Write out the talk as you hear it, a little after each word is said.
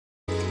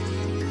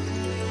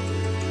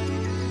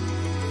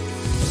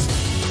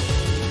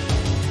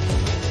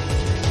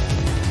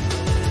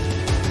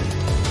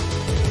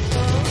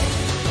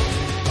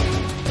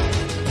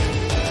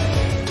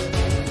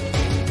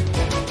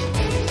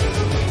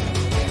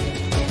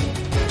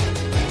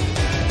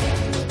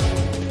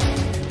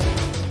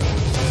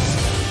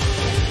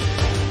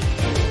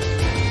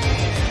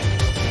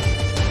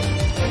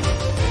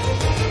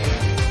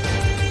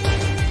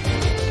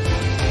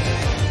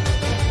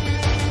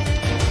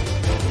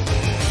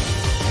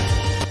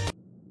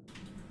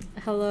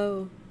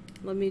Hello.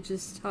 Let me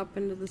just hop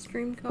into the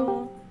stream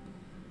call.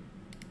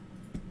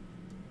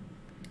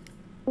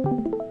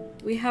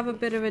 We have a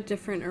bit of a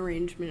different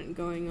arrangement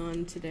going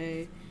on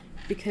today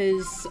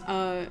because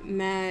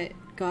Matt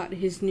got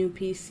his new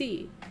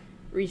PC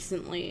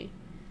recently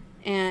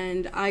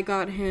and I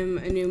got him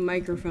a new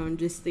microphone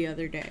just the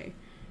other day.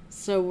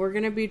 So we're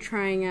going to be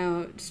trying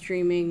out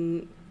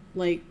streaming,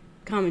 like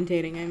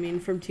commentating, I mean,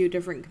 from two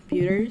different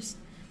computers.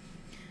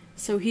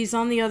 So he's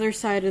on the other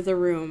side of the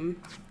room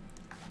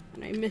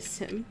and I miss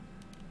him.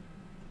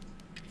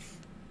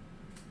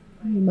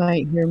 You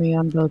might hear me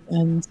on both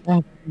ends. I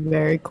have to be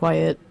very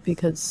quiet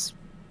because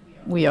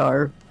we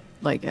are,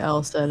 like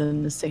Al said,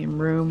 in the same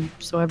room.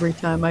 So every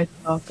time I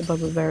talk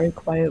above a very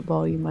quiet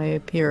volume, I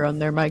appear on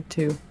their mic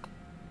too.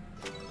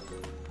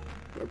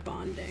 We're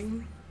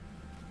bonding.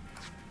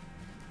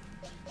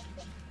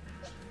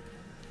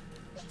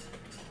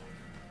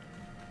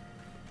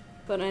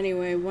 But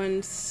anyway,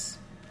 once...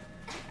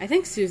 I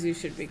think Susie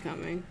should be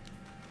coming.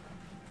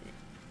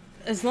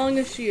 As long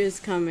as she is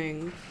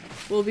coming,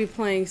 we'll be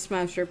playing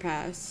Smash or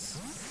Pass.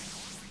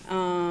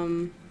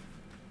 And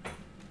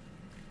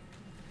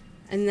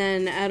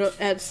then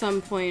at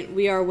some point,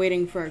 we are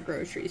waiting for our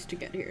groceries to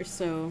get here,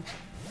 so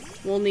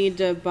we'll need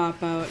to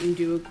bop out and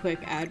do a quick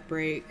ad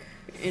break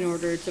in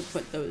order to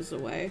put those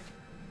away.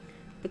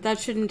 But that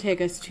shouldn't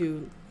take us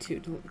too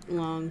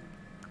long.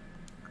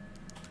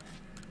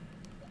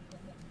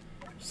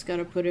 Just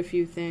gotta put a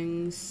few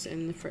things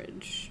in the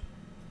fridge.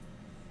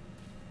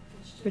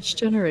 Which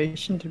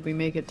generation did we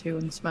make it to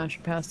in Smash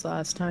or Pass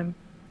last time?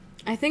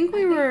 I think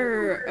we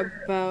were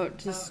about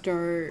to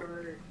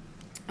start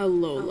a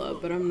Lola,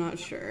 but I'm not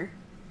sure.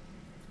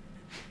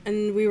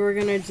 And we were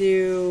gonna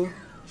do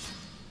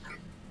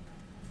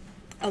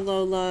a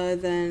Lola,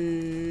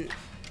 then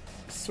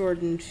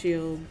Sword and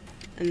Shield,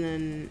 and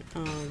then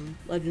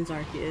Legends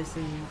Arceus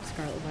and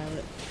Scarlet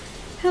Violet.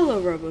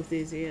 Hello,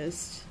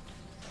 Robotheist.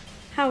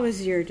 How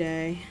is your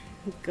day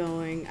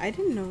going? I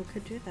didn't know it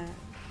could do that.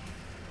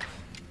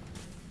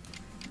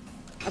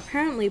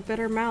 Apparently,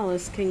 Bitter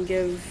Malice can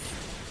give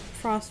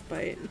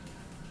frostbite.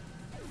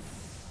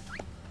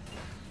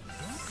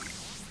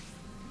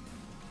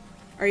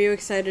 Are you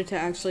excited to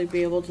actually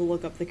be able to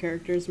look up the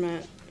characters,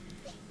 Matt?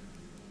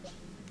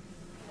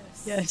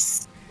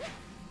 Yes.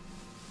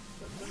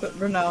 But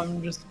for now,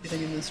 I'm just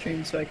getting in the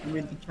stream so I can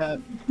read the chat.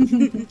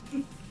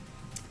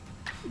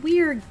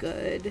 We're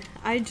good.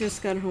 I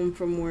just got home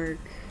from work.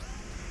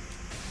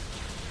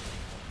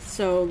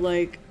 So,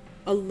 like,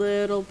 a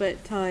little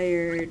bit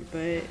tired,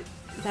 but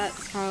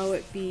that's how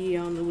it be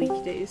on the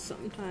weekdays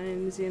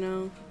sometimes, you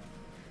know?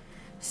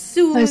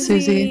 Susie! Hi,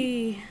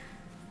 Susie.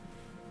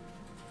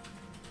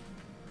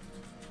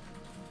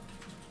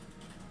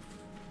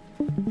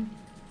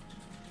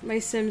 My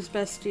Sims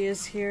bestie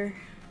is here.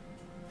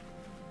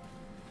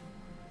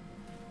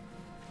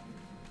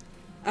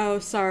 Oh,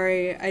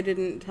 sorry, I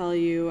didn't tell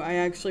you. I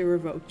actually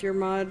revoked your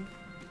mod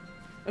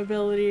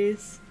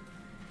abilities.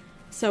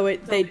 So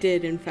they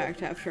did, in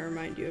fact, have to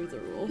remind you of the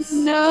rules.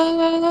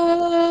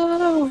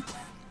 No!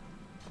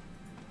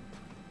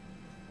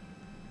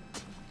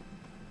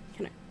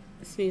 Can I...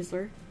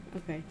 Sneasler?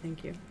 Okay,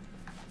 thank you.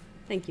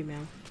 Thank you,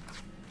 ma'am.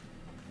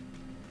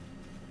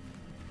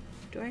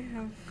 Do I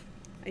have...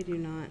 I do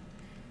not.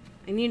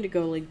 I need to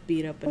go, like,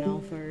 beat up an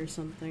alpha or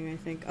something, I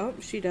think. Oh,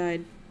 she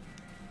died.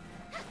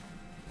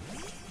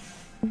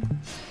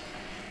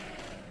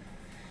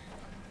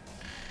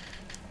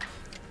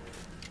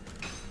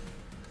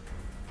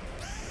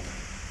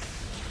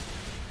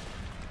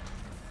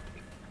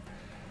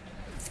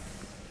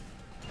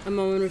 A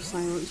moment of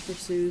silence for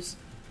Suze.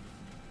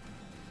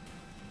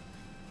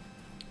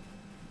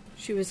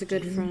 She was a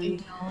good friend. In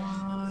the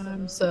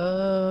arms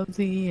of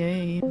the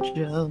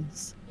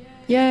angels.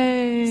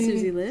 Yay!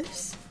 Susie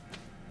lives?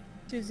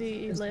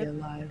 Susie Is live.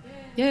 alive.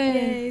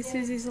 Yay,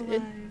 Susie's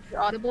alive.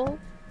 Audible?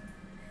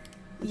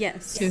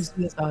 Yes.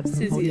 Susie is audible.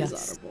 Susie yes.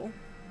 is audible.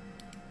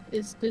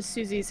 Does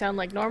Susie sound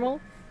like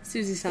normal?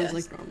 Susie sounds Yes.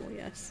 like normal,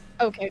 yes.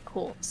 Okay,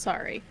 cool.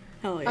 Sorry.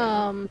 Hell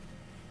yeah.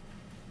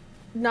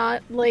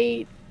 Not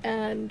late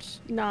and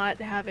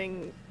not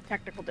having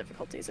technical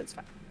difficulties. It's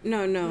fine.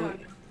 No.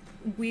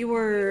 We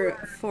were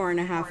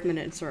 4.5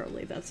 minutes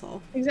early, that's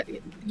all.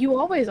 Exactly. You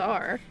always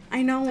are.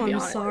 I know, To be I'm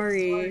honest.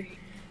 sorry.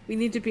 We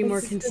need to be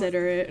more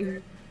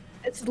considerate.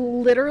 It's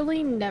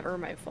literally never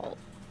my fault.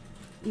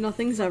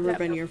 Nothing's ever Never.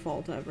 been your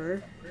fault,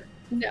 ever.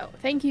 No,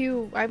 thank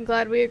you. I'm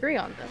glad we agree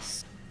on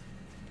this.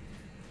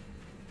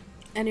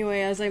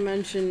 Anyway, as I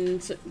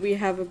mentioned, we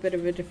have a bit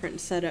of a different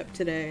setup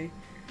today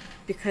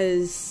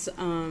because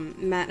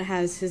Matt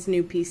has his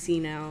new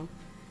PC now.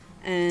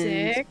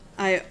 And Sick.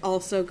 I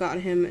also got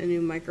him a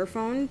new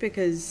microphone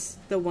because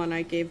the one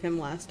I gave him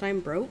last time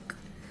broke.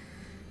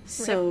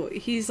 So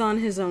he's on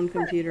his own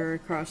computer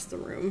across the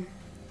room.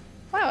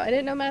 Wow, I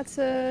didn't know Matt's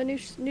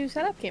new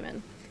setup came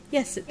in.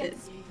 Yes, it did.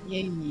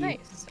 Yay.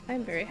 Nice.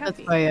 I'm very That's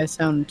happy. why I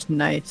sound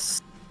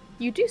nice.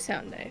 You do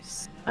sound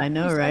nice. I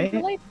know, You sound right?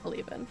 delightful,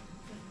 even.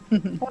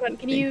 Hold on,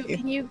 can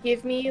you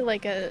give me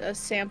like a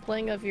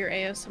sampling of your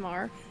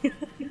ASMR?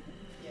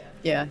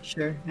 Yeah,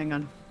 sure. Hang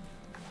on.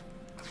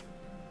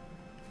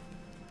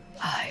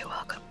 Hi,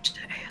 welcome to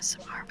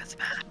ASMR with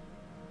Matt.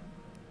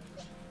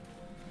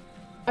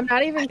 I'm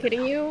not even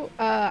kidding you.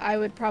 I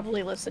would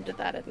probably listen to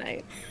that at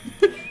night.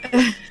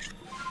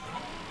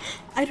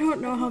 I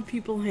don't know how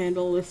people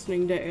handle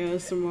listening to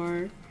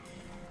ASMR.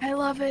 I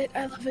love it.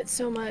 I love it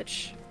so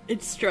much.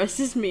 It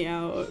stresses me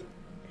out.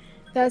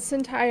 That's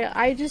entire.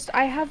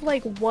 I have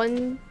like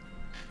one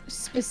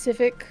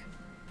specific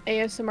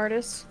ASMR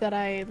artist that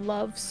I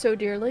love so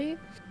dearly.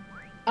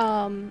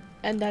 And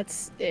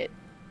that's it.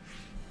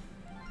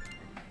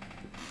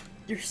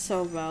 You're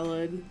so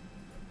valid.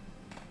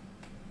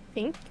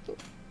 Thank you.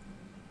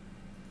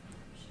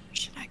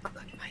 Should I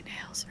click my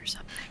nails or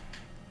something?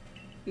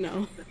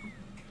 No.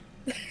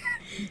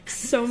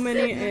 So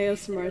many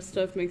ASMR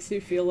stuff makes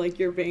you feel like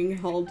you're being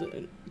held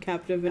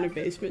captive in a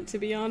basement, to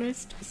be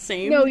honest.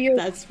 Same. No,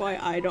 that's why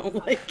I don't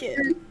like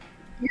it.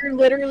 You're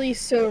literally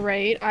so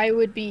right. I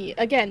would be,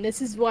 again,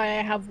 this is why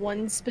I have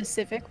one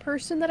specific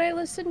person that I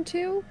listen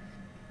to,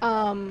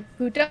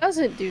 who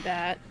doesn't do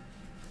that.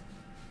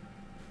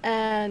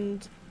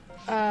 And,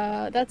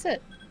 that's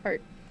it.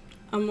 Art.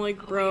 I'm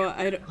like, bro,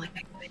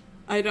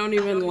 I don't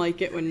even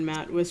like it when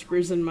Matt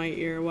whispers in my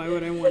ear. Why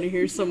would I want to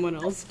hear someone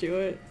else do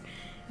it?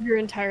 You're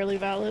entirely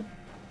valid.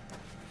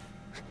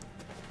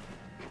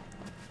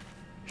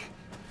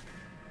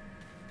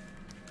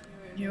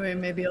 Anyway,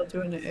 maybe I'll do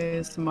an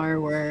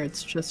ASMR where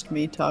it's just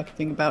me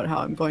talking about how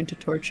I'm going to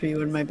torture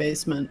you in my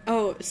basement.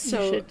 Oh,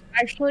 so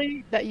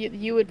Actually, that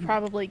you would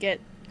probably get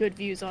good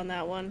views on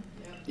that one.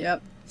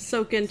 Yep.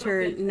 so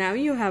Ginter, now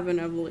you have an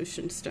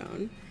evolution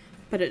stone,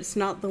 but it's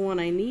not the one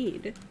I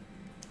need.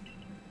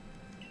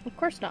 Of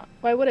course not.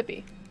 Why would it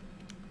be?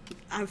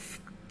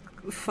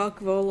 Fuck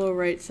Volo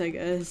rights, I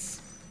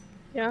guess.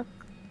 Yeah.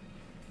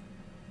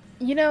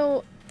 You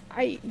know,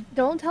 I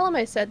don't tell him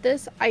I said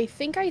this. I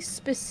think I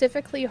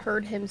specifically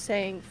heard him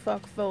saying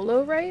 "fuck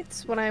Volo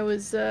rights" when I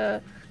was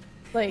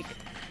like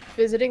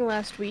visiting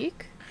last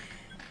week.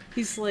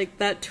 He's like,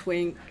 that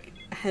twink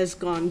has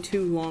gone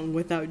too long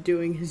without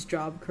doing his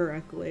job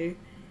correctly.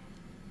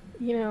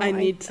 You know, I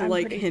need to I'm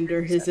like pretty hinder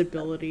sure he his said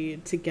ability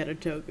to get a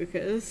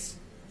Togekiss.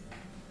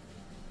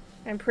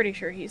 that. I'm pretty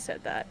sure he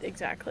said that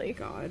exactly.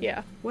 God.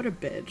 Yeah. What a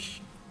bitch.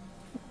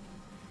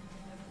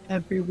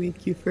 Every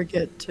week you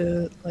forget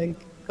to, like,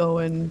 go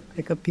and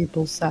pick up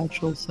people's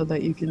satchels so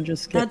that you can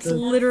just get That's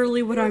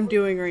literally what I'm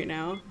doing right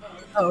now.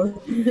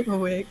 Oh,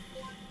 wait.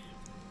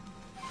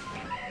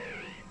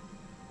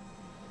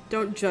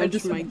 Don't judge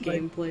just my meant,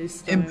 like, gameplay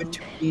style. In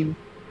between.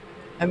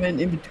 I meant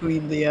in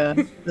between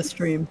the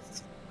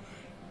streams.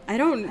 I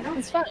don't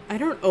It's fun. I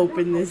don't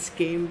open this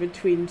game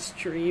between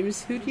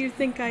streams. Who do you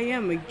think I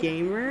am, a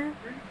gamer?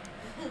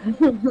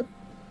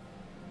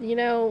 You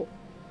know,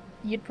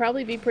 you'd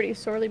probably be pretty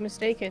sorely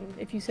mistaken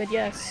if you said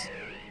yes.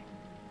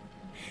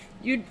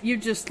 You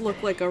just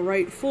look like a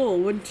right fool,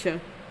 wouldn't you?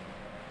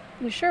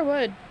 You sure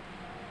would.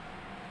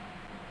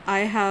 I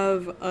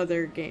have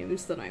other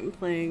games that I'm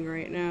playing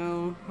right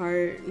now.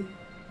 Heart.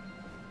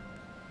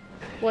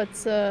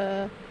 What's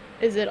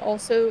is it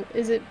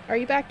are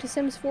you back to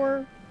Sims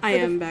 4? I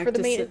am back for the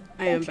to main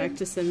I am expansion? back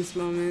to Sims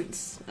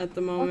Moments at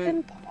the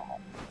moment.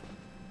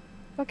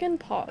 Fucking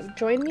Pog.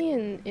 Join me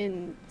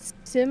in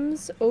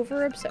Sims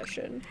over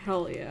Obsession.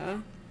 Hell yeah.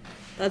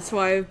 That's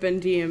why I've been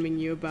DMing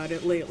you about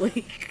it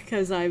lately,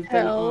 because I've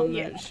been Hell on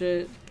yeah. that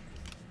shit.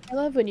 I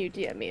love when you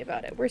DM me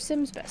about it. We're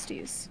Sims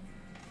besties.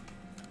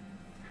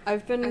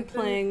 I've been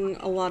playing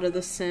a lot of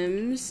The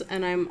Sims,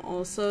 and I'm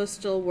also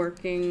still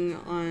working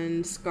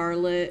on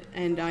Scarlet,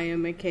 and I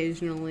am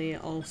occasionally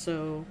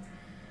also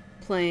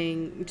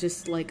playing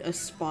just like a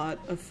spot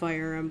of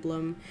Fire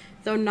Emblem.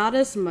 Though not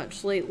as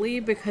much lately,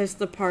 because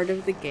the part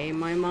of the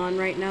game I'm on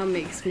right now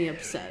makes me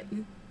upset.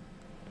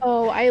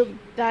 Oh,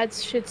 that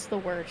shit's the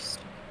worst.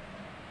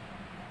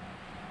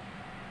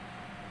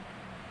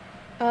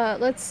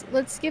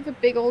 Let's give a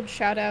big old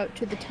shout out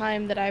to the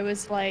time that I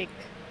was like,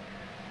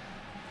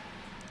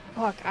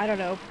 fuck, I don't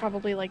know,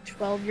 probably like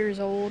 12 years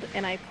old,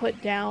 and I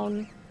put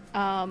down,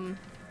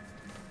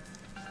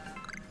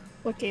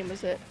 what game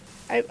was it?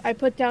 I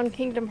put down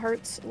Kingdom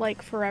Hearts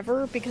like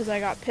forever because I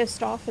got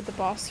pissed off at the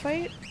boss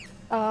fight,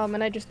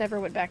 and I just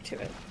never went back to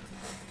it.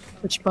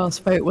 Which boss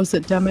fight was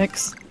it,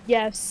 Demix?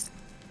 Yes.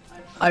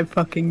 I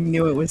fucking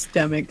knew it was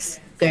Demix.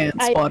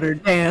 Dance, water,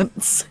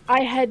 dance.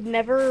 I had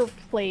never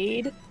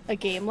played a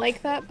game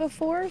like that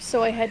before,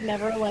 so I had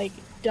never, like,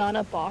 done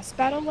a boss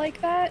battle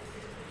like that,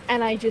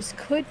 and I just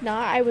could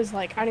not, I was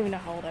like, I don't even know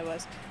how old I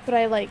was, but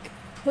I, like,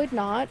 could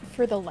not,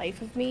 for the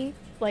life of me,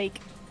 like,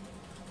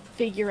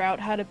 figure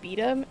out how to beat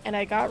him, and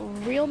I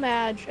got real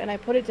mad, and I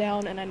put it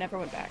down, and I never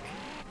went back.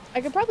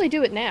 I could probably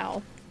do it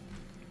now,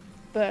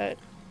 but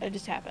I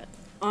just haven't.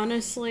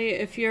 Honestly,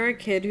 if you're a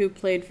kid who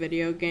played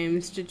video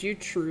games, did you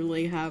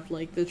truly have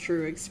like the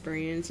true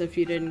experience if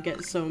you didn't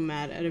get so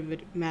mad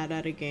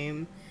at a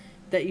game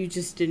that you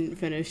just didn't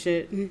finish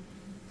it?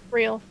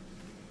 Real.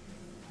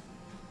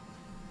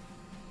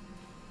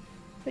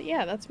 But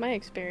yeah, that's my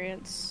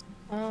experience.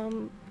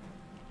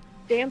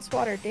 dance,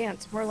 water,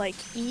 dance. More like,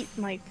 eat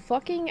my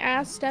fucking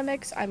ass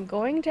stomachs. I'm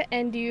going to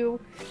end you.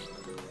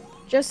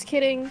 Just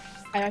kidding.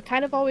 I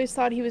kind of always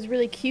thought he was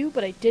really cute,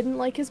 but I didn't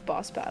like his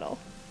boss battle.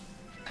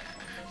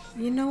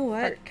 You know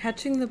what?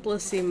 Catching the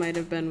Blissey might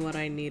have been what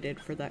I needed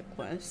for that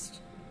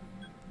quest.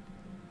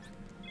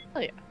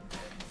 Oh yeah.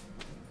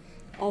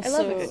 Also, I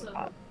love a good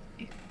boss.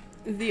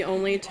 the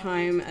only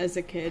time as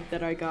a kid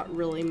that I got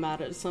really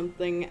mad at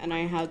something and I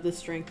had the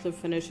strength to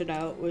finish it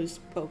out was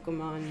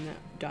Pokemon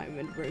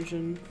Diamond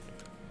version.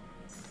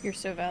 You're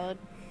so valid.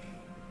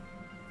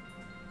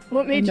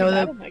 What made you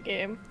mad at that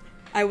game?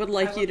 I would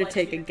like you to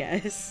take a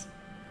guess.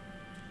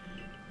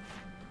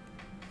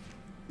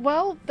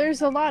 Well,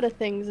 there's a lot of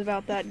things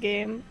about that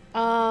game.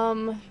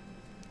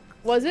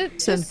 Was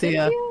it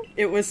Cynthia?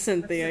 It was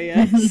Cynthia,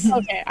 yes.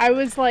 Okay, I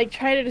was like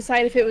trying to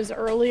decide if it was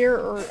earlier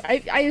or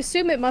I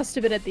assume it must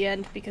have been at the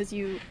end because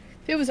if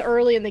it was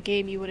early in the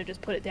game you would have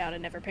just put it down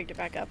and never picked it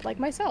back up, like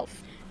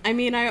myself. I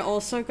mean, I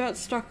also got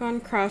stuck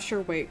on Crash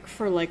or Wake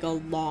for like a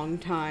long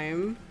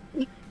time.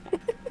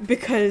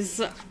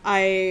 Because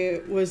I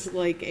was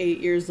like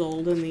 8 years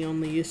old and the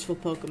only useful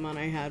Pokemon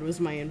I had was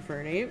my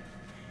Infernape.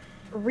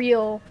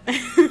 Real.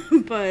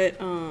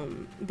 But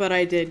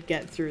I did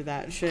get through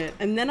that shit.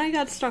 And then I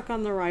got stuck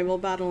on the rival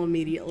battle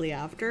immediately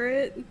after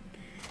it.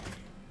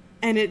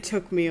 And it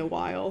took me a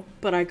while,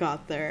 but I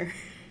got there.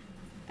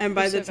 And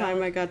by the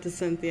time I got to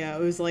Cynthia, I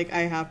was like, I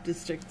have to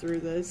stick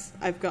through this.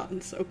 I've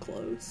gotten so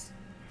close.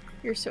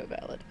 You're so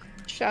valid.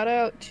 Shout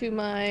out to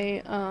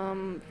my,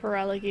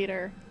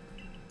 Feraligatr,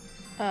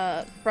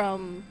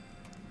 from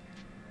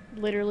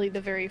literally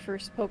the very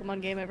first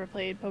Pokemon game I ever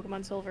played,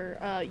 Pokemon Silver.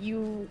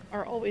 You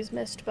are always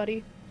missed,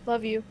 buddy.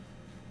 Love you.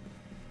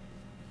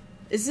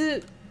 Is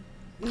it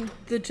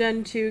the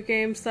Gen 2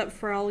 games that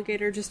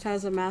Feraligatr just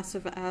has a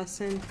massive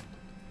ass in?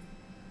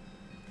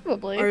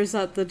 Probably. Or is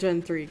that the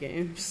Gen 3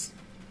 games?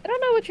 I don't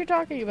know what you're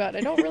talking about.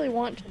 I don't really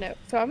want to know,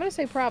 so I'm gonna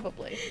say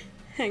probably.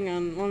 Hang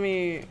on,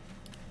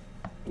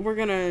 we're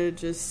gonna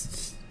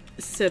just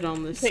sit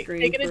on this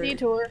screen taking a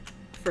detour.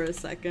 For a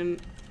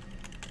second.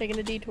 Taking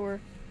a detour.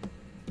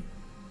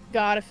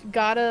 Gotta,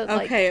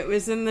 like... Okay, it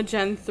was in the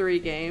Gen 3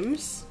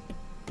 games.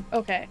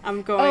 Okay.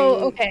 I'm going...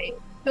 Oh, okay.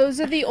 Those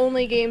are the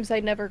only games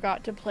I never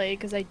got to play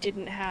because I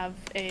didn't have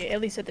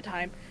at least at the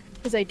time,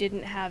 because I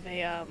didn't have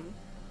a,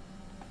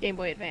 Game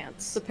Boy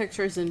Advance. The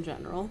pictures in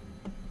general.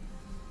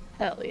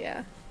 Hell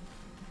yeah.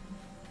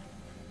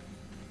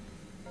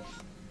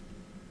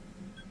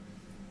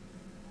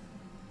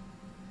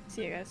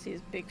 See, I gotta see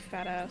his big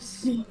fat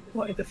ass.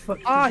 Why the fuck?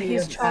 Ah,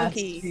 he's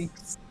chunky.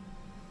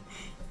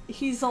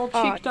 He's all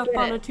cheeked up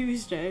on a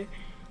Tuesday.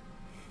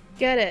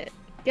 Get it.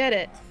 Get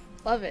it.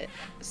 Love it.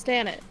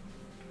 Stan it.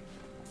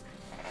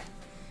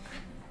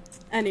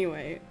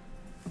 Anyway,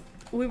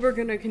 we were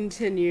gonna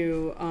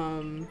continue,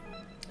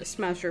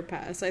 Smash or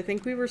Pass. I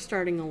think we were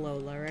starting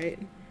Alola, right?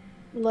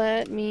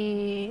 Let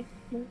me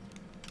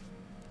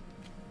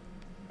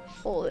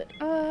pull it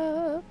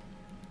up.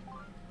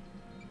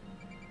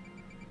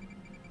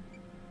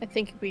 I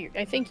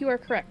think you are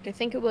correct. I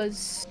think it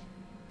was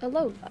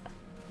Alola.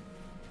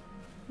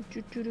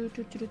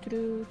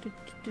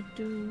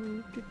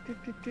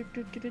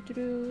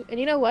 And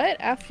you know what?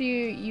 After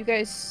you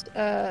guys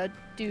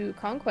do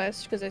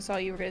Conquest, because I saw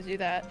you were gonna do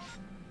that,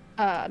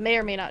 may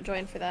or may not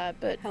join for that,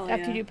 but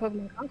after you do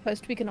Pokemon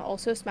Conquest, we can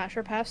also smash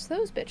or pass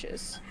those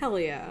bitches. Hell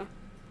yeah.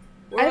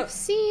 I've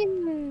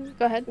seen...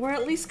 Go ahead. We're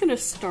at least gonna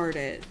start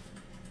it.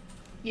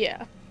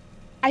 Yeah.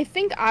 I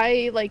think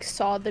I, like,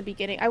 saw the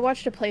beginning. I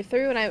watched a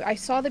playthrough, and I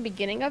saw the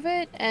beginning of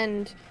it,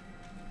 and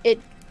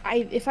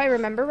if I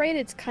remember right,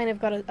 it's kind of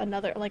got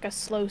another, like, a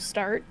slow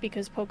start,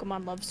 because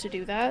Pokemon loves to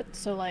do that,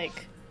 so,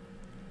 like,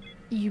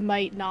 you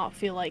might not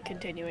feel like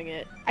continuing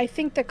it. I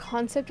think the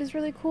concept is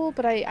really cool,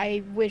 but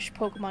I wish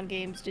Pokemon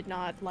games did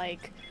not,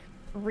 like,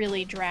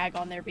 really drag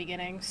on their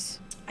beginnings.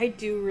 I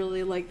do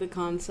really like the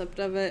concept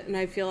of it, and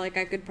I feel like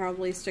I could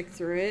probably stick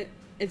through it.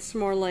 It's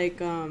more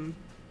like,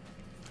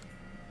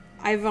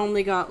 I've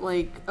only got,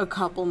 like, a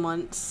couple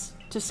months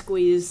to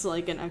squeeze,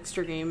 like, an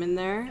extra game in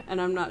there, and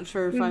I'm not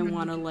sure if I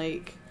want to,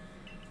 like,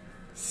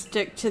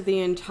 stick to the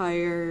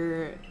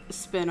entire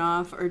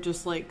spin-off or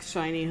just, like,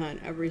 shiny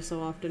hunt every so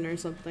often or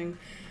something.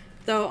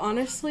 Though,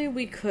 honestly,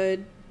 we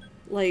could,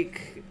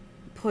 like,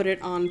 put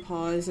it on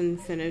pause and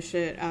finish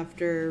it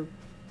after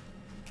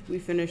we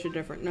finish a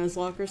different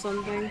Nuzlocke or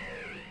something.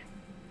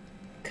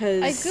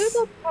 Cause... I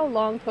googled how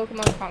long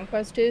Pokemon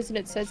Conquest is, and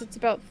it says it's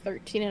about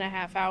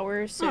 13.5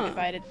 hours, so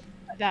divided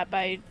that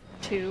by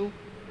 2.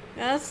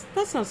 Yeah,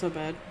 that's not so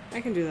bad. I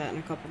can do that in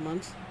a couple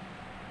months.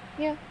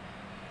 Yeah.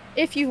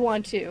 If you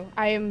want to.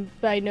 I am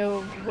by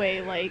no way,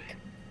 like,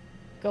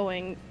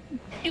 going,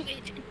 do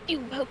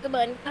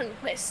Pokemon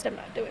Conquest. I'm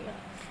not doing that.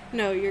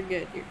 No, you're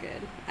good, you're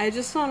good. I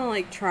just want to,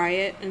 like, try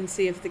it and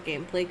see if the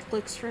gameplay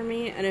clicks for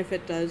me, and if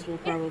it does, we'll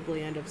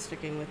probably end up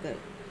sticking with it.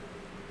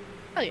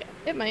 Oh yeah,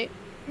 it might.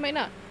 It might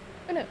not.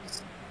 Who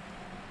knows?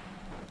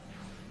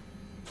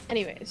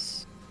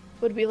 Anyways,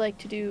 would we like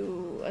to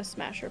do a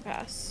Smash or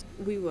Pass?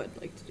 We would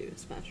like to do a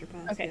Smash or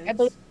Pass, Okay,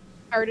 yes.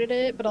 started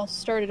it, but I'll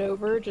start it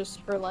over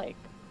just for, like,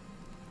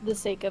 the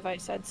sake of I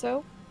said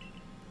so.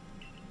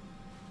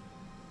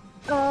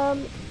 Elio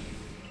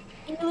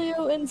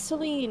and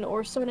Celine,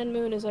 or Sun and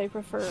Moon as I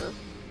prefer,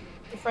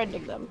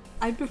 befriending them.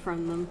 I'd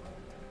befriend them.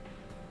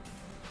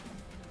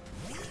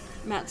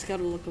 Matt's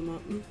gotta look them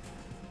up.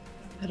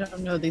 I don't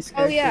know these Oh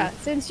characters. yeah,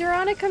 since you're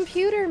on a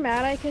computer,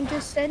 Matt, I can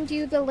just send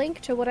you the link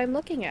to what I'm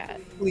looking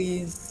at.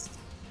 Please.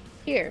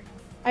 Here.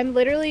 I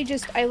literally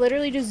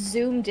just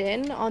zoomed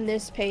in on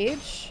this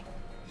page,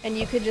 and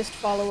you could just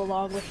follow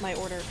along with my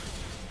order.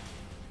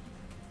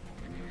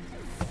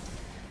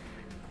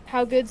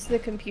 How good's the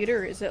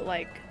computer? Is it,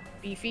 like,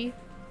 beefy?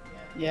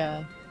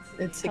 Yeah.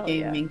 It's a Hell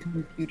yeah. gaming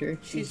computer.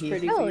 She's Hee hee.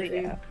 pretty Hell beefy.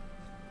 yeah.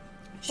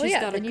 She's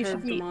got a then you should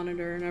curved be-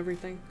 monitor and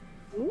everything.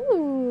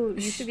 Ooh,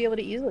 you should be able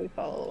to easily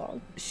follow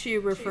along. She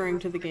referring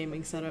to the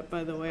gaming setup,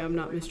 by the way. I'm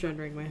not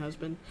misgendering my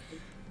husband.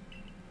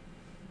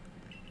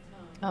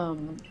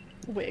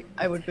 Wig.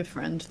 I would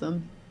befriend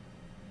them.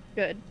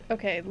 Good.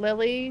 Okay,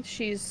 Lily,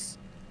 she's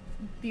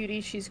beauty,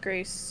 she's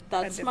grace.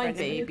 That's I'm my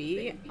befriending her.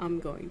 baby. I'm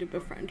going to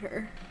befriend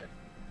her.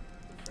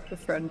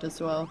 Befriend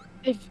as well.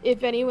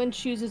 If anyone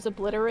chooses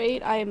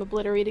obliterate, I am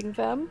obliterating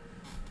them.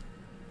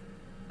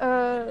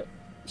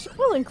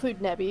 We'll include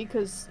Nebby,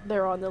 because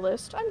they're on the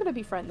list. I'm gonna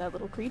befriend that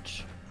little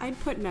creature. I'd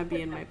put Nebby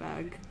in my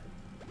bag.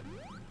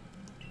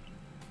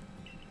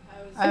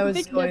 I was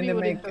think going Nebby to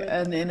would make enjoy it.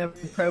 an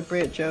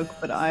inappropriate joke,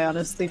 but I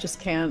honestly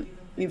just can't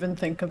even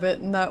think of it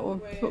in that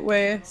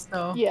way,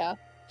 so Yeah.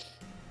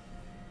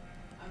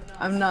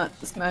 I'm not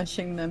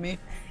smashing Nemi.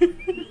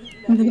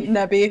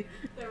 Nebby.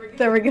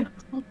 There we go.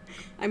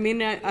 I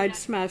mean, I'd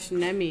smash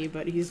Nemi,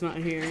 but he's not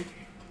here.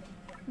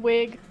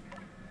 Wig.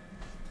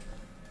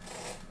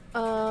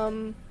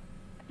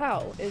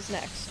 How is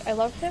next? I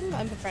love him,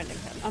 I'm befriending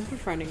him. I'm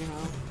befriending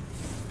Hal.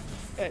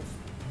 Good.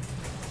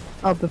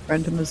 I'll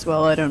befriend him as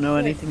well. I don't know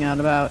anything out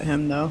about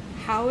him though.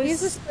 How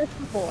He's a is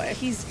special boy.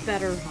 he's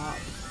better Hop?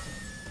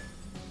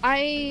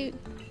 I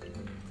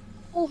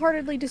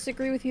wholeheartedly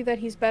disagree with you that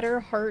he's better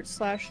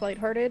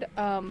heart/lighthearted.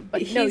 But no,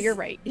 He's- you're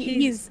right.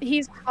 he's-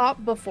 He's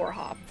Hop before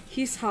Hop.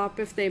 He's Hop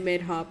if they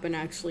made Hop an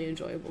actually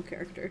enjoyable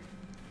character.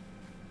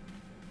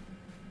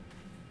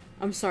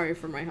 I'm sorry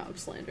for my Hop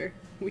slander.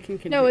 We can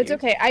continue. No, it's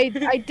okay.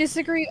 I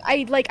disagree.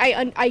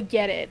 I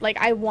get it. Like,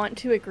 I want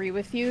to agree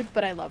with you,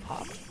 but I love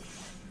Hop.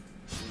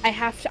 I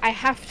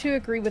have to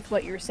agree with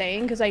what you're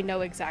saying because I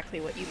know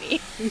exactly what you mean.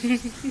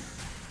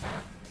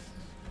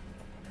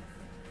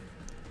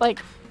 Like,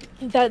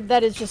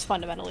 that is just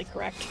fundamentally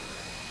correct.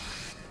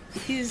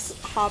 He's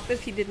Hop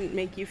if he didn't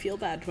make you feel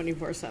bad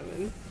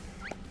 24/7.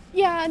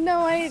 Yeah, no,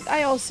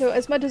 I also,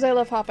 as much as I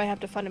love Hop, I have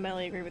to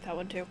fundamentally agree with that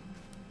one too.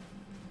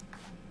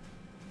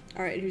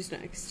 Alright, who's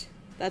next?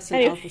 That's an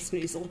Anyway. Alpha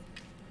Sneasel.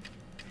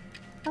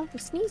 Alpha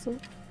Sneasel.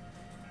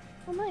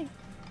 Oh my.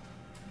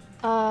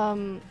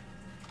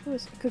 Who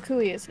is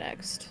Kukui is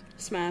next.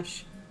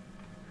 Smash.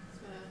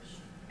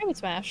 I would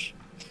smash.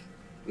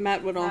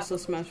 Matt would also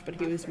smash, but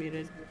he was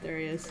muted. There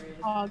he is.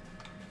 Hog.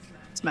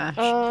 Smash.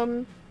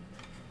 I'm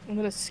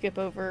gonna skip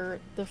over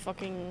the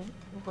fucking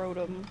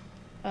Rotom.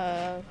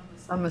 I'm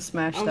gonna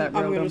smash I'm that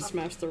gonna Rotom.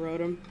 smash the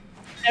Rotom.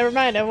 Never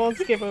mind, I won't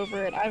skip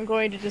over it. I'm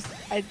going to just,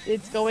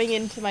 it's going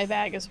into my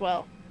bag as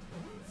well.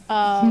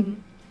 Elima?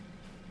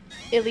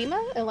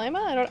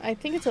 I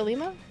think it's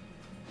Elima?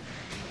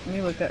 Let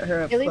me look at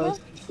her up Ilima? close.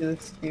 She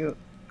looks cute.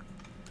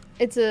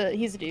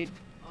 He's a dude.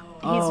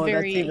 Oh,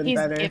 that's even he's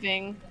better.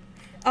 giving.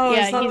 Oh,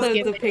 Yeah, is that he's the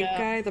giving, pink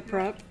guy, the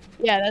prep?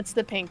 Yeah, that's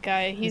the pink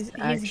guy. He's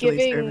actually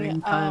giving,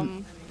 serving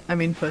cunt. I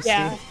mean pussy.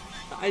 yeah.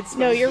 I'd smash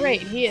No, you're him.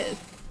 right, he is.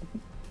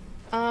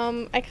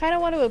 I kind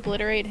of want to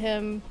obliterate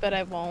him, but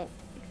I won't.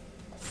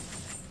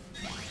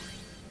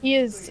 He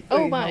is,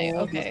 oh Wait, my, how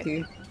old is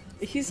okay.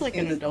 he? He's like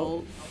He's an an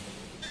adult.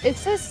 It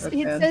says Okay,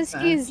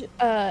 his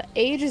that's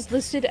age is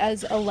listed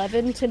as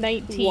 11 to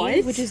 19,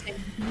 What? which is a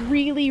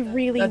really,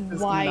 really That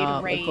does wide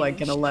not range. look like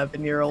an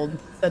 11-year-old.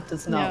 That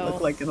does not No.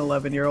 look like an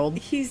 11-year-old.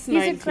 He's He's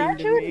a 19 to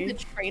graduate me. of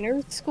the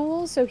trainer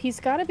school, so he's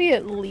got to be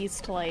at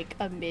least like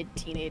a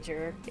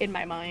mid-teenager in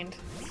my mind.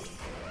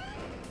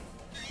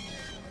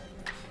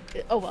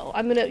 Oh well,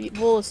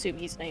 we'll assume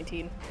he's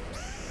 19.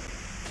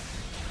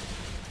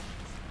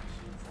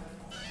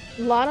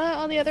 Lana,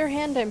 on the other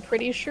hand, I'm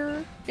pretty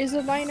sure is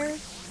a minor.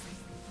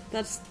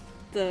 That's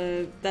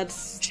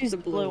She's the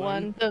blue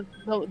one.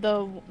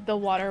 the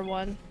water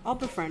one. I'll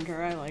befriend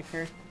her. I like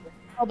her.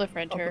 I'll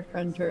befriend I'll her.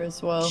 befriend her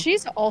as well.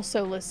 She's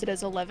also listed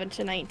as 11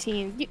 to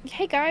 19.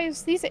 Hey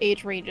guys, these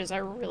age ranges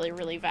are really,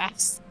 really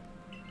vast.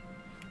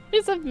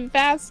 There's a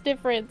vast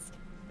difference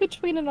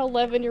between an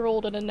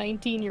 11-year-old and a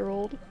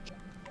 19-year-old.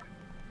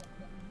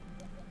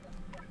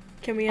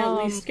 Can we at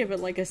least give it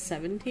like a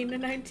 17 to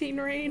 19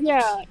 range?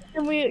 Yeah,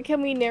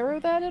 can we narrow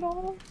that at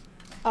all?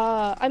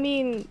 I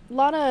mean,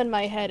 Lana in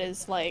my head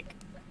is like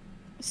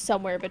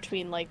somewhere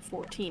between like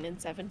 14 and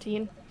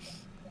 17.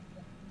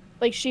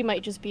 Like she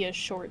might just be a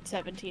short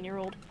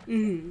 17-year-old.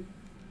 Mm-hmm.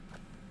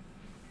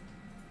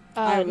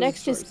 I was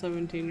Next a short is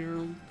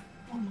 17-year-old.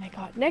 Oh my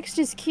god. Next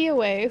is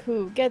Kiowe,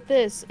 who, get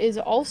this, is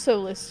also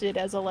listed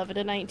as 11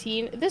 to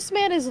 19. This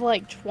man is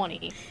like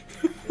 20.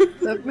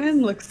 That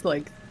man looks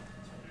like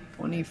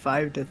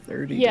 25 to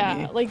 30 to Yeah,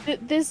 me.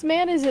 like this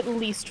man is at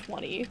least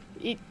 20.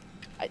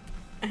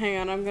 Hang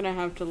on, I'm gonna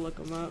have to look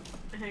him up.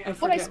 Would I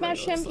forget what smash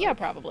he him? looks Yeah, like.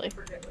 probably.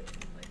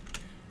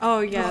 Oh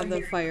yeah,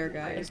 the fire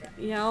guy.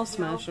 Yeah, I'll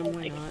smash him.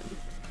 Why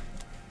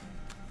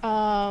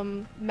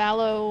not?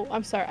 Mallow.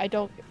 I'm sorry. I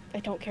don't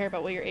care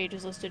about what your age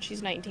is listed.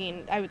 She's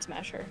 19. I would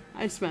smash her.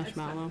 I'd smash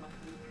Mallow.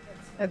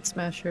 I'd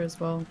smash her as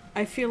well.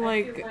 I feel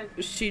like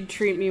she'd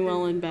treat me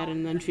well in bed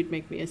and then she'd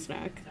make me a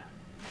snack.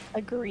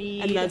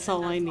 Agreed. And that's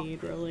all I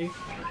need, really.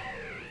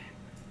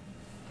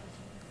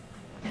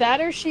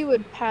 That or she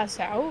would pass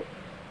out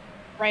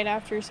right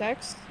after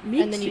sex.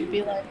 Me and then you'd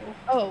be like,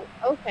 oh,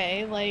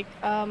 okay, like,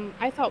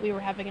 I thought we were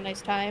having a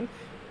nice time.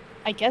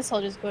 I guess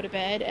I'll just go to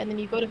bed. And then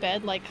you go to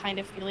bed, like, kind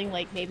of feeling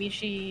like maybe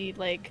she,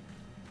 like,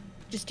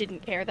 just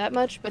didn't care that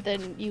much, but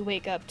then you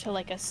wake up to,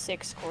 like, a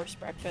 6-course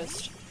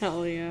breakfast.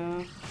 Hell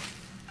yeah.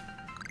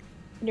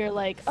 And you're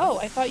like, oh,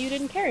 I thought you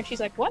didn't care. And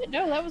she's like, what?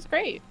 No, that was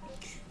great.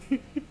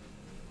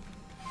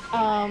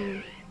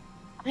 I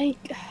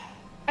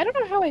don't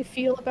know how I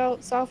feel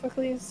about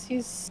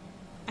Sophocles.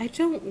 I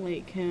don't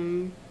like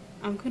him.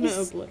 I'm gonna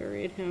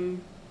obliterate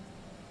him.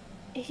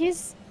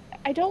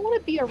 I don't want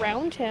to be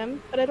around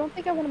him, but I don't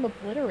think I want him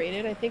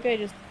obliterated. I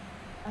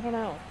don't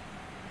know.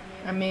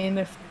 I mean,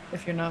 if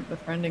you're not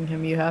befriending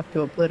him, you have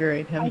to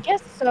obliterate him. I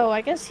guess so. I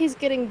guess he's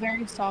getting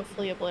very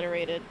softly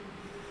obliterated.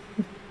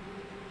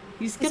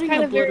 He's getting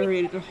kind of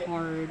obliterated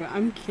hard.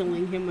 I'm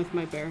killing him with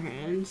my bare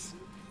hands.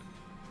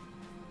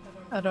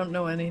 I don't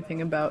know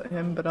anything about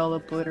him, but I'll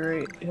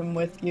obliterate him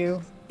with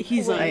you.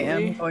 He's I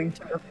ugly. am going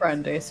to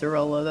befriend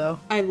Acerola, though.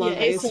 I love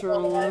Yeah,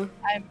 Acerola.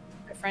 I'm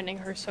befriending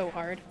her so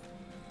hard.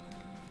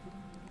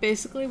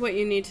 Basically, what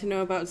you need to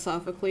know about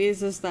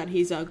Sophocles is that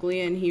he's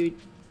ugly and he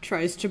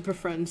tries to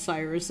befriend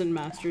Cyrus and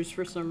Masters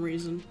for some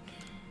reason.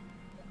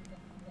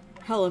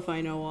 Hell if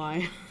I know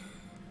why.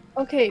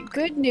 Okay,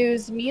 good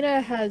news.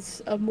 Mina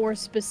has a more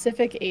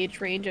specific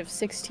age range of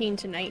 16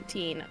 to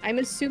 19. I'm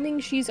assuming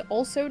she's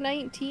also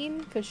 19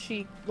 because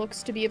she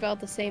looks to be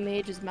about the same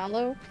age as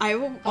Mallow. I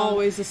will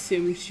always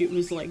assume she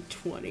was like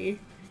 20.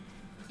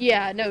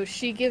 Yeah, no,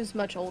 she gives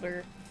much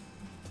older.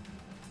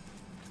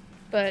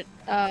 But,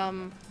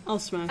 I'll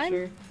smash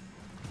her.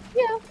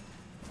 yeah.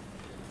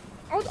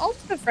 I'll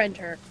just befriend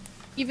her.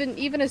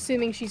 Even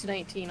assuming she's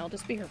 19, I'll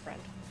just be her friend.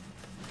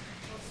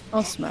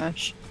 I'll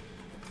smash.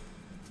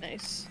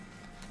 Nice.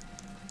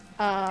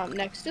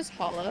 Next is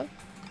Hala.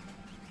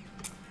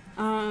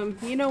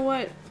 You know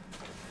what?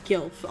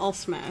 Gilf, I'll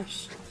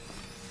smash.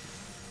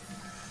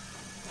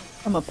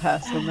 I'm gonna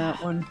pass on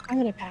that one. I'm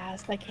gonna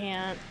pass. I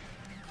can't.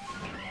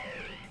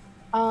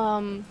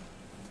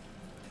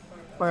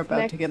 We're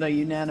about to get a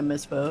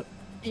unanimous vote.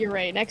 You're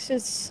right. Next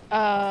is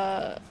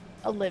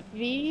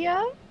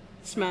Olivia.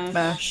 Smash.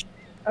 Smash.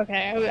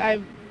 Okay, I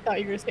thought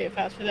you were gonna say it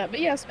faster than that, but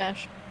yeah,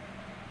 smash.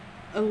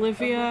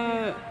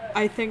 Olivia,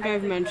 I think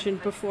I've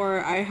mentioned before,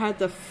 I had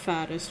the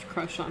fattest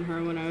crush on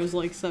her when I was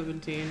like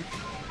 17.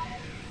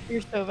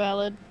 You're so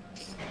valid.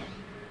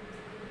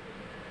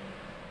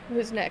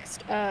 Who's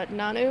next?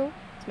 Nanu?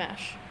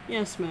 Smash.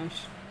 Yeah,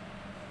 smash.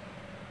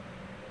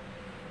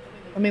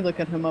 Let me look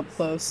at him up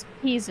close.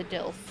 He's a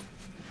DILF.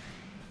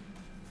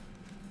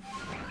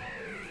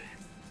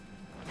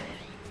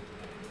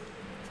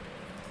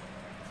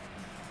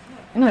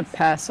 I'm gonna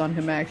pass on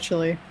him,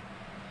 actually.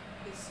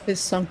 His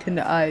sunken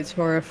eyes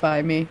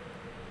horrify me.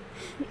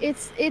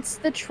 It's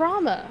the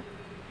trauma.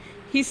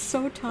 He's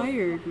so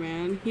tired,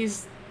 man.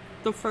 He's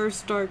the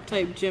first dark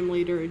type gym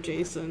leader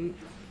adjacent.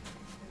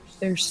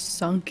 They're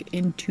sunk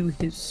into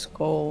his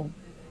skull,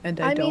 and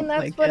I don't mean,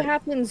 that's like what it.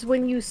 happens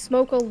when you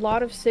smoke a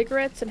lot of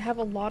cigarettes and have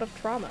a lot of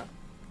trauma.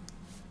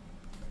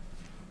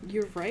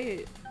 You're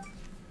right.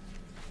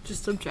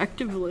 Just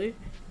objectively.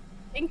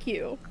 Thank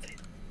you.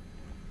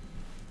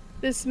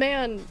 This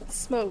man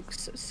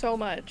smokes so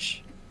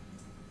much.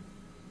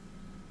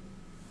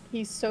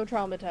 He's so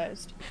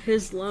traumatized.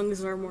 His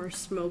lungs are more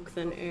smoke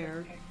than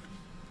air.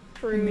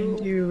 I mean,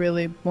 do you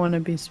really want to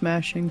be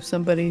smashing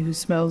somebody who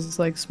smells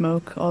like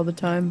smoke all the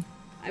time?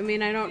 I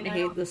mean, I don't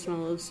hate the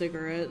smell of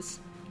cigarettes.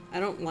 I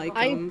don't like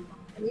them.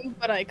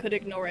 But I could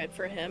ignore it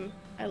for him.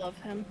 I love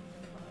him.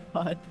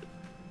 God.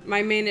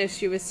 My main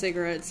issue with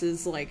cigarettes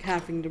is, like,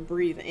 having to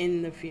breathe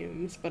in the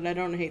fumes, but I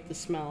don't hate the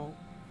smell.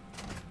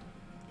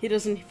 He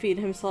doesn't feed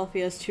himself, he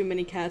has too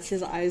many cats,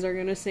 his eyes are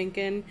gonna sink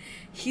in.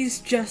 He's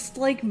just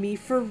like me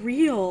for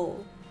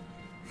real!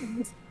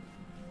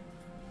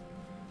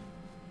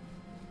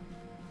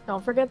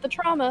 Don't forget the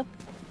trauma.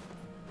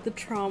 The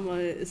trauma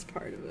is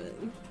part of it.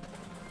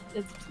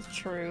 It's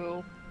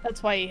true.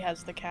 That's why he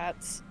has the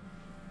cats.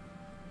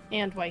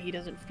 And why he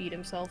doesn't feed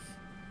himself.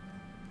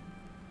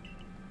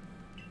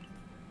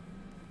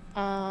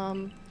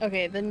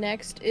 Okay, the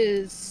next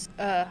is,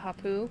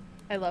 Hapu.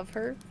 I love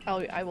her.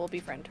 I will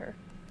befriend her.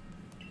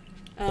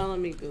 Let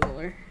me Google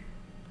her.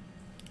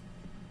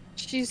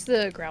 She's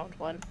the ground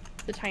one.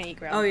 The tiny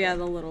ground Oh yeah, one.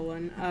 the little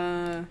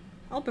one.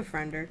 I'll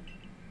befriend her.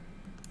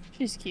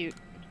 She's cute.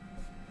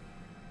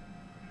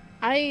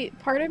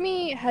 Part of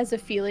me has a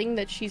feeling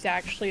that she's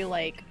actually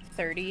like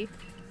 30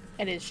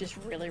 and is just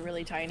really,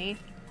 really tiny.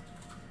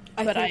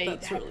 I But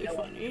think that's really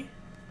funny.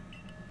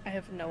 I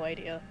have no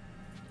idea.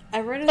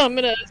 I'm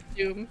gonna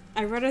assume.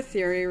 I read a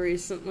theory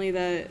recently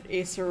that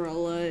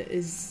Acerola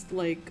is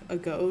like a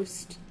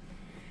ghost.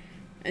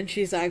 And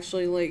she's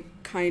actually like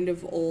kind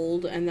of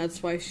old, and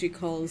that's why she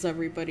calls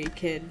everybody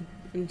kid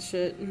and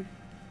shit.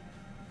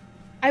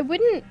 I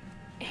wouldn't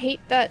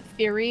hate that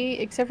theory,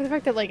 except for the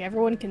fact that like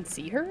everyone can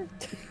see her.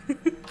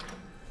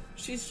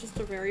 She's just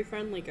a very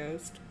friendly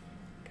ghost.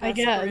 I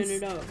guess.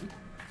 It up.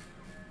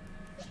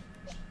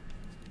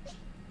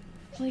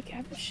 Like,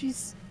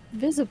 she's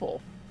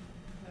visible.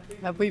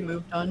 Have we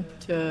moved on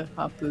to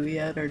Hapu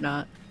yet or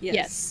not?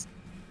 Yes.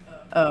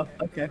 Oh,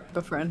 okay.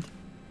 Befriend.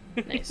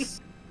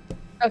 Nice.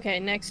 Okay,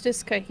 next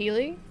is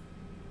Kahili.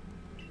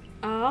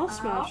 I'll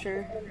smash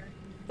her.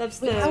 That's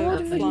the Wait, how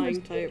old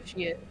flying type.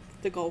 She is?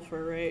 The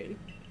golfer, right?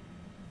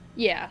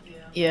 Yeah.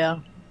 Yeah.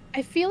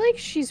 I feel like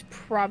she's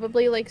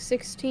probably like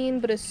 16,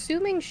 but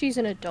assuming she's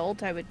an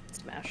adult, I would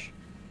smash.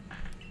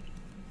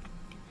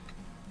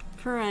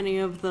 For any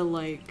of the,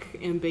 like,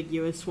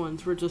 ambiguous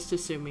ones, we're just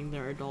assuming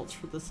they're adults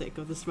for the sake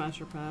of the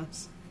Smasher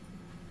Pass.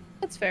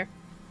 That's fair.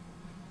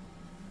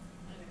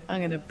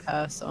 I'm gonna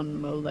pass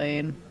on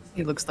Mulane.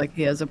 He looks like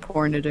he has a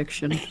porn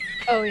addiction.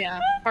 Oh yeah,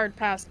 hard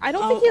pass. I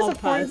don't think he has a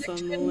porn pass on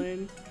addiction.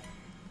 Mulane.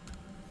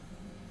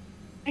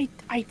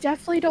 I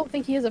definitely don't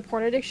think he has a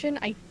porn addiction.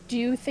 I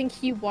do think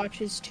he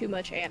watches too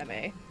much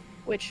anime,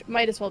 which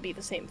might as well be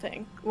the same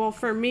thing. Well,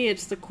 for me,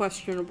 it's the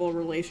questionable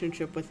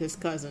relationship with his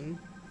cousin.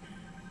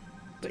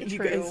 But you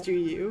guys do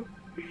you.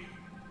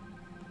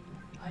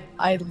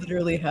 I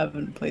literally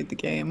haven't played the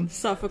game.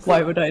 Sophocles.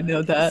 Why would I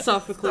know that?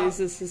 Sophocles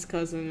is his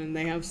cousin, and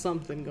they have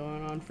something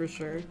going on for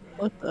sure.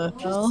 What the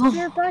Just hell?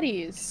 they're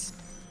buddies.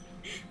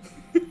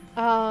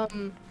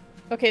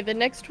 Okay, the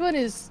next one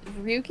is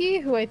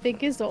Ryuki, who I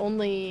think is the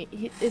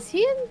only... is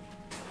he in...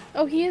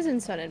 Oh, he is in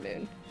Sun and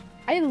Moon.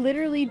 I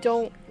literally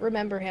don't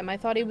remember him. I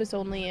thought he was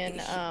only in,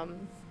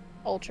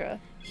 Ultra.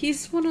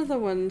 He's one of the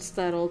ones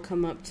that'll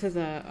come up to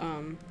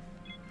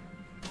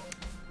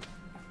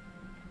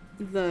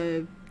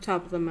the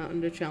top of the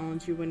mountain to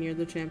challenge you when you're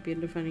the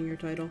champion defending your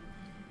title.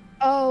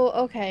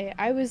 Oh, okay.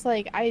 I was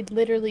like, I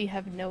literally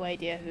have no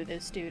idea who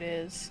this dude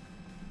is.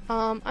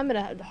 I'm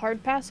gonna have a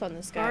hard pass on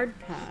this guy. Hard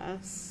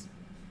pass.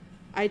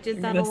 I did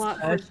You're that a gonna lot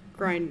for smash.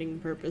 grinding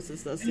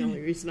purposes. That's the only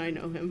reason I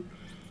know him.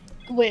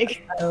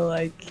 Wig. I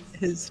like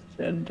his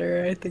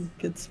gender. I think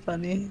it's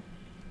funny.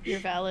 You're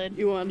valid.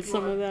 You want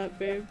some of that,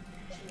 babe?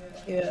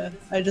 Yeah,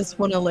 I just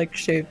want to like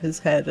shave his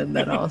head and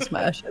then I'll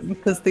smash him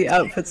because the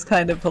outfit's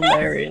kind of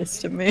hilarious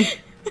to me.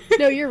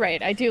 No, you're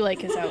right. I do like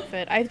his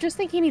outfit. I just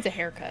think he needs a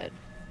haircut.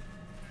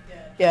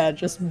 Yeah,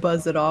 just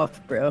buzz it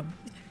off, bro.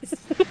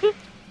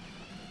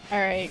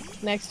 Alright,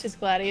 next is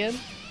Gladian.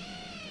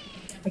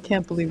 I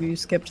can't believe you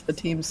skipped the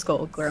Team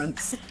Skull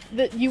Grunts.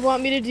 You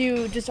want me to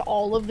do just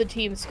all of the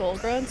Team Skull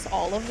Grunts?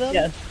 All of them?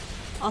 Yes.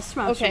 I'll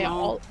smash Okay, them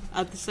all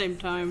at the same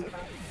time.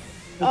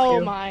 Oh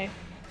you. my.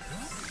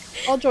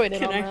 I'll join in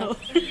Can on I that. help?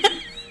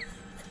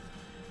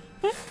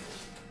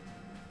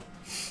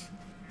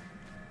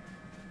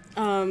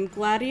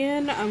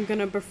 Gladian, I'm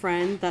gonna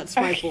befriend. That's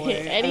my Okay, boy.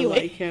 anyway.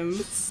 I like him.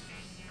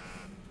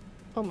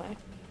 Oh my.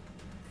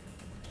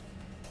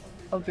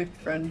 I'll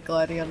befriend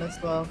Gladion as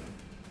well.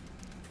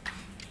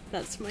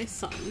 That's my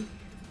son.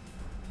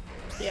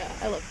 Yeah,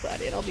 I love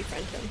Gladian. I'll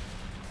befriend him.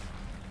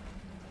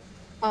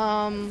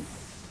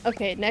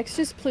 Okay, next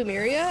is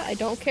Plumeria. I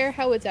don't care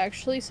how it's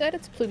actually said,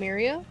 it's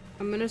Plumeria.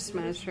 I'm gonna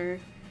smash her.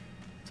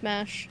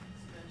 Smash.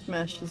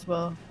 Smash as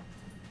well.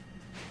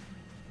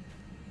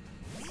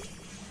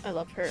 I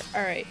love her.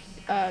 Alright,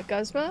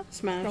 Guzma.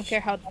 Smash. I don't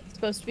care how that's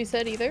supposed to be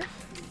said either.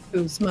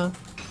 Uzma.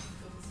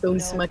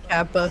 Uzma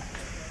Kappa.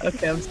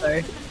 Okay, I'm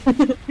sorry.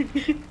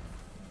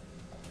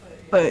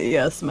 But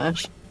yeah,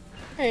 smash.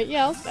 Alright,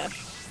 yeah, I'll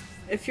smash.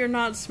 If you're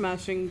not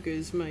smashing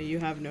Guzma, you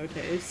have no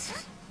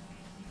taste.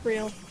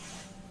 Real.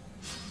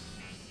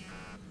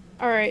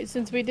 Alright,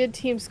 since we did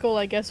Team Skull,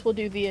 I guess we'll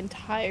do the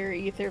entire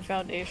Ether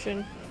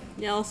Foundation.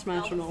 Yeah, I'll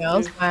smash them all. Yeah,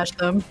 I'll too. smash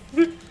them.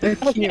 They're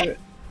cute.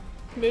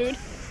 Mood.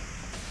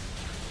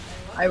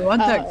 I want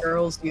that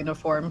girl's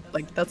uniform.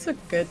 Like, that's a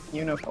good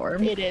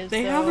uniform. It is.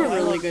 They though. have a I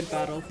really love- good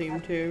battle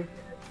theme too.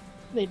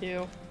 They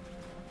do.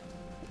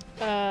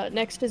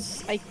 Next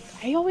is I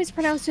always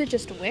pronounce it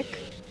just Wick.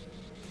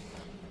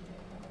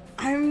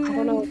 I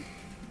don't know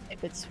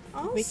if it's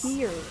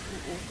Wiki or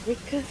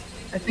Wicca.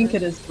 I think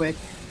it is Wick.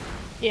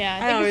 Yeah, I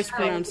think always it's Wick.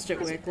 pronounced it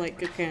wick, like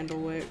a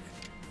candle wick.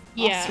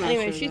 Yeah. smash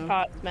Anyway, her, she's though.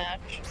 hot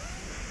smash.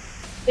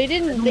 They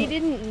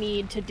didn't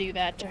need to do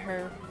that to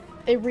her.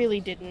 They really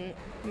didn't.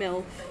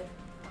 MILF.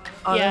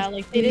 Yeah,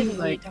 like they didn't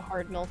like, need to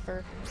hard milk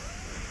her.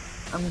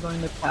 I'm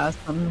going to pass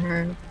on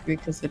her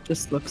because it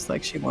just looks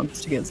like she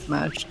wants to get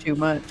smashed too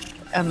much.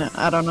 And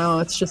I don't know,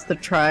 it's just the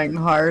trying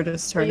hard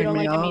is So you turning don't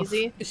me like him off.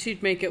 easy?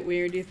 She'd make it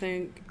weird, you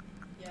think?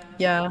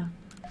 Yeah.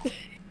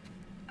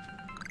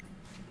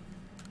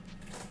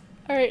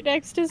 Alright,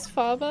 next is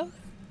Faba.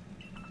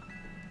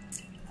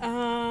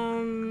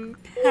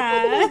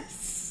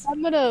 Pass.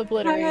 I'm gonna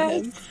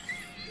obliterate him.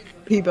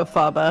 Piba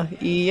Faba.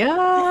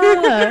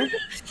 Yeah.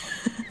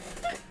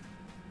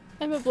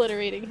 I'm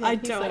obliterating him. I He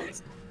don't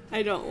sucks.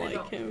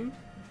 like him.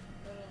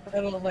 I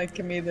don't like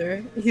him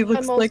either. He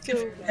looks I'm like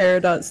also- if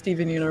Peridot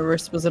Steven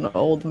Universe was an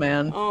old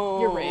man.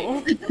 Oh, You're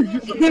right.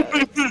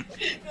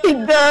 He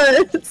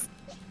does.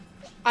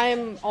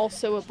 I'm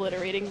also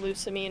obliterating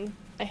Lucamine.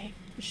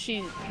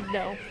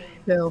 No.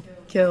 Kill,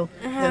 kill,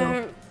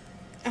 kill.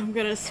 I'm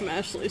gonna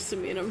smash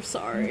Lucamine. I'm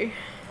sorry.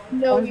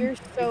 No, you're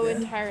so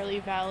entirely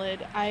valid.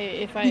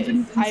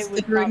 Even I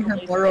would considering her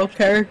probably moral smash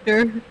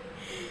character.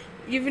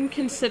 Even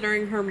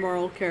considering her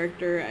moral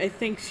character, I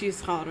think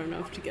she's hot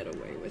enough to get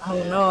away with I it.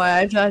 don't know.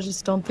 I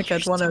just don't think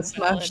I'd You're want to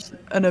so valid. smash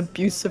an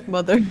abusive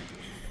mother.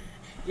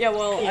 Yeah,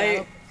 well,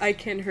 Yeah. I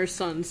kin her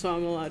son, so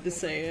I'm allowed to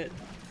say it.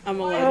 I'm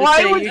allowed to Why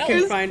say would you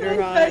can find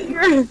her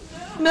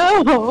hot.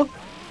 No.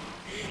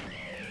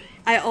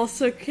 I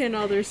also kin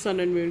other Sun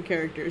and Moon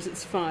characters.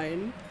 It's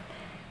fine.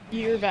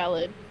 You're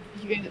valid.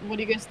 What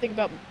do you guys think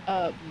about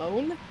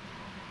Moan?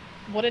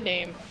 What a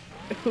name.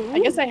 Who? I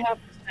guess I have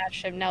to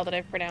smash him now that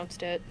I've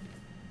pronounced it.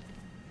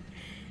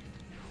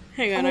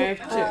 Hang on, I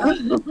have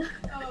to.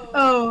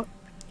 Oh,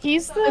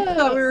 He's I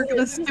thought we the. were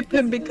gonna skip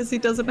him because he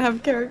doesn't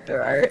have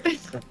character art.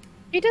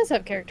 He does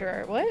have character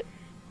art. What?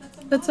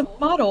 That's a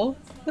model.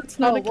 That's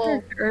not Oh, a well.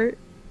 character art.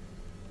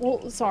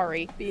 Well,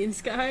 sorry.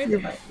 Beans guide. You're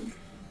right.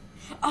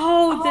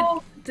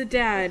 Oh, the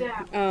dad.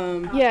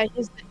 Yeah,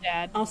 he's the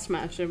dad. I'll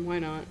smash him. Why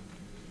not?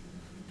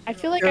 I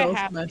feel like Girl I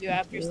have smash to him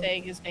after too.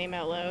 saying his name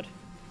out loud.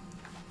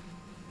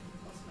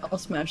 I'll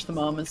smash the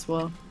mom as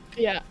well.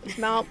 Yeah,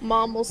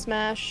 mom will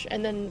smash,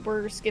 and then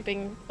we're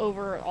skipping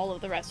over all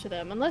of the rest of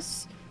them.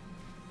 Unless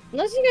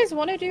you guys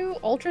want to do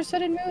Ultra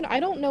Sun and Moon, I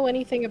don't know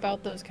anything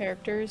about those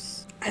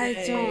characters.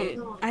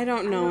 I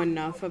don't know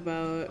enough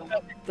about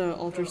the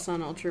Ultra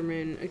Sun, Ultra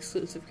Moon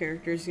exclusive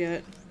characters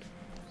yet.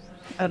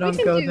 I don't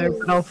can go do- there,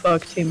 but I'll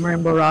fuck Team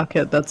Rainbow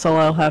Rocket. That's all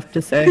I'll have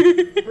to say.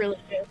 Really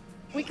good.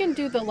 We can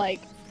do the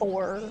like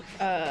 4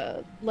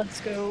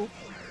 Let's Go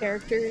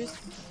characters.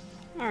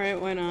 All right,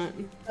 why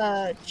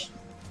not?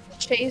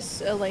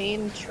 Chase,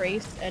 Elaine,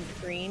 Trace, and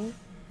Green.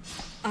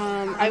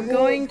 I'm will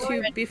going go to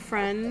ahead-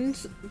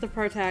 befriend the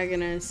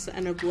protagonists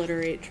and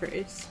obliterate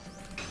Trace.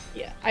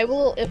 Yeah, I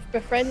will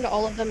befriend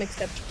all of them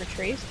except for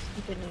Trace.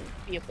 He can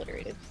be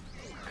obliterated.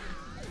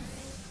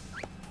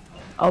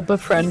 I'll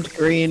befriend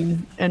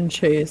Green and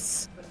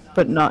Chase,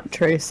 but not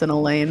Trace and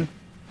Elaine.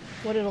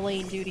 What did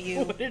Elaine do to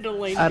you? What did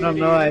Elaine I do don't to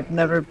know. you? I've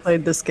never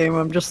played this game.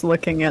 I'm just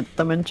looking at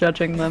them and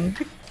judging them.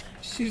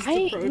 She's I-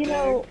 the you protag.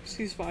 know,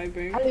 She's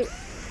vibing.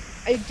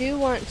 I do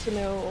want to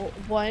know,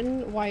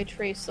 1, why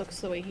Trace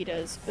looks the way he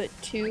does, but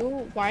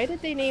 2, why did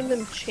they name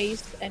them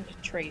Chase and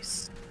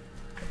Trace?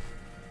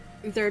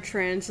 They're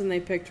trans and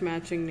they picked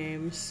matching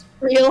names.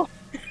 Real?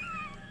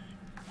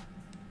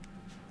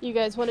 You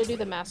guys want to do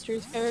the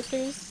Masters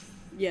characters?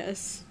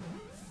 Yes.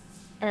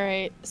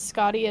 Alright,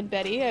 Scotty and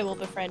Betty, I will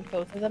befriend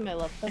both of them, I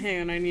love them.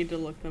 Hang on, I need to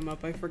look them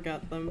up. I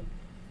forgot them.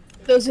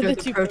 Those are They're the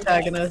the 2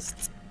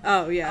 protagonists.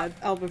 Oh, yeah,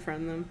 I'll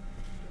befriend them.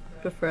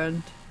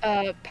 Befriend.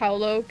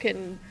 Paolo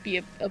can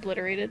be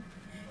obliterated.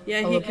 Yeah,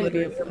 I'll he can be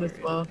obliterate them as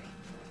a well.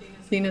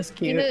 Tina's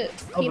cute.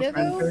 I'll Tina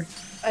befriend though, her.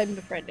 I'm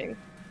befriending.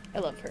 I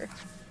love her.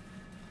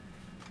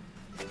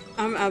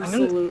 I'm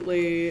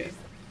absolutely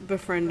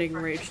befriending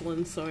Rachel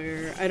and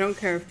Sawyer. I don't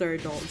care if they're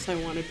adults. I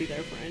want to be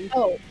their friend.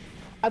 Oh,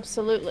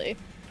 absolutely.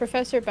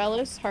 Professor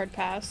Bellis, hard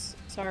pass.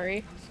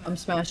 Sorry. I'm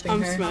smashing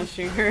I'm her.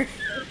 smashing her.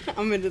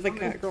 I'm into the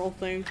cat girl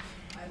thing.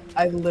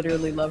 I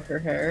literally love her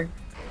hair.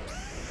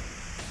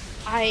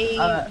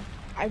 I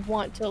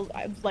want to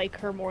like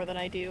her more than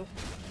I do.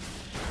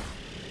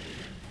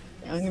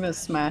 I'm gonna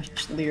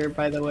smash Lear,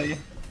 by the way.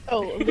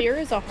 Oh, Lear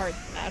is a hard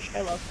smash.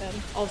 I love him.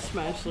 I'll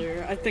smash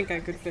Lear. I think I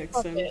could fix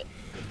Fuck him. it.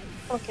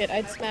 Fuck it.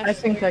 I'd smash. I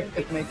think I Sawyer.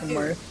 could make him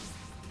work.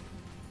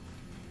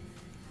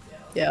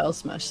 Yeah, I'll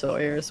smash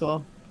Sawyer as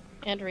well.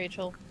 And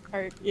Rachel.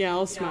 Heart. Yeah,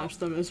 I'll smash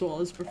them as well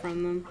as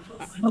befriend them.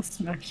 I'll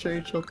smash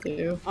Rachel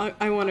too.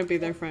 I want to be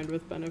their friend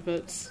with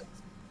benefits.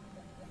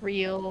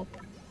 Real.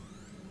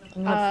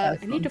 I'm gonna pass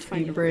I need on to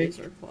find a Team Break.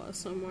 razor claw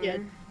somewhere. Yeah.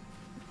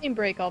 Team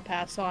Break I'll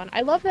pass on.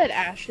 I love that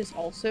Ash is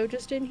also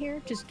just in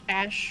here. Just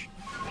Ash,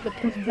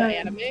 the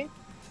anime.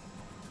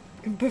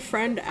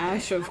 Befriend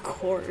Ash, of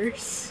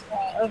course.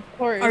 Of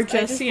course. Are I just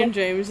Jesse and love-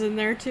 James in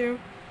there too?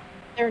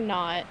 They're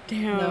not,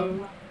 Damn.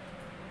 No.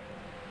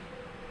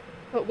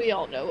 but we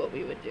all know what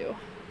we would do.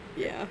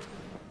 Yeah.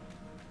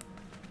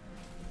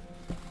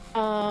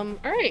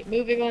 Alright,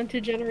 moving on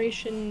to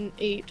Generation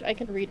 8. I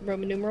can read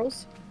Roman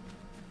numerals.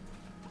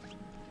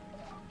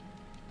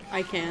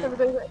 I can't.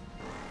 Everybody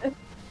ready?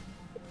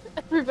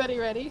 Everybody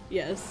ready?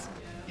 Yes.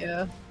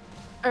 Yeah.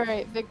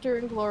 Alright, Victor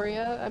and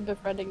Gloria. I'm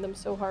befriending them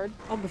so hard.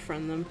 I'll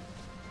befriend them.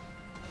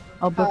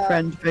 I'll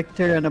befriend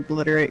Victor and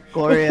obliterate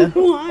Gloria.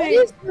 What Why?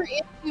 is your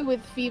issue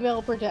with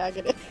female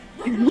protagonists?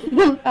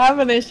 I have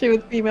an issue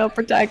with female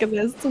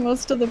protagonists.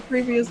 Most of the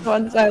previous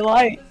ones I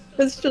like.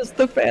 It's just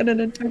the fan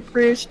and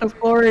interpretation of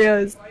Gloria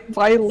is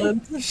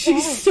violent.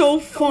 She's so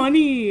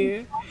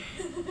funny.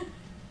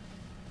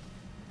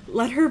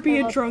 Let her be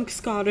a drunk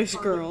Scottish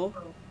girl.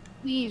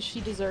 Please,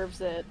 she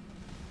deserves it.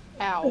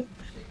 Ow.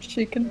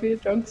 She can be a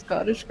drunk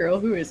Scottish girl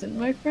who isn't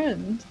my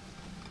friend.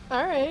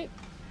 Alright.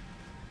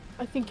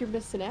 I think you're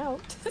missing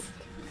out.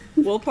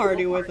 We'll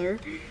party with her.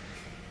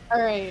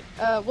 Alright,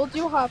 we'll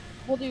do Hop.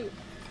 We'll do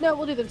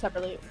them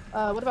separately.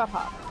 What about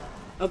Hop?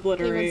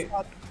 Obliterate.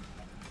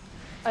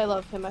 I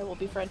love him. I will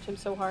befriend him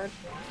so hard.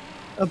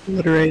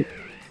 Obliterate.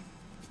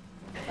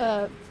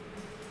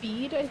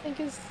 Bead, I think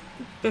is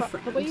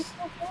Befriend. the way you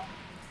spell that?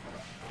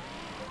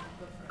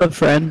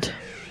 Befriend.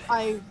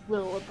 I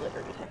will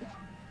obliterate him.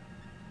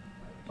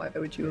 Why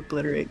would you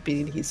obliterate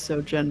Bean? He's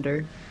so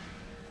gender.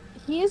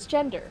 He is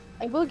gender.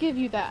 I will give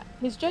you that.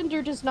 His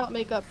gender does not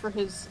make up for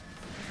his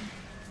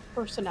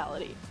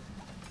personality.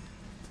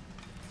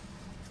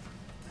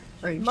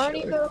 Are you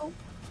Marnie, sure? though,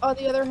 on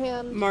the other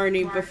hand...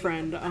 Marnie,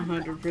 befriend,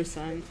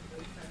 100%.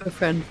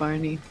 Befriend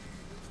Marnie.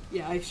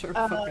 Yeah, I sure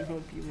fucking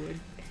hope you would.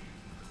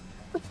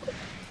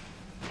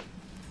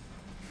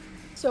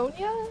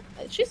 Sonia?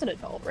 She's an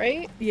adult,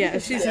 right? Yeah,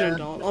 she's an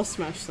adult. I'll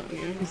smash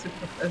Sonia. He's a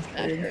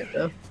professor,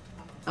 so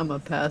I'm a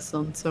pass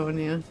on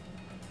Sonia.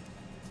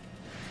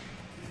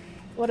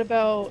 What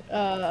about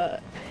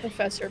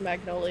Professor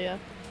Magnolia?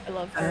 I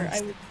love her.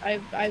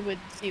 I would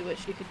see what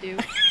she could do.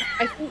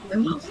 I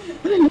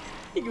think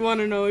You want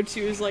to know what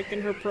she was like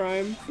in her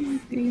prime?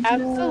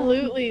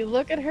 absolutely.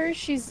 Look at her.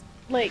 She's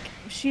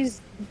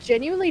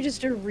genuinely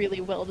just a really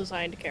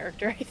well-designed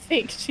character. I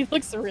think she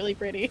looks really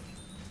pretty.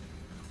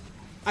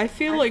 I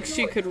feel like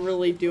she could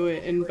really do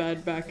it in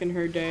bed back in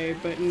her day,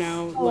 but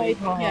now, like,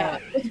 Yeah.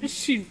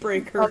 she'd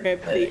break her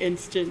hip the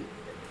instant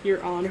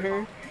you're on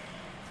her.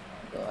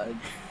 God.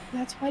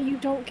 That's why you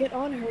don't get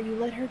on her. You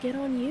let her get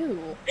on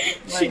you.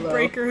 She'd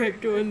break her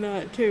hip doing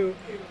that, too.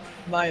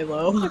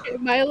 Milo.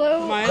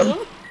 Milo?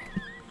 Milo?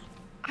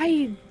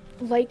 I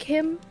like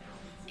him.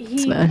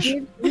 Smash.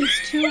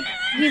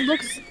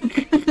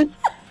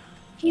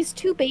 He's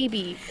too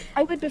baby.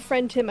 I would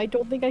befriend him. I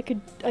don't think I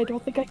could do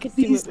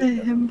He's it a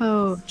with him.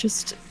 himbo.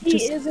 Just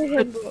Is a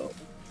put, himbo.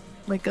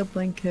 like a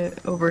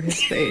blanket over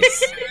his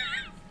face.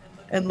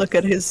 And look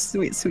at his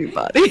sweet, sweet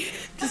body.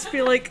 Just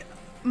be like,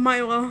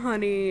 Milo,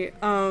 honey,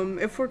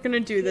 if we're gonna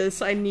do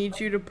this, I need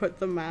you to put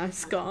the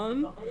mask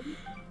on.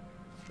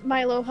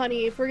 Milo,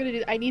 honey, if we're gonna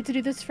do, I need to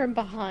do this from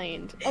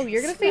behind. Oh,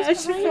 you're gonna face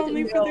Smash behind? if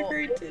only for the No,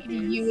 great I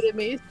need titties. you to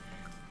me.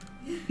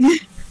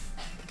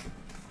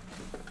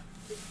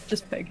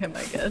 Just peg him,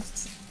 I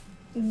guess.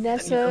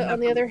 Nessa, on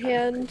the other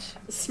hand,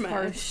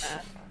 Smash.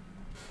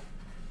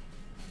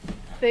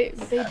 They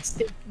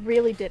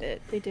really did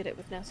it. They did it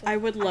with Nessa. I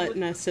would let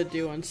Nessa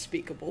do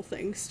unspeakable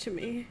things to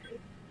me.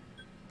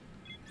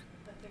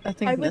 I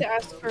think I would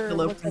that's ask for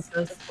Pillow what's up with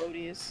Princess. the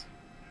floaties.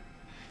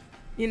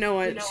 You know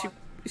what?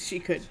 She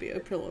could be a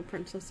pillow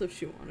princess if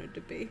she wanted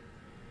to be.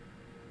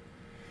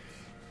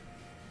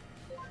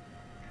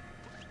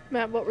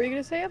 Matt, what were you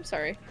gonna say? I'm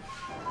sorry.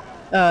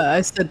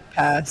 I said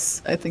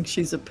pass. I think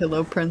she's a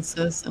pillow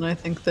princess, and I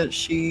think that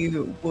she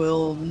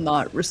will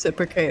not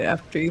reciprocate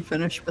after you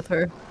finish with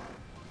her.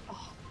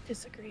 Oh,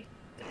 disagree.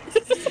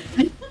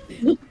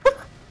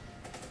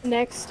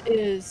 Next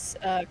is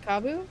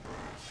Kabu.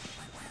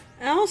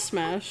 I'll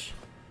smash.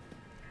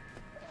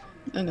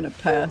 I'm gonna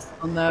pass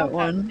on that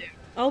one.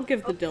 I'll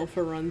give the Dilf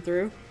a run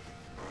through.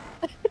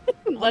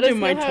 Let do us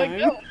my know how it time.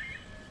 goes.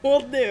 Will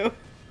do.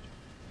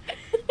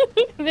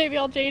 Maybe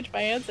I'll change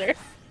my answer.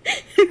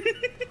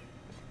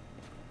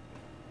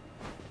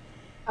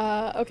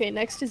 Okay,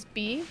 next is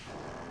B.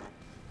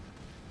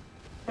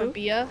 Or Who?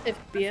 Bia, if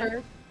you Bia?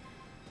 prefer.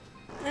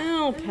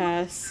 I'll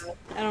pass.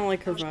 I don't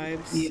like her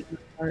vibes. Be in the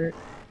heart.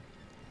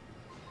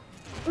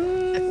 I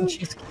Mm, think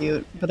she's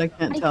cute, but I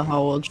can't tell how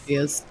old she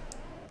is.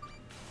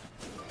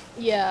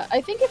 yeah, I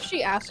think if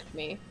she asked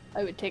me,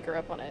 I would take her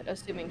up on it,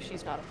 assuming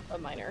she's not a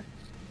minor.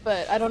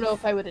 But I don't know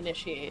if I would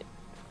initiate.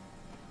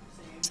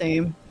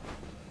 Same.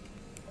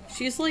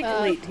 She's like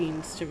late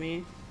teens to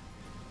me.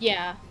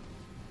 Yeah.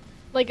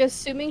 Like,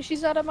 assuming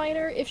she's not a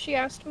minor, if she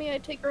asked me,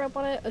 I'd take her up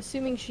on it.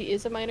 Assuming she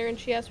is a minor and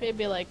she asked me, I'd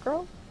be like,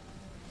 girl?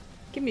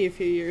 Give me a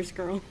few years,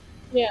 girl.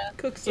 Yeah.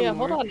 Cook some Yeah,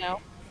 more. hold on now.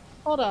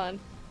 Hold on.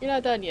 You're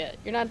not done yet.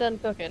 You're not done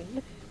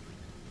cooking.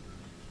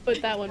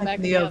 Put that one back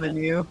in The oven,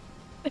 you.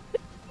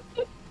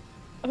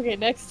 Okay,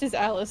 next is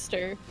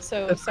Alistair.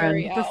 So, The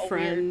sorry, friend. Al. The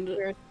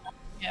friend.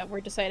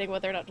 We're deciding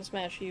whether or not to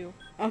smash you.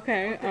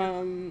 Okay,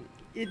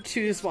 you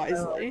choose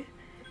wisely.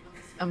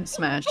 I'm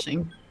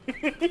smashing.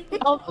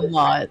 I'll- A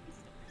lot.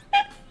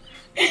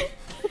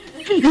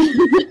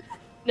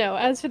 No,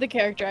 as for the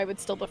character, I would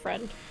still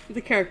befriend.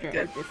 The character I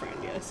would befriend,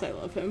 yes, I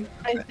love him.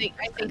 I think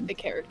the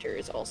character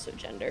is also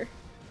gender.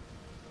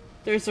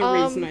 There's a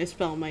reason I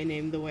spell my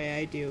name the way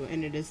I do,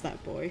 and it is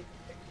that boy.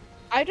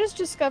 I just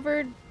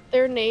discovered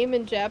their name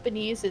in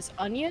Japanese is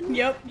Onion.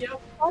 Yep.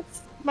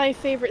 That's my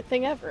favorite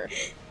thing ever.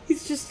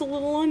 He's just a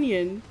little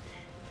onion.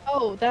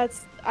 Oh,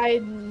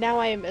 now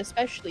I am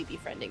especially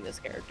befriending this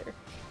character.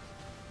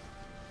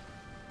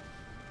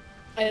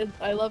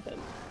 I love him.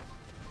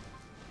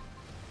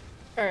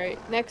 Alright,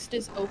 next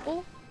is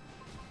Opal.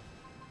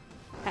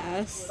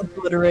 Pass.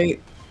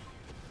 Obliterate.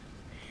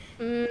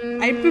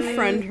 I'd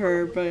befriend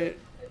her, but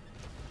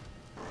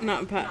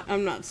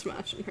I'm not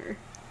smashing her.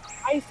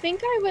 I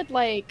think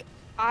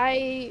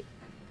I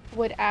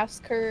would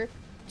ask her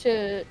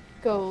to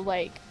go,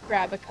 like,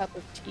 grab a cup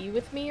of tea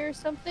with me or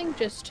something,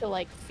 just to,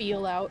 like,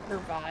 feel out her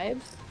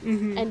vibes.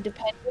 And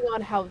depending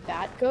on how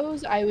that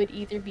goes, I would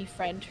either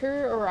befriend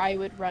her or I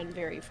would run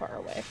very far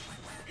away.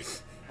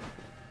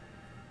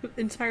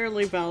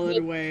 Entirely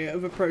valid way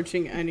of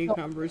approaching any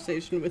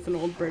conversation with an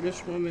old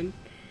British woman.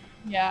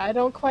 Yeah, I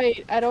don't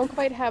quite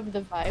have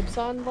the vibes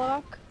on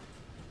lock.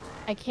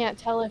 I can't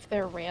tell if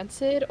they're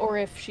rancid or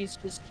if she's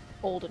just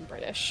old and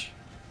British.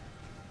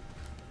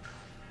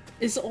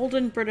 Is old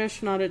and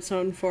British not its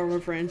own form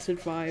of rancid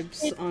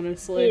vibes,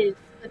 honestly? It is,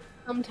 but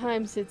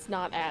sometimes it's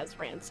not as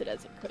rancid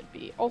as it could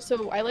be.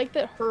 Also, I like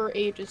that her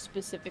age is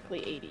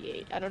specifically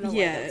 88. I don't know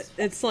why that's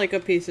it's like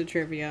a piece of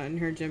trivia in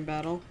her gym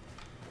battle.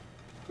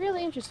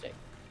 really interesting.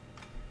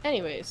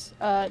 Anyways,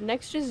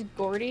 next is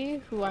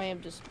Gordy, who I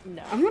am just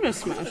no. I'm gonna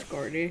smash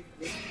Gordy.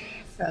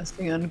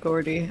 Casting on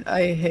Gordy.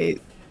 I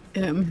hate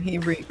him. He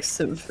reeks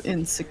of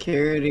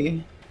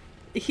insecurity.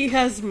 He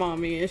has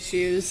mommy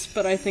issues,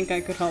 but I think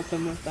I could help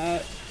him with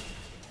that.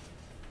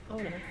 Oh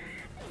no.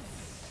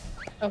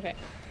 Okay.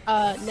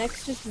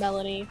 Next is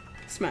Melanie.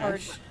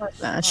 Smash. Smash.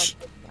 Smash.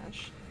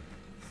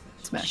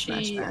 Smash,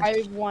 smash, She, smash.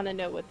 I want to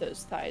know what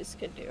those thighs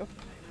can do.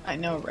 I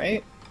know,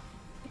 right?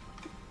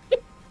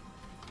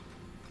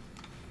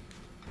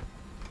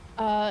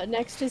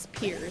 Next is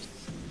Piers.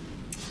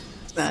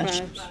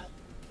 Smash.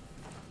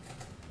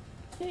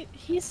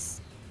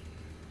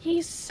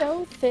 He's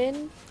so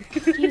thin.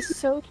 He's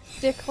so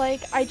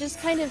stick-like. I just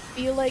kind of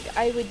feel like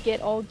I would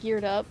get all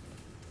geared up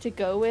to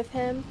go with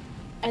him,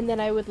 and then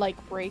I would, like,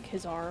 break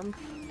his arm,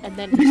 and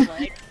then his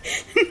leg.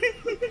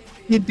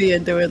 He'd be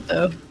into it,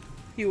 though.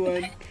 He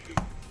would.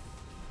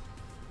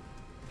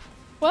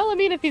 Well, I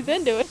mean, if he's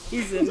into it.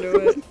 He's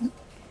into it.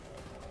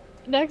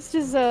 Next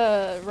is,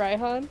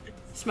 Raihan.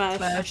 Smash.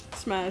 Smash.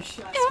 Smash.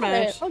 Yeah, Smash.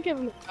 alright, I'll give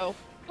him a go.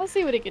 I'll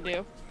see what he can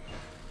do.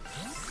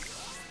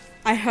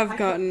 I have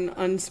gotten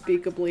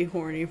unspeakably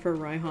horny for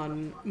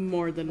Raihan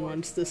more than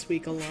once this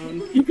week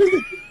alone.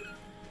 I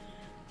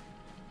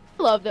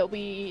love that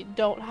we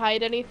don't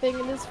hide anything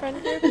in this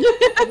friend group. We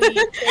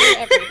share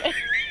everything.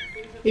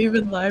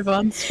 Even live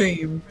on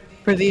stream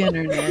for the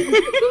internet.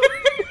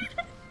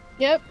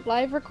 Yep,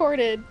 live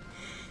recorded.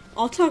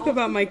 I'll talk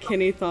about my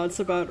Kenny thoughts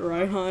about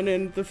Raihan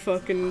in the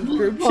fucking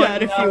group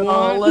chat if you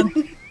want.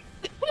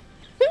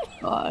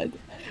 God.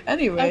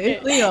 Anyway, Okay,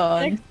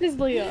 Leon. Next is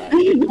Leon.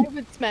 I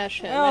would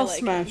smash him. I'll I like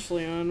smash him.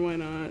 Leon, why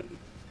not?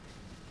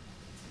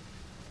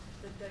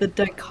 The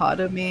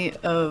dichotomy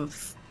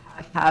of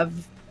I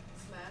have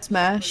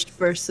smashed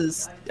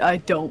versus I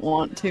don't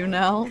want to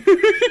now.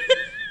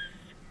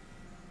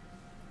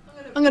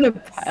 I'm gonna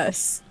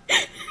pass.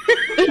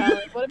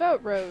 What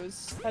about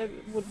Rose?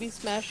 Would we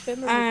smash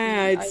him? Or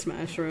I'd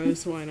smash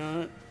Rose, why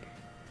not?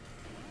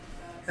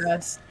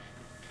 Pass.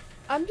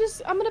 I'm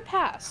gonna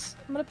pass.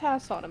 I'm gonna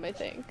pass on him, I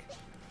think.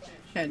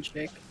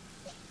 Handshake.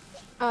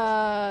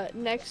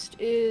 Next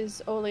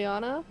is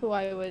Oleana, who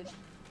I would...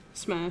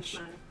 Smash.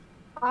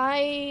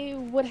 I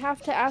would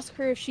have to ask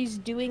her if she's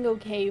doing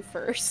okay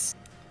first.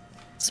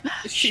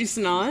 Smash. She's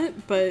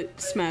not, but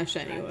smash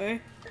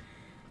anyway.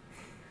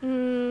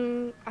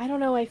 I don't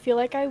know, I feel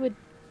like I would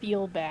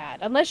feel bad.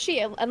 Unless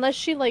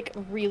she like,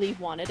 really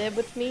wanted it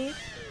with me.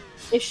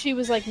 If she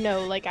was like,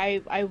 no, like,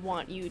 I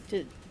want you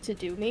to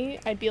do me,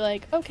 I'd be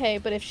like, okay,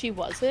 but if she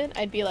wasn't,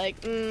 I'd be like,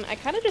 I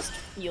kind of just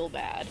feel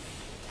bad.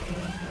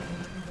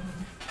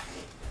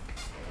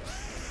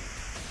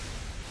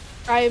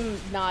 I'm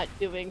not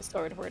doing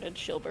Swordward and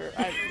Shilbert.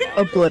 I'm not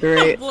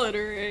Obliterate.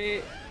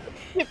 Obliterate.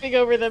 skipping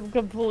over them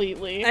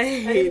completely.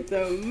 I hate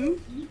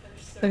them.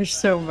 They're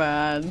so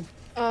bad.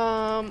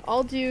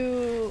 I'll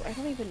do... I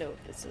don't even know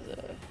if this is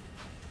a...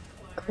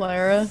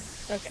 Clara.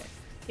 Okay.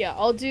 Yeah,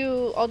 we'll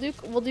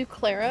do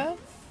Clara.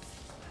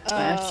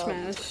 Smash.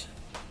 Smash.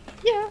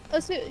 Yeah,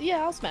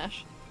 I'll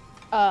smash.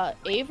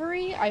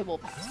 Avery, I will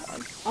pass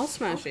on. I'll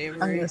smash I'm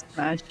Avery. gonna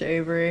smash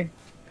Avery.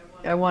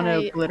 I want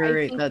to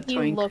obliterate that he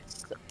twink.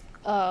 looks,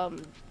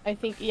 I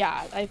think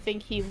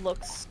he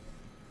looks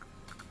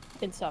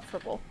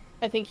insufferable.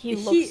 I think he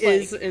looks He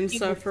like... is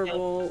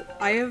insufferable.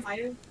 I've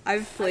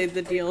played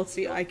the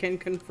DLC. I can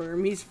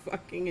confirm he's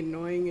fucking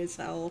annoying as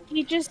hell.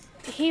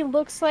 He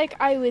looks like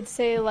I would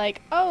say,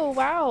 like, oh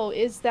wow,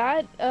 is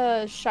that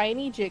a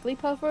shiny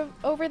Jigglypuff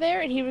over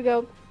there? And he would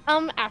go,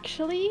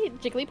 actually,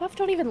 Jigglypuff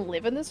don't even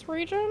live in this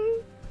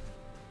region.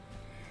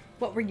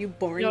 What, were you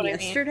born You know what I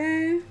mean?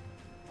 yesterday?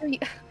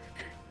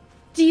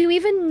 Do you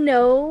even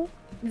know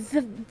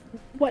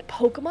what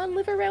Pokemon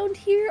live around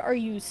here? Are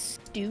you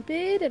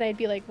stupid? And I'd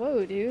be like,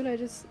 whoa, dude,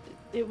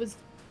 it was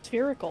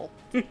spherical.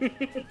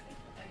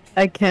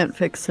 I can't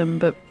fix him,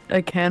 but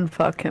I can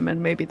fuck him,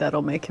 and maybe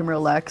that'll make him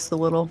relax a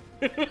little.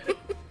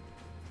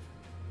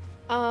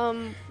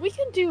 We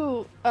can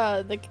do,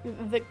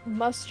 the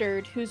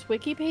Mustard, whose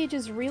wiki page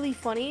is really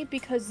funny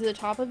because the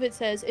top of it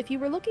says, if you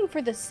were looking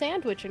for the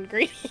sandwich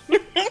ingredient.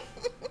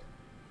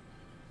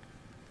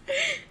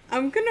 I'm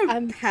I'm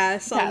gonna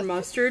pass pass. on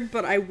Mustard,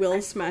 but I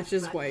will smash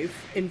his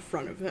wife in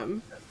front of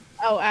him.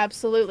 Oh,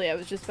 absolutely. I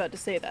was just about to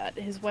say that.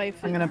 His wife,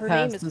 I'm gonna her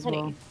pass name is as Penny.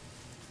 well.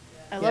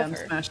 I Yeah, love I'm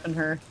her. smashing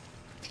her.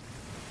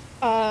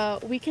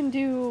 We can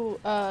do,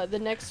 the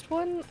next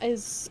one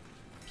is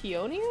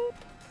Peonia?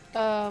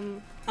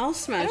 I'll I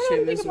smash don't know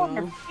him anything as about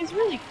well. her. She's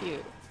really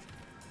cute.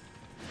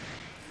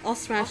 I'll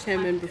smash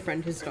him and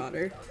befriend his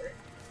daughter.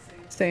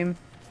 Same.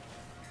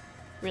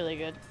 Really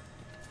good.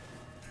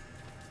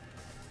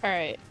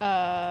 Alright,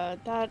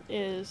 that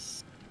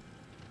is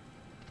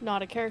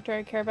not a character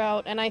I care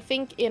about, and I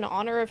think in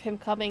honor of him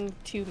coming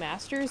to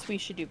Masters, we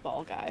should do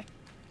Ball Guy.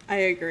 I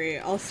agree.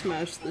 I'll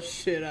smash the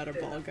shit out of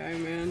Ball Guy,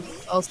 man.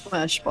 I'll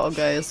smash Ball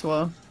Guy as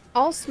well.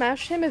 I'll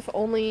smash him if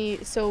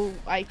only so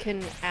I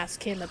can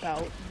ask him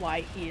about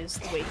why he is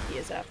the way he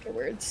is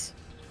afterwards.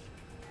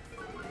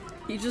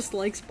 He just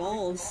likes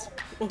balls.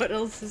 What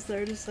else is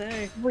there to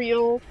say?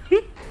 Real.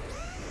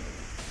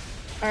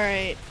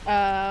 Alright,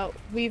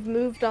 we've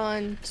moved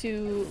on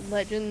to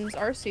Legends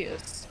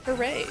Arceus.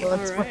 Hooray!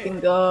 Let's Alright. fucking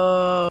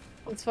go.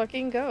 Let's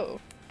fucking go.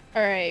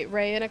 Alright,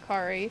 Ray and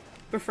Akari.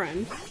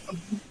 Befriend.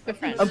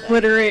 Befriend them.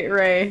 Obliterate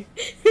Ray.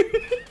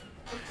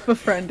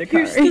 Befriend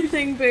Here's Akari. the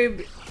thing,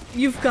 babe.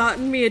 You've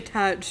gotten me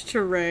attached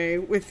to Ray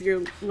with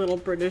your little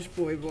British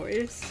boy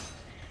voice.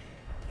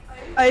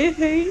 I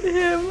hate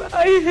him.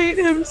 I hate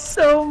him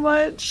so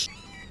much.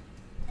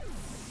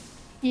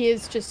 He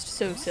is just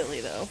so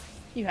silly, though.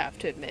 You have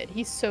to admit,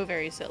 he's so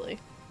very silly.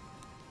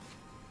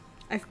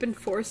 I've been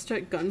forced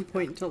at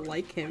gunpoint to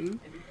like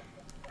him.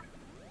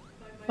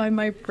 By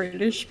my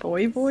British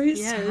boy voice?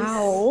 Yes.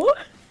 How?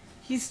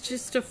 He's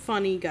just a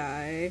funny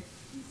guy.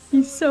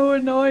 He's so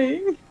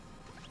annoying.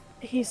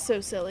 He's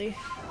so silly.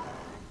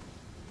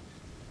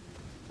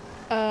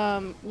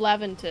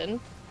 Leventon.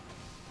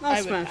 I'll I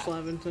would smash pass.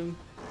 Leventon.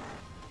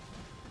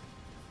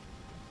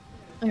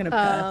 I'm gonna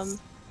pass.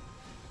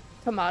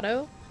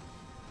 Tomato.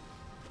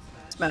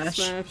 Smash.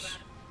 Smash.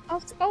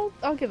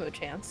 I'll give him a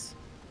chance.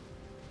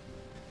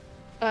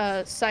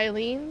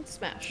 Silene,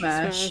 smash.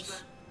 Smash.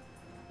 Smash.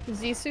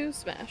 Zisu,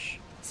 smash.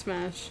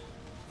 Smash.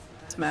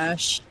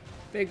 Smash.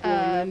 Big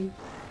woman.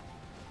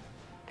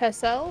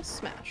 Pesel,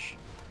 smash.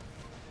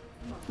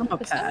 I'm a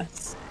Pesel?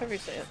 pass. However you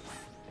say it.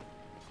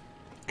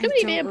 I Too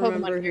many don't damn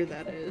remember Pokemon who characters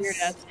that with weird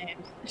is. ass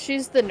names.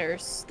 She's the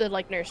nurse, the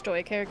Nurse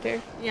Joy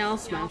character. Yeah, I'll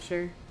smash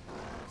her.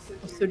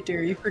 So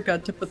dear, you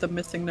forgot to put the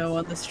missing no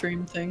on the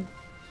stream thing.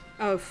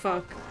 Oh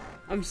fuck.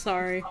 I'm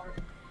sorry.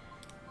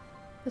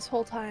 This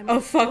whole time. Oh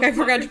fuck, I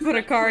forgot to put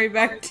Akari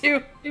back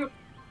too.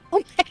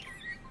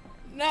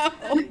 No!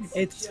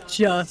 It's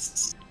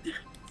just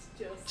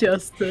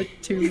the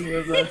two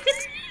of us.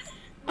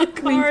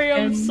 Akari,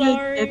 I'm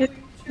sorry.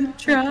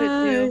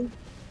 Try.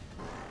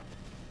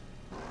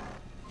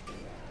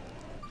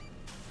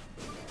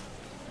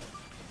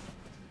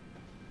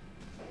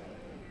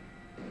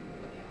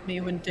 Me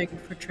when digging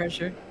for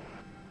treasure.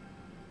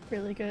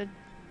 Really good.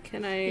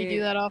 Can You do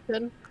I that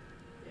often?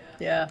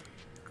 Yeah.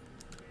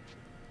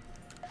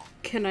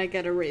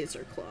 get a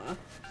razor claw?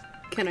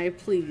 Can I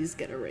please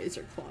get a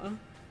razor claw?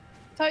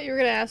 I thought you were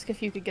gonna ask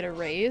if you could get a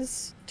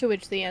raise, to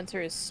which the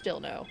answer is still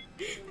no.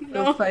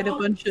 Go fight a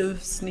bunch of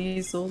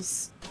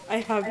Sneasels. I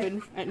have been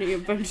fighting a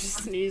bunch of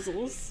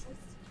Sneasels.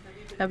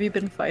 Have you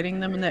been fighting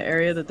them in the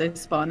area that they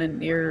spawn in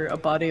near a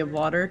body of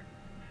water?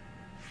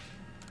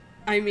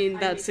 I mean,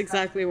 that's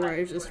exactly where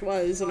I just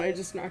was, and I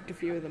just knocked a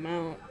few of them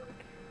out.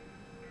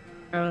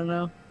 I don't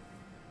know.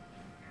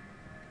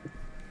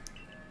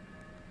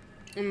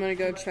 I'm gonna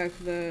go check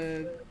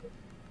the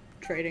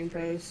trading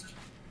post.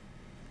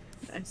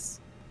 Nice.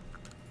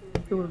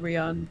 Who are we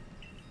on?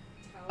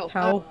 Oh,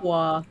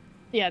 Taohua.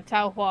 yeah,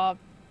 Tao Hua.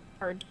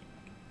 Hard.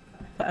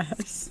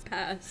 Pass.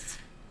 Pass.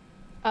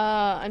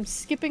 I'm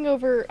skipping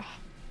over.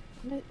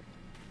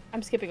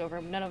 I'm skipping over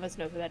him. None of us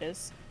know who that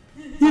is.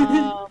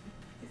 I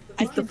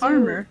He's the could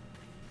farmer.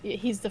 Yeah,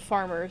 he's the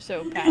farmer,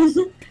 so pass.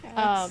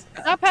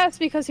 Not pass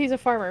because he's a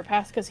farmer.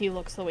 Pass because he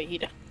looks the way he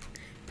does.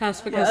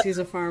 Pass because What? he's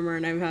a farmer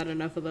and I've had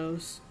enough of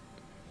those.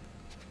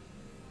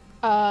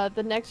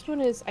 The next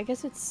one is, I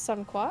guess it's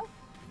Sanqua?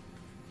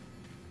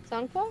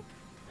 Sanqua?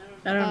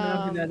 I don't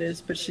know who that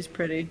is, but she's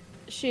pretty.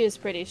 She is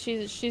pretty.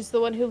 She's the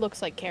one who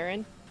looks like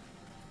Karen.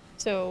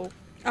 So,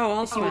 Oh,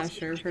 I'll smash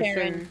her for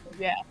Karen, sure.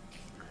 yeah.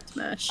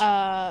 Smash.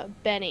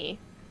 Benny.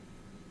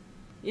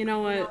 You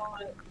know what?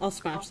 I'll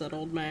smash that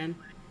old man.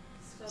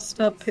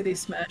 Stop pity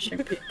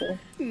smashing people.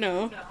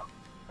 No.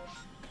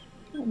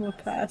 I'm gonna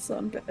pass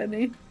on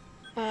Benny.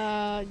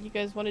 You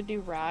guys want to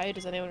do Rye?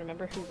 Does anyone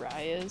remember who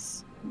Rye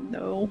is?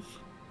 No.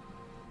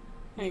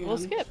 Hang We'll on.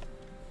 skip.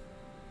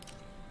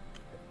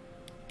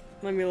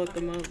 Let me look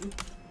them up.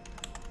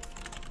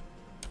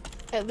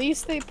 At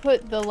least they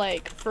put the,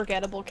 like,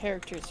 forgettable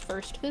characters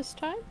first this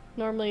time.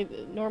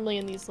 Normally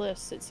in these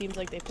lists, it seems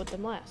like they put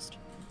them last.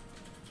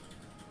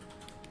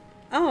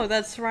 Oh,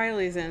 that's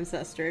Riley's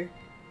ancestor.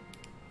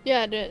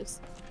 Yeah, it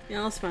is.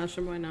 Yeah, I'll smash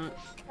him, why not?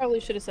 Probably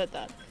should have said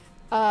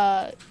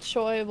that.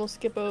 Choi will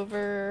skip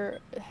over.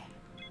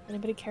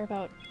 Anybody care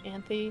about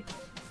Anthe?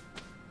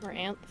 Or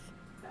Anth?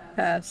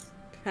 Pass.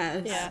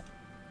 Pass. Yeah.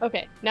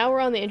 Okay, now we're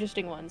on the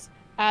interesting ones.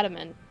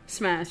 Adaman.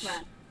 Smash.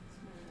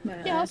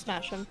 Yeah, I'll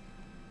smash him.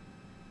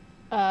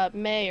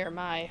 May or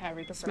Mai,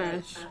 however you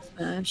prefer. Smash.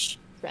 Smash.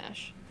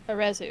 Smash.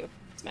 Arezu.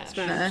 Smash.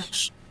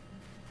 Smash.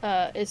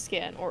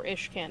 Iscan, or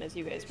Ishkan as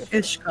you guys prefer.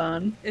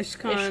 Ishkan.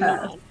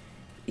 Ishkan.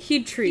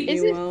 He'd treat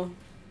Is you it- well.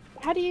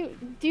 How do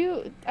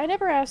you, I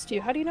never asked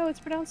you, how do you know it's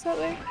pronounced that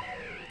way?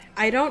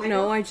 I don't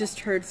know, I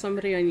just heard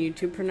somebody on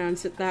YouTube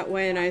pronounce it that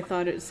way, and I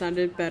thought it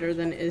sounded better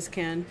than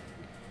Iscan.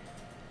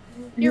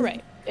 You're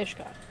right,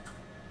 Ishkan.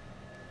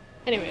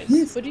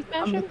 Anyways, would you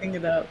smash I'm him? looking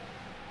it up.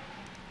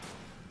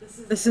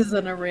 This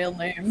isn't a real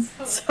name,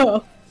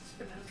 so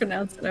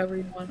pronounce it however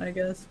you want, I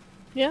guess.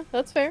 Yeah,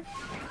 that's fair.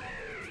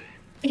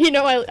 You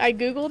know, I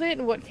googled it,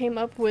 and what came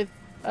up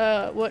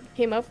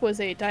was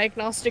a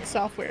diagnostic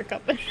software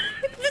company.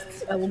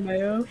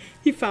 LMAO.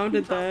 He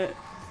founded that.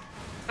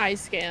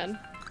 iScan.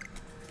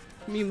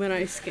 Me when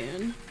I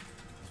scan.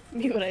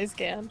 Me when I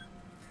scan.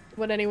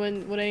 Would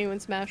anyone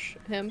smash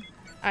him?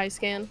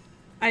 iScan.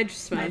 I'd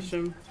smash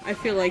him. I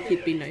feel like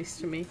he'd be nice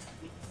to me.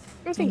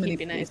 I think he'd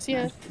be nice,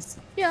 yeah.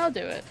 Yeah, I'll do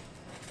it.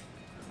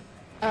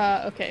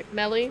 Okay,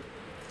 Melly.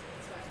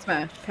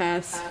 Smash.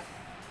 Pass.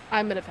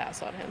 I'm gonna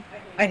pass on him.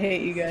 I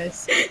hate you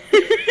guys.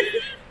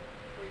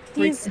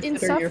 He's Reconsider your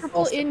insufferable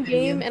false in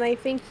game, opinion. and I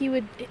think he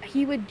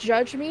would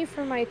judge me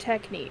for my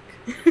technique.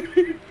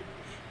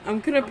 I'm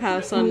gonna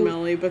pass on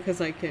Melly because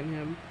I can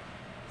him.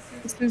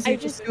 Susie,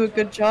 just do a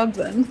good job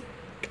then.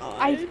 God.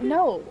 I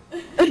know.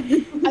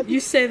 You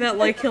say that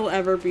like he'll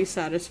ever be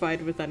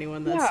satisfied with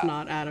anyone that's Yeah.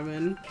 not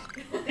Adaman.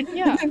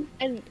 Yeah,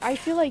 and I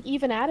feel like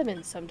even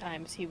Adaman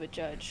sometimes he would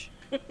judge.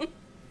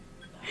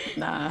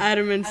 Nah.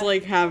 Adaman's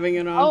like having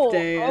an off Oh,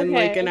 day, and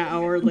like okay. an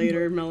hour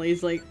later,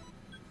 Melly's like,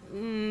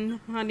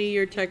 honey,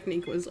 your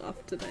technique was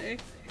off today.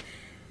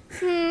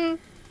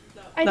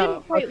 I No,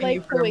 didn't quite fucking you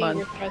like for the a way you month.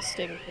 were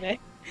thrusting today.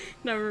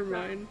 Never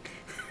mind.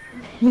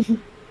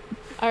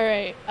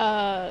 Alright,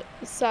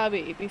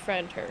 Sabi,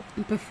 befriend her.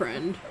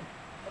 Befriend.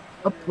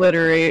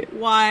 Obliterate.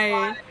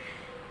 Why?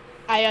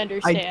 I I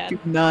understand. do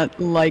not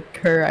like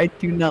her. I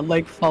do not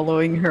like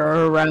following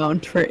her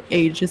around for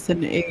ages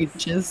and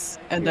ages.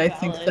 And I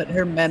think Valid. that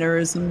her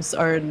mannerisms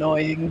are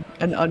annoying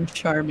and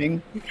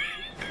uncharming.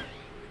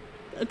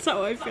 That's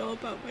how I feel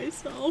about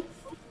myself.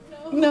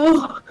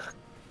 No.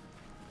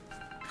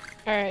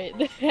 Alright,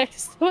 the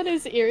next one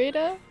is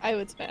Irida. I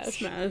would smash.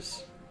 Smash.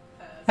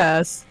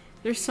 Pass.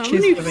 There's so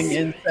She's many. living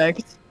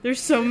insect. There's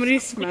so many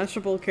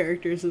smashable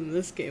characters in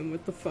this game.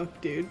 What the fuck,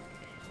 dude?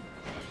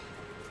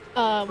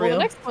 Well, the Real?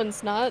 next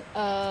one's not,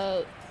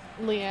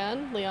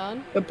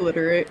 Leon.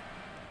 Obliterate.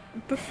 I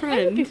would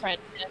Befriend.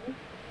 befriend him.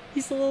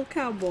 He's a little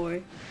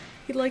cowboy.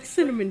 He likes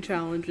cinnamon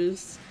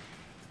challenges.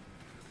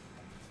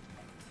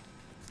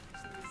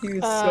 He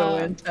was so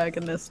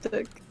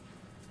antagonistic.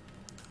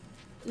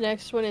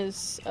 Next one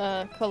is,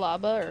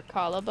 Kalaba, or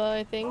Kalaba,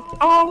 I think.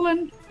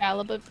 Colin.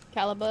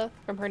 Calaba,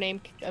 from her name.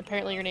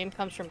 Apparently her name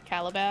comes from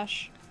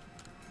Calabash.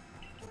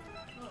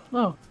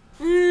 Oh.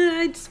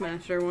 I'd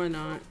smash her. Why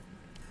not?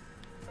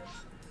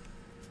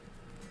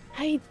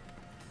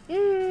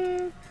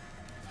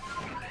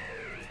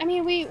 I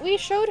mean, we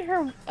showed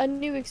her a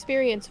new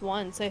experience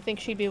once. I think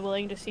she'd be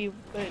willing to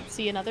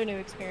see another new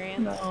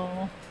experience.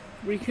 No.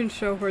 We can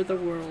show her the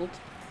world.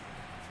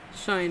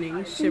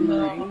 Shining,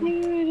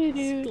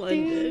 shimmering,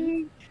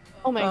 splendid.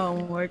 Oh my.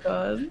 Oh my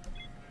god.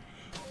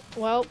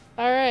 Well,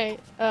 all right.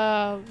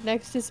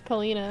 Next is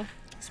Paulina.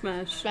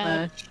 Smash.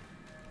 Smash.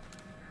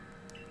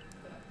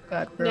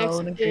 God, we're all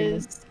in Next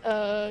agreement.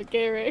 is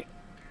Garrick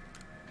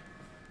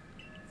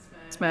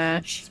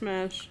Smash.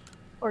 Smash.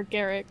 or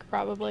Garrick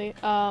probably.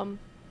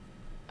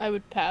 I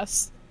would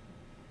pass.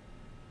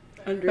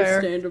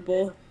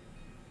 Understandable.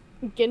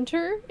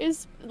 Ginter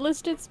is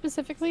listed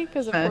specifically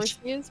because of Smash. course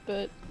he is,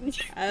 but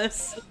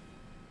S.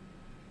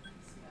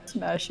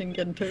 Smashing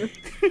Ginter.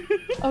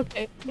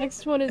 okay.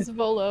 Next one is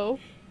Volo.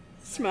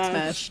 Smash.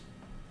 Smash.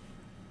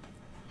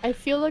 I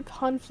feel a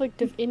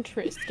conflict of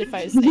interest if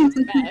I say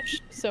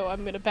smash, so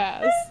I'm gonna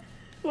pass.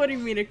 What do you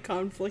mean a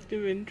conflict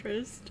of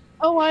interest?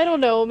 Oh, I don't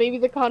know. Maybe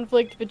the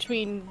conflict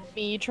between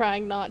me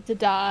trying not to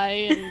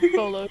die and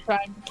Volo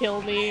trying to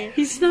kill me.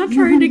 He's not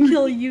trying to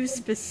kill you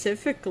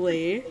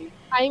specifically.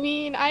 I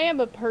mean, I am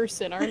a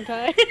person, aren't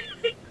I?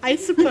 I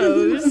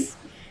suppose.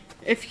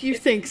 If you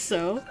think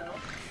so.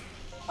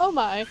 Oh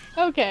my.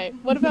 Okay.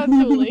 What about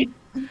Thule?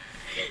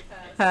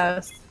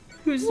 Pass.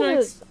 Who's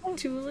Yes. next?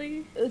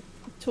 Thule?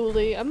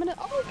 Thule. I'm gonna.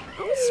 Oh,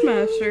 I'll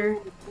smash her.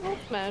 I'll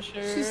smash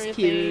her. She's I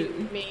cute.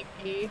 think,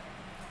 maybe.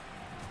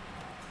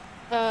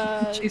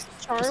 She's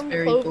just Charm,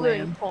 very Clover,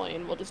 bland. and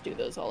Coin. We'll just do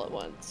those all at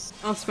once.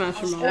 I'll smash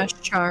them all. Smash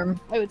Charm.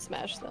 I would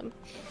smash them.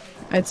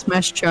 I'd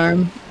smash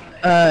Charm.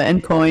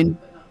 And Coin.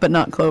 But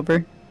not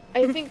Clover.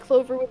 I think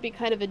Clover would be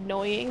kind of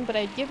annoying, but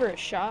I'd give her a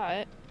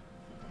shot.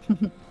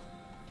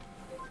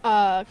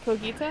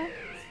 Kogita?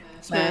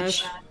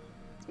 Smash.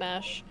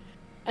 Smash.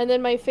 And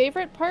then my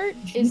favorite part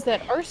is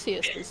that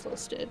Arceus is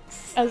listed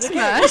as a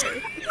Smash.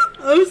 character.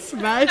 Oh,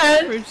 smash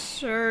for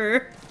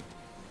sure.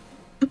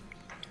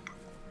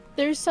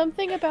 There's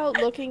something about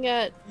looking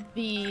at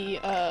the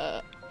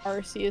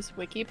Arceus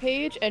wiki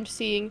page and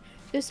seeing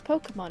this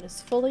Pokemon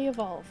is fully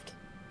evolved.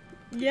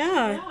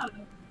 Yeah.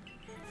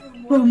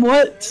 From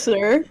what,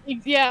 sir?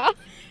 Yeah.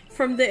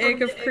 From the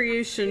egg of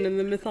creation in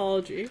the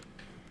mythology.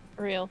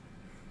 Real.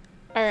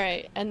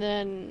 Alright, and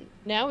then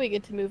now we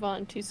get to move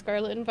on to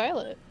Scarlet and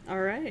Violet.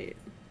 Alright.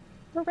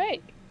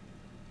 Hooray!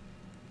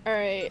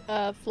 Alright,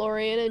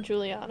 Florian and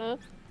Juliana.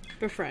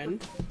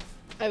 Befriend.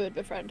 I would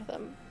befriend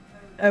them.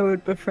 I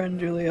would befriend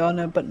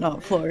Juliana, but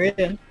not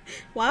Florian.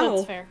 Wow.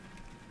 That's fair.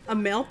 A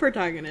male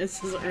protagonist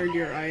has earned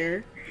your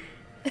ire.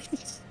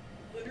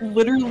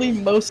 Literally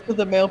most of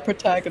the male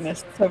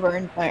protagonists have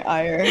earned my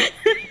ire.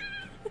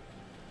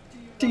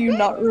 Do you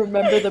not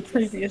remember the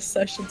previous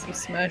sessions of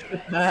Smash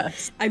with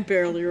Mass? I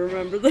barely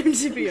remember them,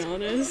 to be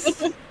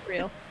honest.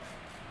 Real.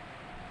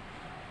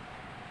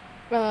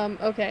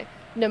 Okay.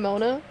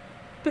 Nimona,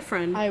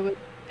 Befriend. I would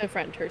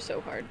befriend her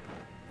so hard.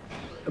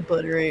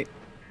 Obliterate.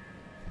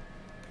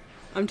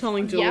 I'm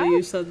telling Julie Yeah?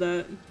 you said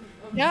that.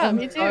 Yeah, I'm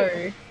me too.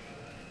 sorry.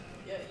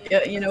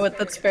 Yeah, you know what?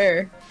 That's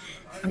fair.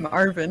 I'm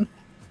Arvin.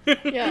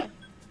 Yeah.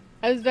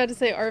 I was about to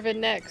say Arvin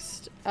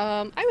next.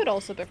 I would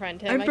also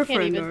befriend him. I'd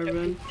befriend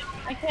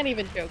I can't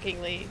even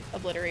jokingly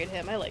obliterate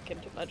him. I like him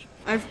too much.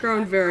 I've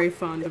grown very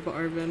fond of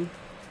Arvin.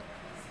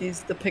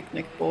 He's the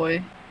picnic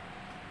boy.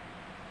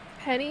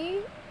 Penny,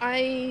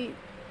 I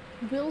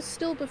will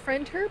still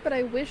befriend her, but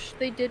I wish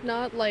they did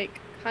not, like,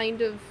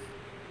 kind of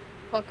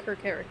fuck her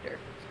character.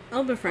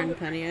 I'll befriend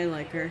Penny, I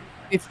like her.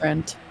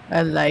 Befriend.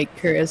 I like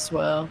her as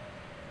well.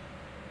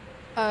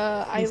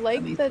 I He's like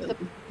funny, that silly.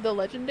 the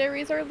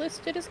legendaries are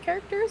listed as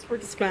characters. We're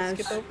just gonna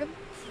Smash. skip over them.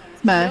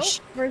 Smash.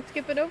 No, we're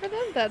skipping over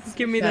them? That's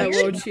Give me that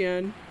Smash.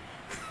 Wochian.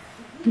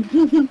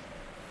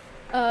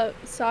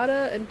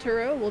 Sada and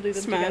Turo, we'll do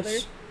them Smash. together.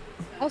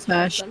 I'll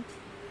smash Smash. them.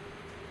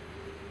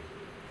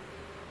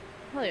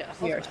 Hell yeah.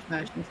 I'll We are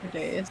smash. smashing for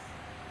days.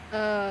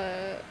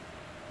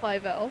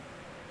 Clivel.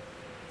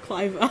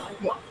 Clive.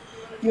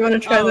 You want to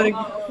try that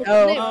again? His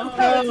name- Oh.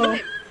 no, it's his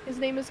name. His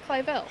name is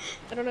Clivel.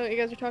 I don't know what you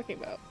guys are talking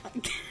about.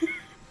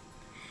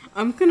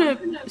 I'm gonna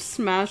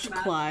smash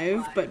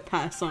Clive, but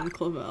pass on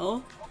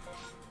Clavel.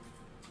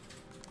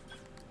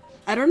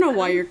 I don't know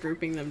why you're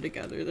grouping them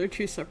together. They're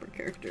two separate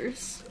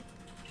characters.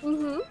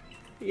 Mm-hmm.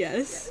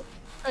 Yes.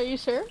 Are you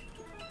sure?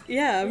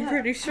 Yeah, I'm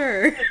pretty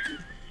sure.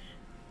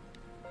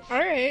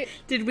 Alright.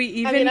 Did we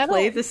even I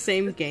play don't- the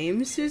same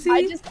game, Susie?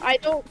 I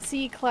don't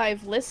see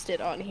Clive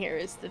listed on here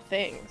is the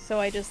thing, so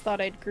I just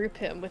thought I'd group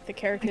him with the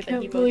character I that he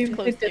can't most believe they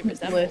closely didn't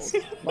resembles.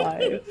 list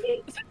Clive.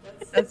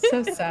 That's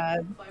so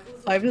sad.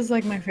 Clive is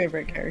like my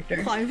favorite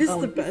character. Clive is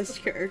the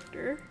best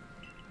character.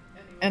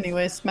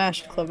 Anyway,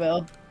 smash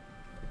Clavel.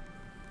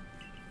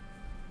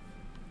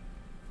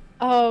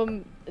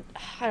 I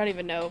don't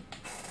even know.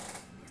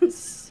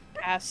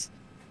 Pass.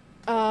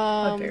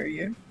 How dare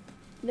you?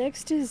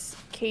 Next is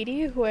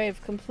Katie, who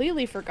I've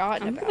completely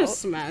forgotten I'm about. gonna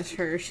smash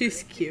her.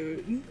 She's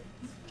cute.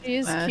 She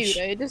is Smash. cute.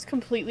 I had just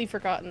completely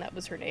forgotten that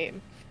was her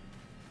name.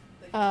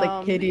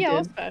 Like Katie yeah,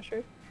 I'll did. smash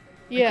her.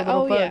 Yeah,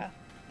 little oh bug. yeah.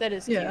 That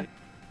is Yeah.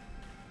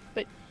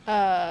 cute.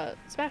 But,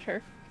 smash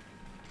her.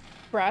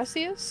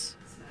 Brassius?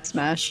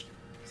 Smash.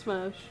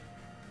 Smash.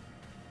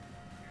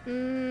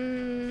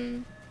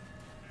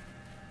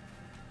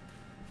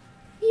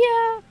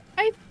 Yeah,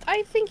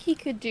 I think he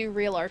could do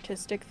real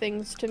artistic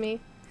things to me.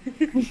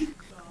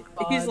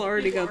 He's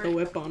already got the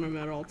whip on him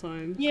at all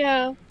times.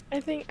 Yeah, I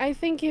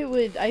think he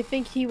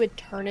would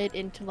turn it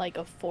into like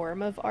a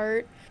form of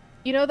art.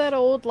 You know that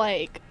old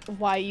like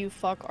why you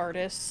fuck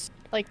artists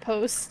like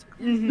post?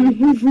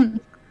 Mm-hmm.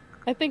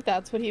 I think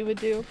that's what he would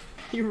do.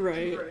 You're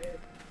right.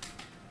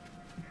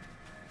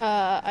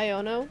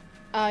 Iono,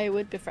 I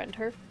would befriend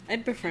her.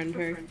 I'd befriend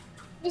her.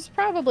 She's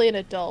probably an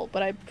adult,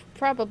 but I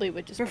probably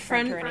would just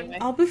befriend Befriend. her anyway.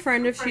 I'll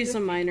befriend if she's a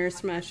minor.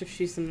 Smash if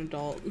she's an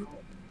adult.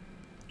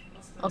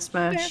 I'll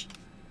smash.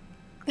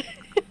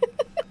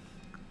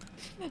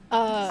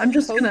 Uh, I'm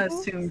just gonna Kofu?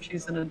 assume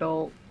she's an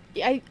adult.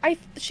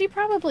 She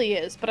probably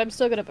is, but I'm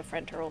still gonna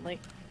befriend her only.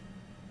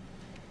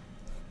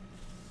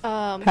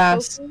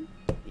 Pass.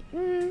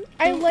 Kofu?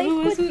 I like who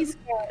what is it? he's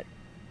got.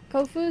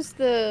 Kofu's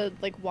the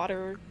like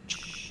water.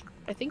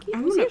 I think he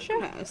I'm was gonna a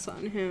chef. pass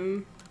on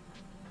him.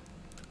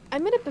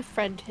 I'm gonna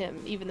befriend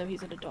him, even though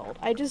he's an adult.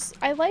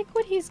 I like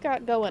what he's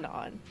got going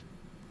on.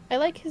 I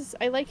like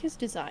his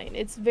design.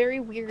 It's very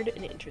weird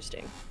and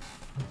interesting.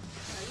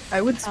 I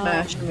would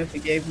smash him if he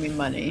gave me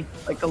money.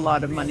 Like a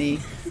lot of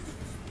money.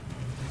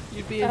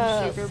 You'd be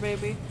a sugar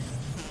baby.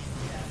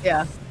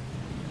 Yeah.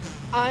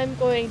 I'm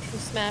going to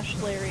smash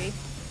Larry.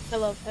 I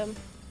love him.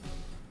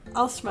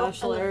 I'll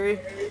smash Larry.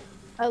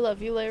 I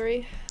love you,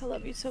 Larry. I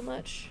love you so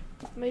much,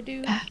 my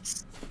dude.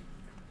 Pass.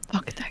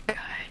 Fuck that guy.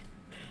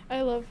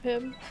 I love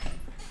him.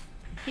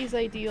 He's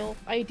ideal.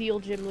 Ideal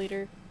gym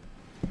leader.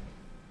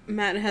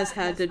 Matt has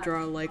had to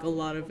draw like a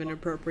lot of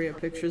inappropriate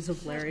pictures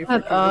of Larry for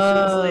Shut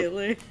commissions up.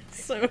 lately.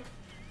 So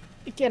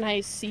Can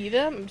I see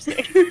them? I'm just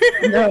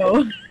kidding.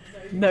 No.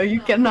 No, you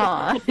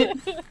cannot.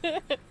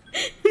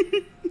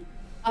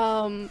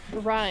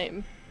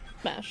 Rhyme.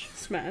 Smash.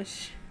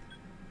 smash.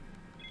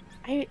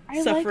 I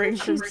Suffering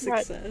like from what she's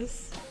got.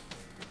 success.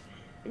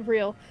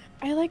 Real.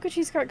 I like what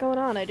she's got going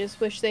on. I just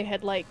wish they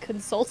had like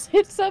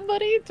consulted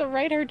somebody to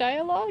write her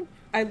dialogue.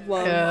 I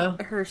love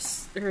Yeah.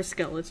 her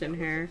skeleton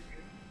hair.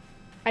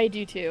 I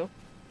do too.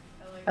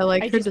 I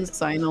like I her just-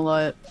 design a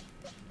lot.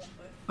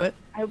 What?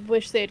 I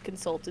wish they had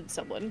consulted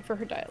someone for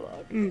her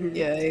dialogue. Mhm.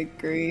 Yeah, I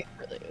agree.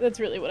 Really, that's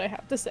really what I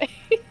have to say.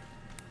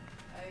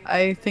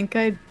 I think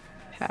I'd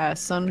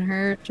pass on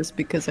her just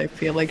because I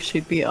feel like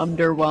she'd be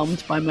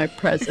underwhelmed by my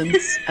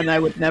presence and I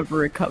would never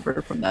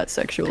recover from that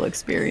sexual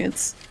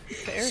experience.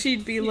 Fair.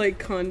 She'd be like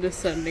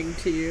condescending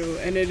to you,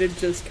 and it'd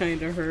just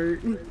kind of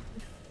hurt.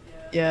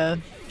 Yeah.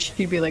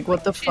 She'd be like,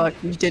 what the fuck?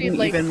 You didn't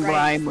like, even write-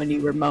 rhyme when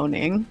you were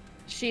moaning.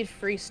 She'd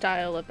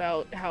freestyle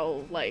about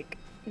how like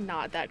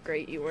not that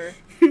great you were,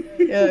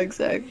 Yeah,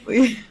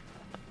 exactly.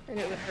 and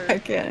it would I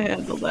hurt. can't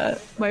handle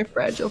that. My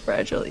fragile,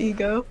 fragile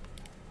ego.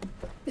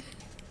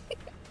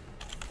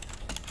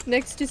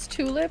 Next is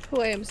Tulip,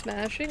 who I am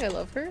smashing. I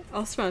love her.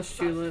 I'll smash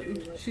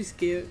Julep. She's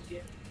cute.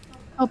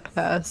 I'll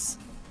pass.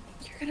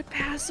 You're gonna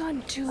pass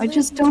on Tulip. I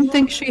just don't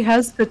think she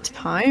has the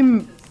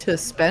time to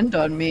spend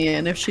on me,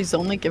 and if she's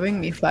only giving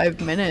me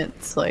 5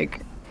 minutes,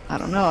 like, I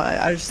don't know,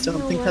 I just don't You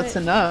know think that's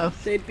what?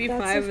 enough. They'd be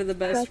That's 5 of the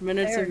best that's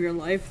minutes fair. of your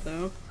life,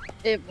 though.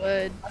 It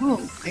would. I don't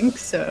think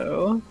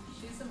so.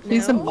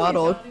 She's a No?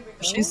 model.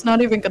 She's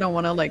not even gonna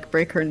want to, like,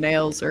 break her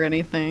nails or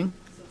anything.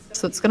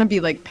 So it's gonna be,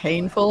 like,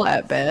 painful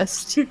at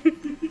best.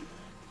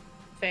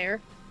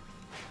 Fair.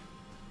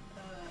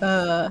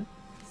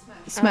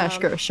 Smash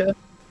Grosha.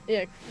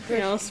 Yeah.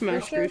 Yeah, I'll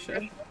smash Grusha?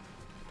 Grusha.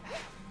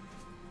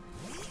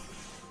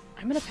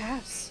 I'm gonna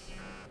pass.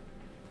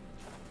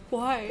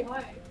 Why?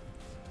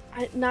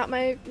 Not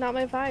my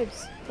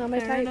vibes. Not my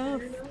Fair type.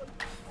 enough.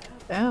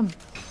 Damn.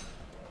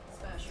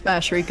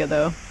 Smash Rika,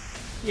 though.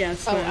 Yeah, Oh,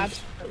 smash.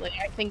 absolutely.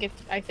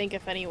 I think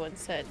if anyone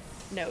said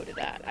no to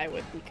that, I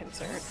would be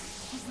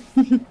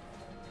concerned.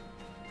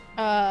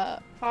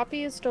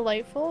 Poppy is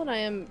delightful, and I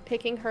am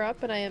picking her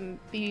up, and I am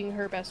being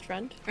her best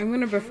friend. I'm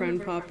gonna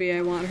befriend Poppy.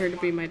 I want her to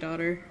be my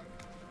daughter.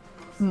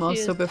 I'm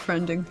also is-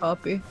 befriending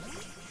Poppy.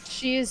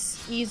 She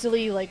is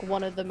easily like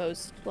one of the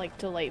most like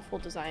delightful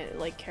design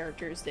like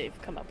characters they've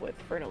come up with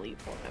for an Elite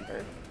Four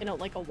member in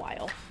like a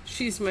while.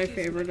 She's my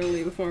favorite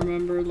Elite Four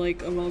member,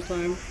 like, of all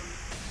time.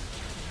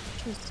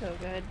 She's so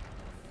good.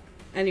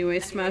 Anyway,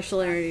 smash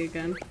Larry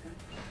again.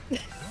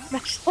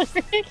 Smash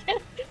Larry again.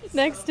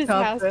 Next is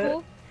Stop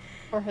Hassel,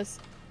 or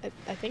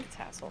I think it's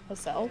Hassel.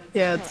 Hassel.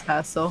 Yeah, it's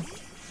Hassel.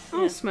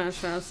 I'll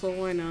smash Hassel,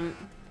 why not?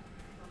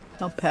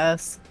 I'll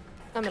pass.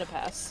 I'm gonna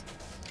pass.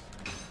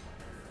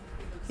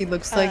 He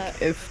looks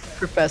like if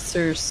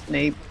Professor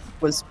Snape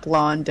was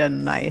blonde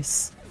and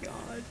nice.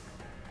 God.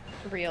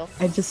 Real.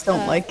 I just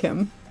don't like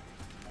him.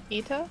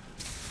 Ita.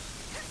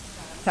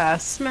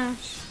 Pass.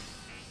 Smash.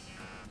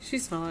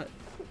 She's hot.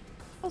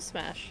 I'll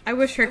smash. I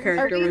wish her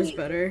character we- was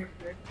better.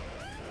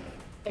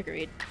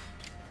 Agreed.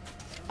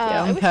 Yeah,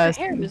 I I'm wish her hair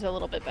passing. was a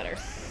little bit better.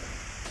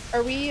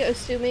 Are we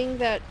assuming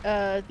that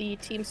the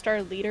Team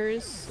Star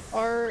leaders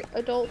are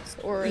adults,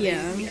 or are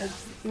Yeah. they?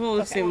 We'll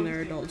Okay. assume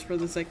they're adults for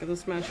the sake of the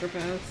smash or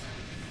pass.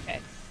 Okay.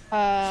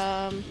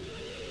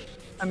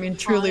 I mean,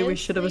 truly, we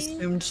should have Honestly-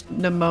 assumed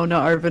Nimona,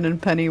 Arvin,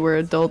 and Penny were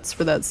adults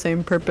for that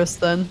same purpose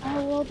then.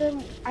 Oh well,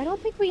 then I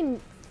don't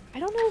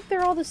know if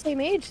they're all the same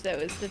age though.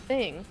 Is the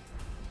thing.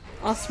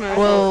 I'll smash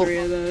Well- all 3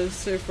 of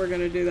those if we're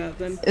gonna do that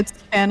then. It's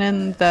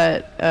canon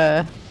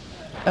that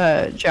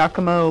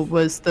Giacomo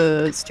was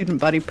the student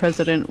body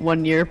president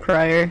 1 year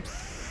prior.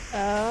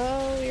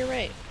 Oh, you're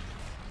right.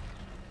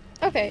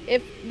 Okay,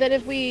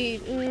 if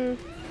we,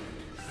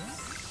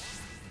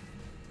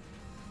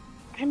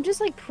 I'm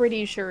just like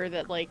pretty sure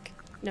that like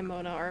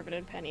Nimona, Arvin,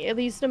 and Penny, at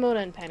least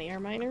Nimona and Penny are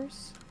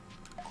minors.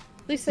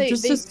 At least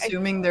Just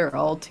assuming they're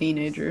all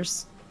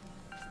teenagers.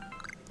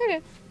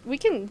 okay. We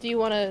can. Do you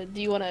wanna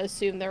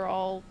assume they're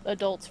all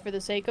adults for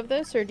the sake of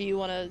this, or do you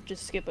wanna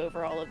just skip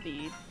over all of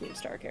the Team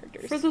Star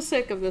characters? For the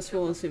sake of this,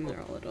 we'll assume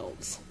they're all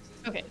adults.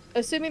 Okay,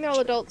 assuming they're all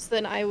adults,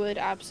 then I would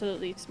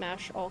absolutely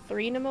smash all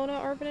 3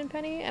 Nimona, Arvin, and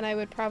Penny, and I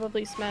would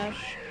probably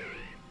smash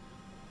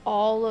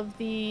all of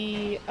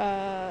the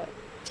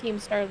Team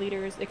Star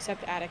leaders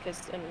except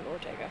Atticus and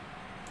Ortega.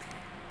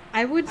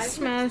 I would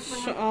smash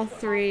all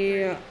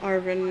 3,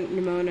 Arvin,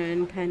 Nimona,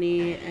 and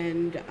Penny,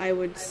 and I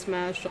would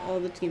smash all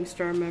the Team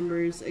Star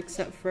members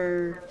except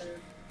for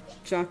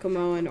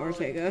Giacomo and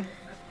Ortega.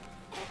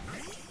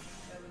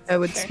 I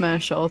would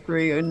smash all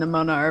 3,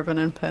 Nimona, Arvin,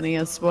 and Penny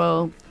as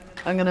well.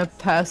 I'm gonna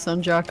pass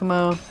on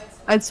Giacomo.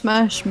 I'd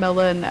smash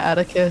Mela and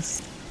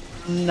Atticus.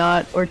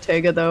 Not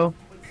Ortega, though.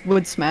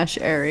 Would smash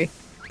Eri.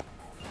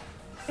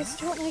 I just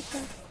don't like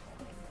that.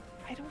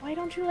 Why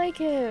don't you like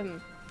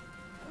him?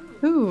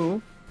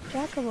 Who?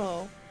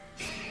 Giacomo.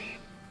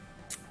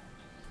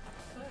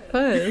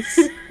 Cuz.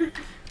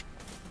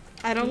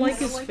 I don't like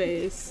his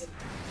face.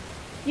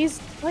 He's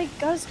like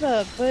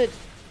Guzma, but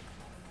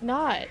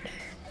not.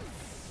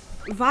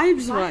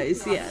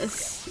 Vibes-wise,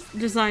 yes.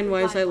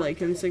 Design-wise, I like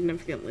him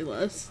significantly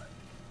less.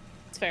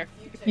 It's fair.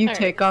 You Alright.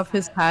 take off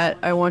his hat,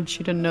 I want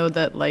you to know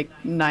that like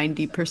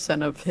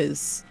 90% of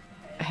his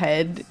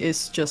head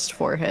is just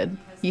forehead.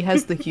 He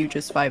has the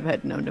hugest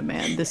 5-head known to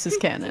man. This is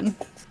canon.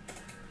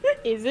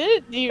 Is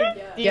it? Do you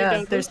Yeah,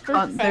 know this for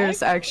a there's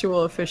fact?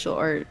 actual official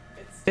art.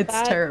 It's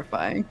That-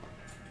 terrifying.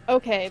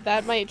 Okay,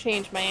 that might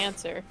change my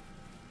answer.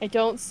 I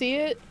don't see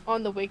it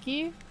on the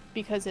wiki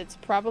because it's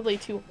probably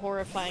too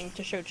horrifying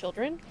to show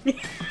children.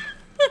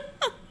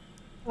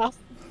 Well,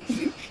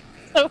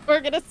 so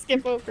we're gonna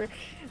skip over.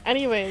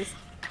 Anyways,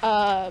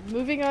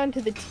 moving on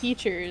to the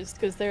teachers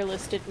because they're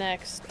listed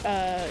next.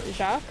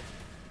 Jacques.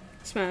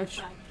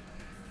 Smash.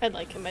 I'd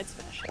like him. I'd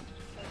smash him.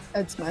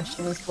 I'd smash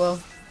him as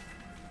well.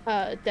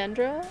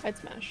 Dendra. I'd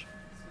smash.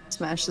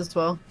 Smash as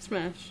well.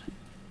 Smash.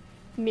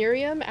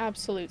 Miriam.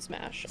 Absolute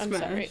smash. I'm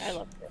sorry. Smash. I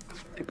love her.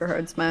 Super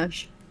hard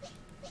smash.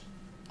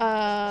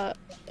 Ryport,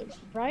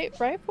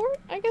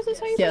 I guess is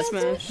how you Yes,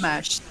 pronounce it?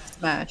 smash.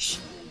 Smash.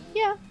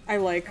 Yeah. I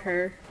like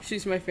her.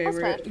 She's my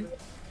favorite.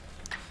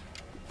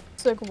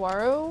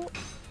 Saguaro,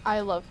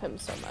 I love him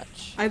so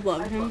much. I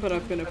love him, but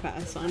I'm gonna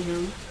pass on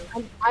him.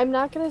 I'm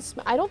not gonna.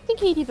 I don't think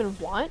he'd even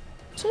want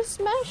to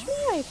smash me.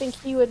 I think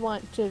he would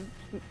want to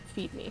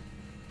feed me.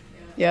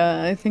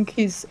 Yeah, I think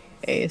he's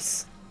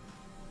ace.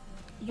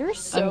 You're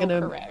so I'm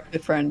gonna correct.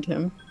 befriend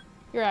him.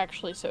 You're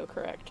actually so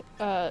correct.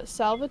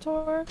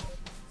 Salvatore,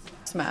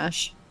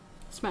 Smash.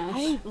 Smash.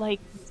 I like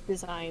his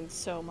designs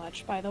so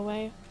much. By the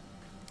way,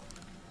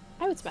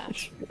 I would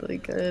smash. Really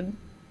good.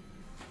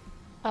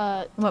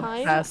 Time. I'm a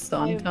pass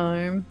on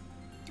time.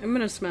 I'm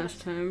gonna smash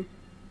time.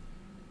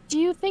 Do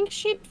you think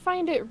she'd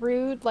find it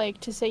rude, like,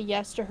 to say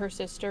yes to her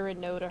sister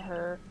and no to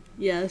her?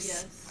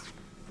 Yes.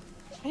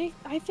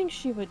 I think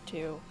she would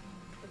too.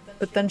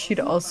 But then she'd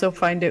also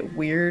find it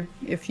weird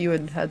if you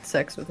had had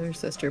sex with her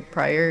sister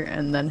prior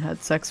and then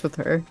had sex with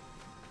her.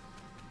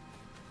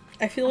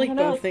 I feel I like don't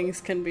know. both things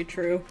can be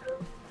true.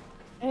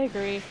 I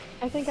agree.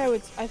 I think I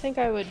would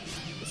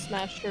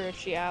smash her if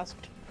she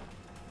asked.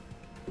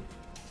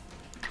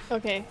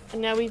 Okay,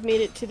 and now we've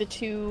made it to the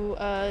two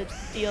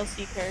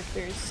DLC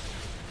characters.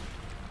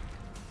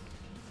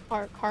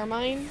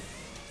 Carmine?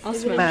 I'll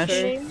Is it smash his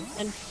her. name?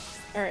 And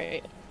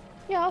alright.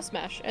 Yeah, I'll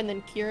smash. And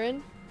then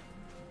Kieran,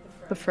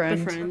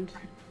 Befriend. Befriend.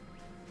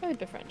 I would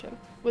befriend him.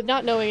 With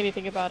not knowing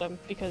anything about him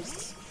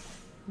because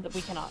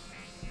we cannot.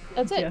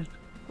 That's it. Yeah.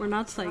 We're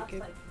not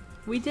psychic.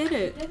 We did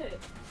it.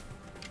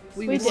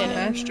 We did it.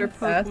 Smashed or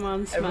passed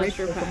Pokemon every Smash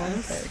or Pokemon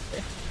Pass.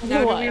 character. Now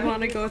do we What?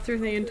 want to go through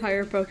the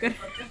entire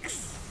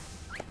Pokedex?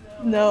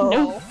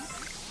 No.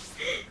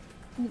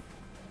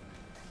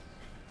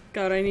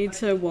 God, I need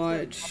to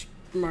watch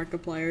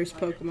Markiplier's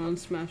Pokemon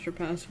Smash or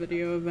Pass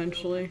video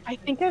eventually. I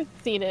think I've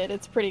seen it.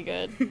 It's pretty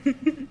good.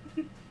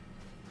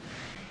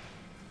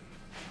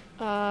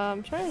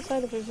 I'm trying to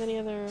decide if there's any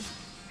other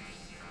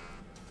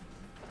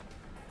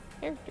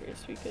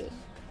characters we could.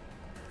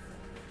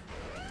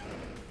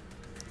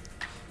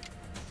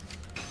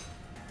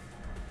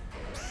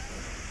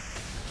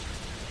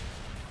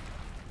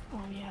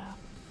 Oh yeah.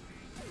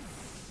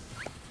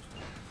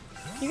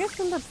 You guys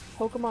remember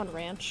Pokemon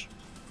Ranch?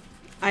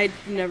 I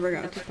never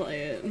got to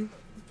play it.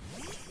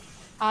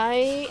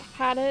 I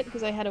had it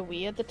because I had a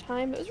Wii at the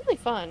time. It was really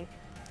fun.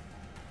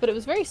 But it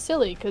was very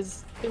silly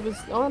because it was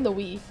on the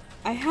Wii.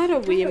 I had a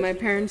Wii, my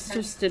parents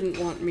just didn't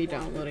want me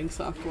downloading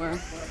software.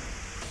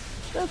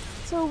 That's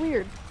so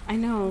weird. I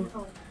know.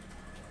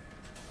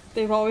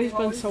 They've always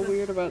been so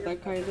weird about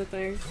that kind of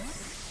thing.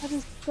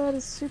 That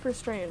is super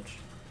strange.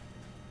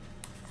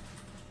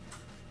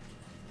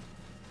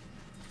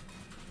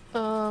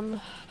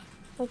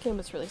 That game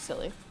was really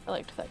silly. I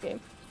liked that game.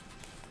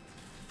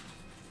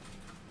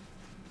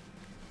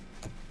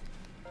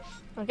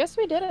 I guess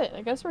we did it.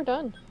 I guess we're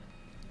done.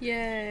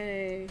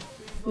 Yay.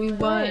 We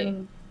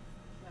won.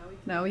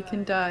 Now we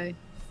can die.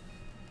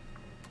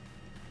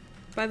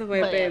 By the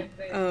way, But-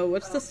 babe,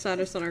 what's the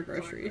status on our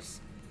groceries?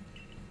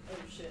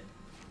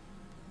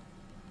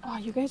 Oh,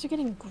 you guys are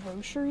getting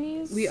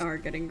groceries? We are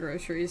getting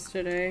groceries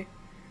today.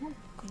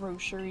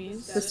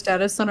 Groceries. The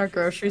status on our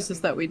groceries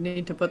is that we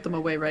need to put them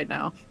away right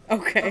now.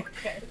 Okay.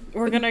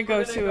 We're gonna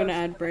go to an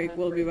ad break.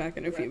 We'll be back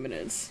in a few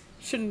minutes.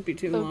 Shouldn't be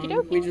too long. Okie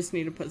dokie. We just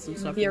need to put some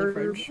stuff in the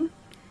fridge.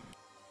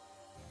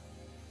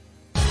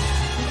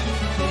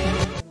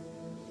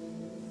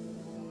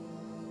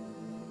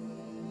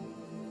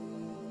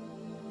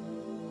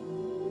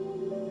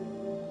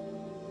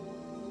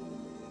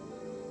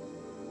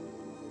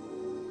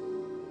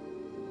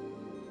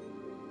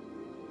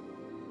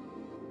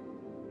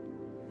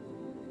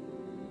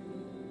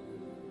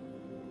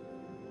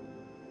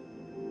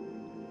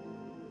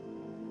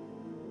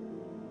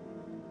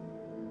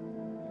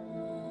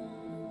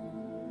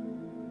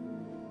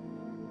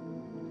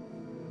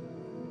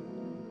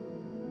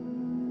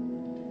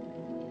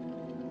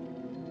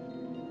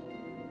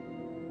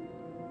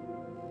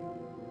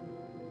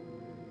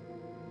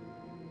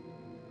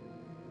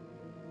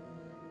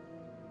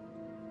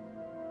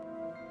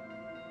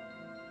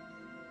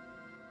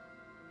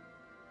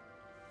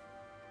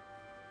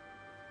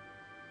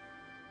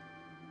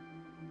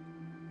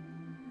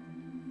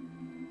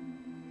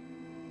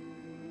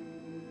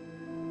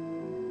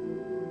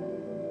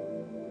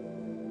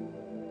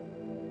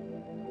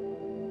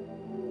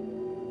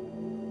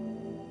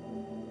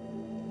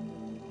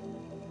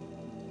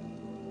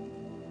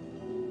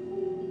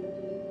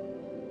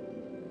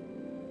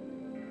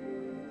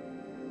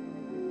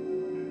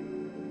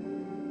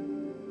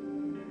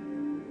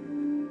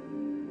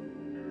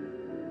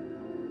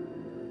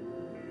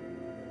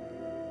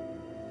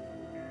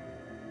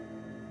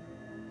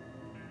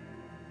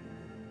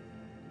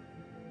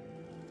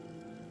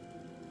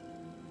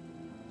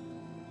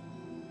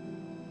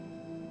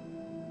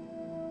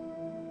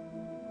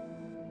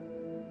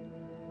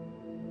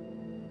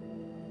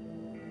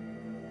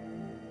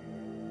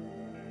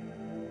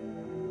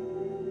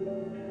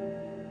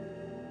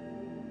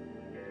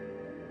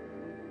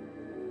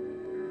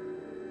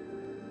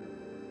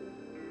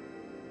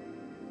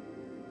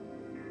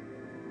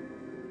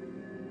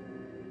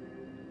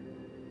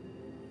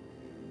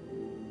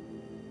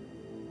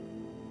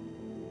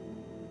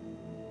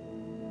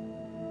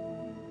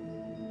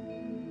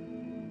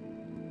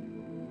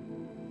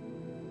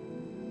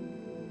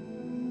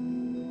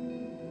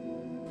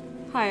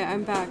 Hi,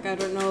 I'm back. I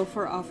don't know if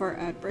we're off our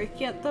ad break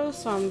yet though,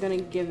 so I'm gonna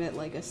give it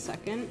like a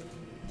second.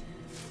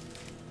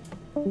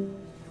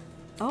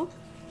 Oh.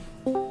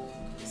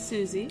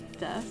 Susie,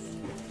 death.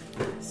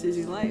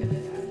 Susie life.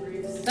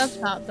 That's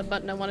not the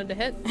button I wanted to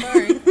hit.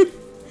 Sorry.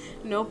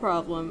 No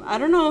problem. I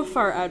don't know if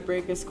our ad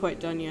break is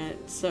quite done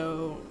yet,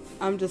 so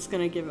I'm just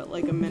gonna give it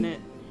like a minute.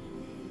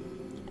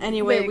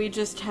 Anyway, we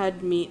just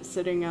had meat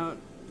sitting out,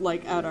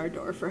 like, out our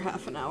door for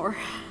half an hour.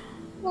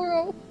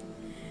 Oh.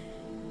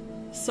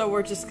 So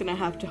we're just gonna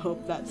have to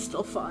hope that's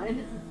still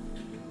fine.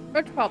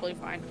 It's probably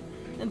fine.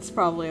 It's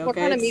probably okay.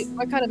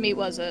 What kind of meat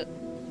was it?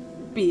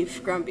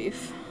 Beef, ground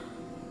beef.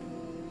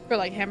 For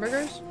like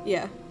hamburgers?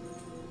 Yeah.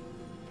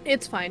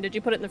 It's fine. Did you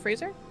put it in the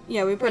freezer?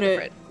 Yeah, we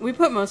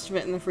put most of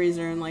it in the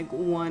freezer and like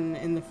one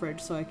in the fridge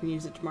so I can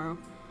use it tomorrow.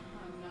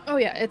 Oh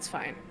yeah, it's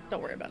fine.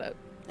 Don't worry about it.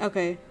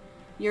 Okay.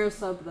 You're a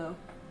sub though.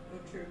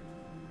 Oh, true.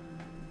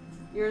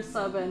 You're a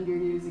sub and you're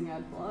using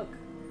adblock.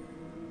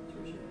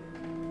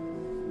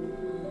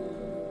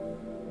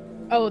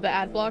 Oh, the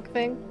ad block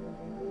thing?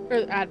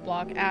 Or ad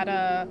block,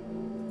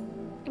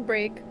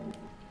 break.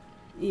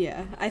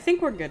 Yeah, I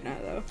think we're good now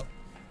though.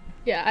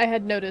 Yeah, I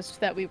had noticed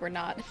that we were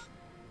not.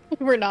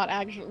 We're not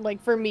actually,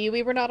 like, for me,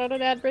 we were not on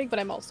an ad break, but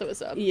I'm also a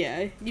sub.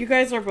 Yeah, you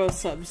guys are both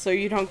subs, so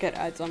you don't get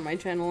ads on my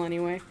channel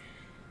anyway.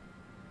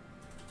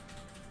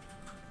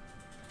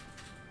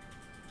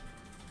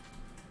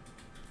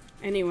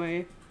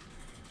 Anyway,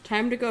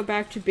 time to go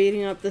back to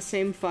beating up the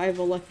same 5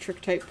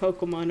 electric-type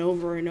Pokemon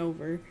over and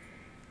over.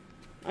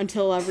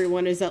 Until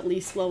everyone is at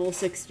least level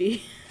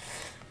 60.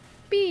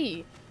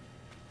 B!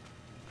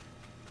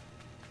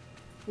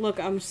 Look,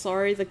 I'm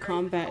sorry the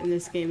combat in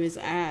this game is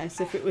ass.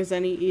 If it was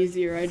any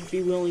easier, I'd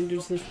be willing to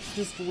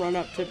just run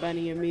up to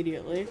Benny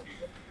immediately.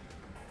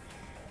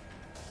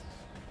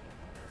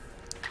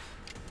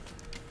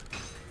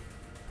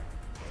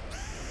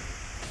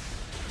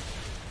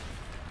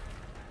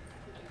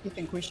 You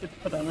think we should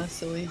put on a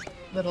silly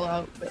little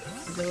outfit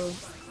for the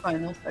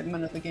final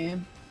segment of the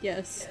game?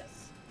 Yes.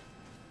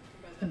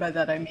 And by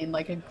that I mean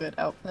like a good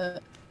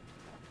outfit.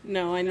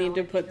 No, I need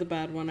to put the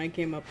bad one I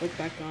came up with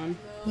back on.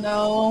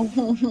 No.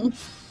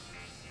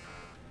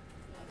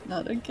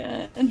 Not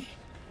again.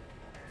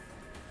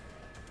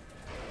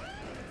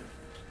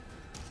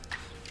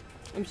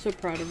 I'm so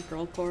proud of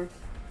Girlcore.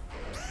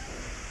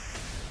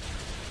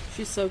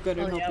 She's so good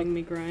at helping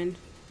me grind.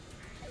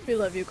 We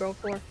love you, girl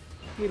 4.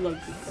 We love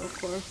you,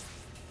 Girlcore.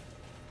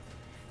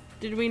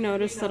 Did we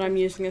notice that I'm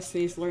using a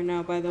Sneasler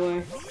now, by the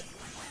way?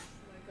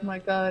 Oh my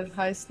god,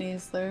 hi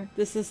Sneasler.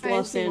 This is Hi,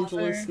 Los Sneasler.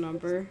 Angeles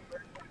number.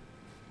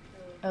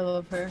 I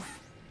love her.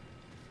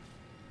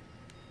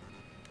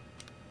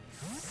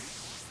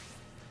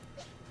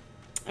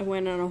 I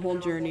went on a whole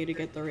journey to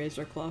get the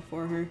Razor Claw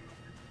for her.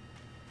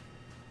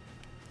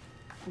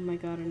 Oh my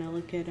god, an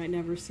Elekid. I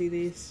never see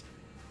these.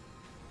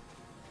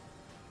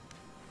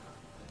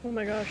 Oh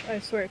my gosh, I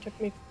swear it took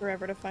me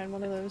forever to find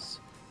one of those.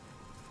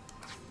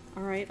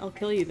 Alright, I'll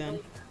kill you then.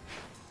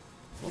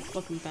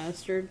 Little fucking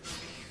bastard.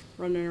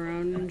 Running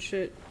around and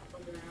shit.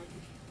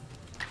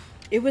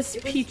 It was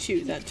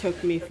Pichu that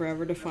took me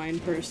forever to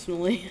find,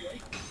 personally.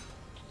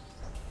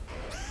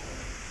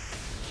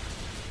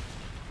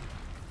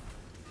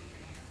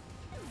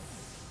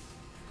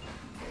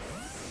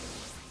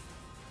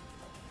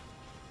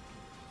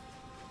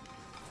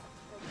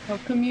 How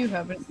come you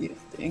haven't used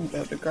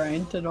Ingo to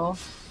grind at all?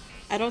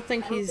 I don't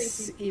think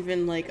he's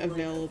even, like,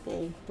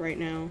 available right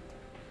now.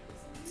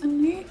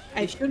 Isn't he?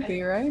 He should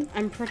be, right?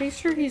 I'm pretty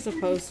sure he's a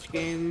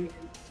post-game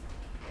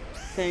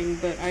thing,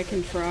 but I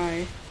can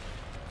try.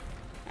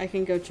 I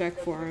can go check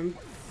for him.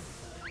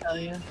 Hell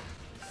yeah.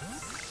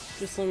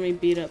 Just let me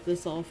beat up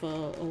this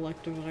alpha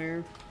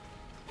Electivire.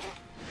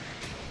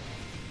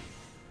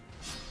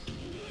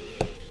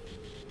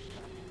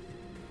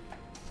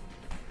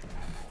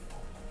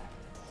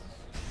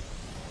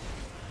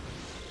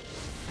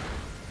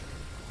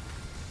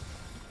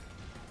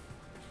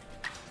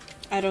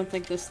 I don't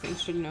think this thing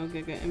should know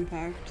Giga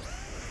Impact.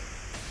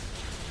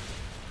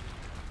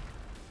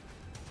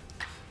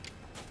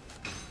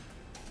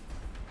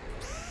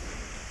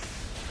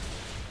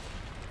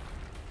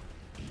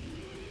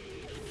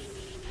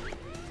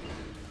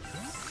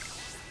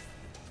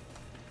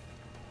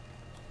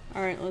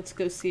 Alright, let's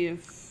go see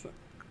if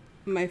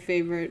my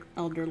favorite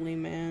elderly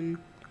man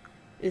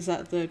is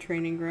at the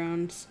training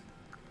grounds.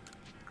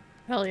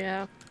 Hell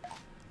yeah.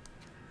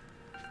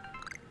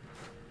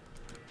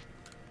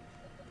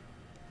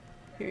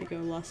 Here you go,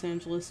 Los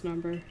Angeles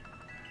number.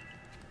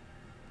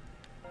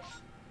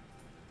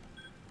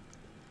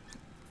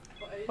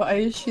 Why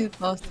is she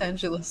Los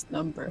Angeles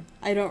number?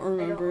 I don't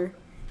remember.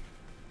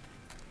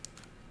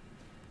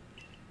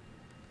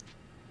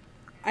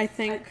 I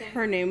think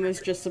her name was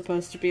just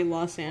supposed to be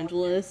Los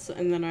Angeles,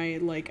 and then I,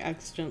 like,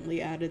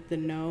 accidentally added the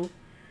no.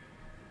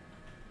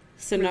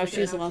 So now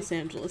she's Los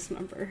Angeles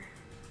number.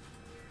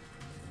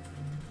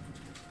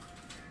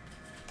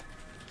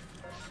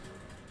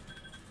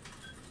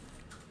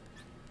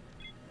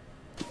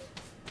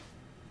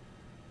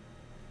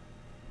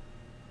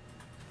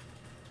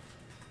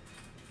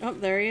 Oh,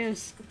 there he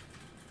is.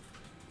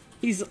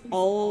 He's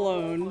all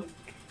alone.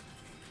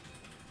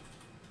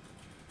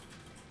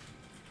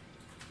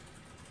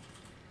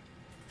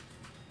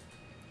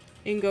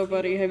 Ingo,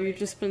 buddy, have you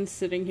just been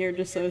sitting here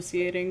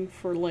dissociating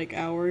for like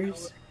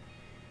hours?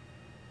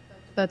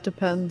 That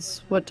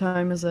depends. What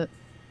time is it?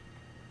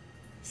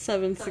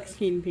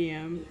 7:16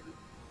 p.m.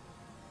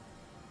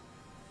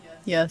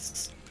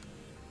 Yes.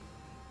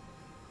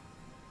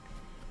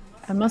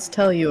 I must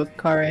tell you,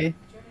 Akare,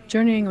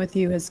 journeying with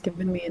you has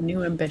given me a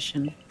new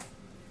ambition.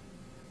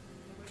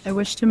 I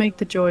wish to make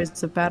the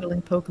joys of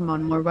battling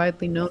Pokémon more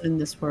widely known in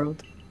this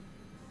world.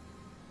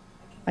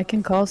 I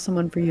can call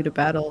someone for you to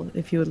battle,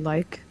 if you would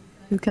like.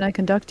 Who can I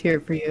conduct here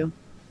for you?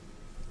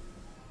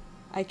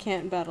 I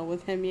can't battle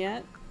with him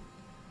yet.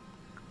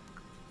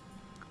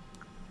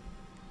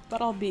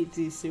 But I'll beat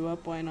Zisu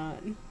up, why not?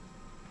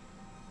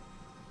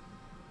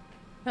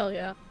 Hell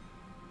yeah.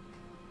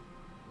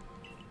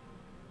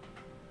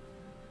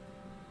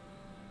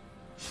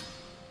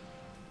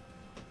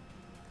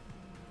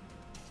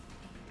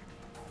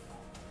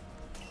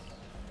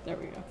 There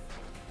we go.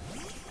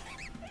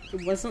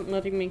 It wasn't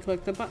letting me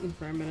click the button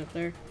for a minute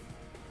there.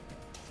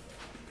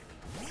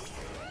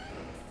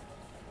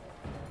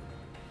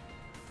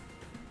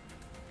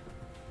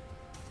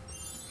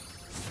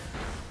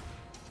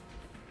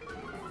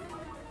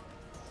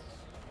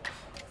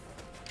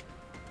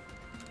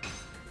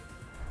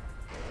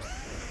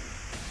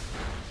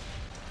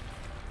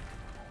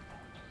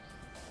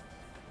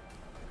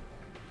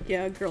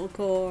 Yeah, girl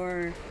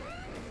core.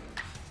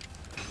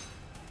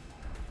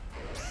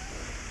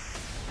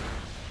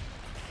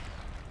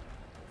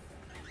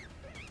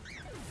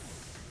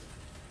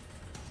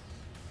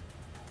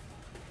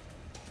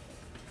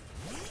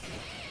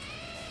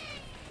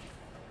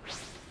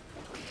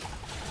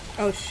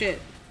 Oh shit.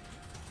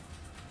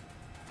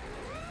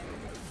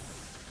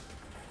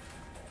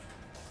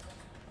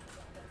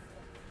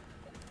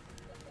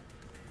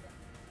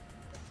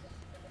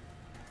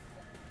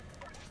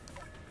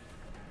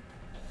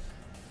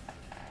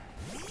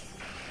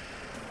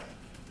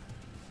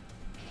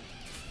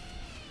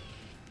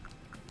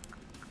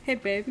 Hey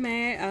babe,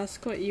 may I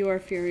ask what you are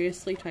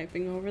furiously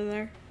typing over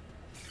there?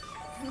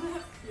 I'm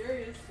not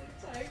furiously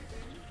typing.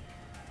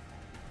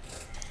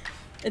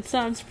 It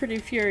sounds pretty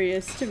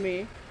furious to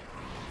me.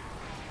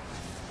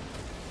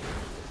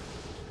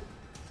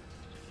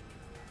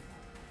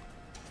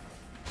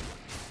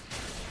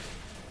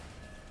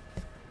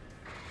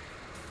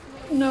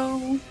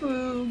 No,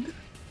 Foog.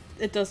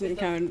 It doesn't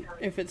count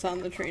if it's on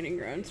the training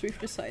grounds, we've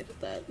decided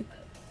that.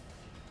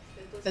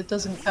 It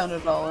doesn't count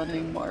at all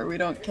anymore. We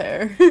don't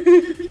care.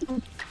 It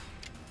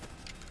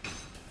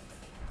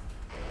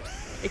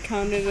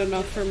counted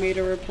enough for me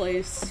to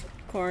replace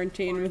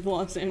quarantine with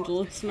Los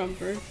Angeles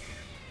number.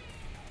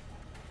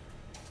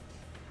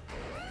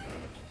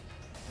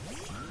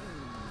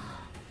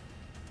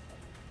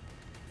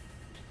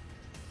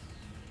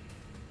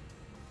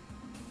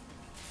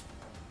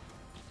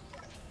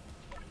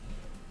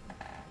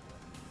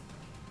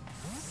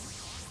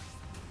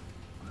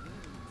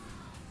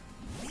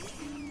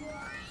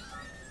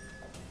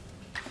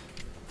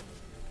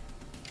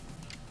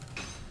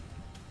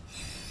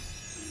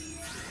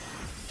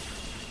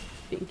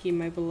 Pinky,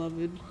 my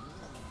beloved.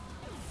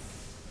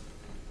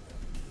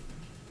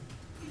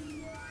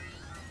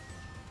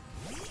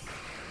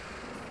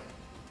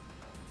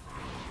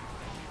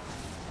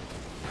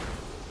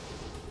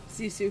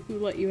 Sisu, who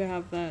let you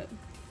have that?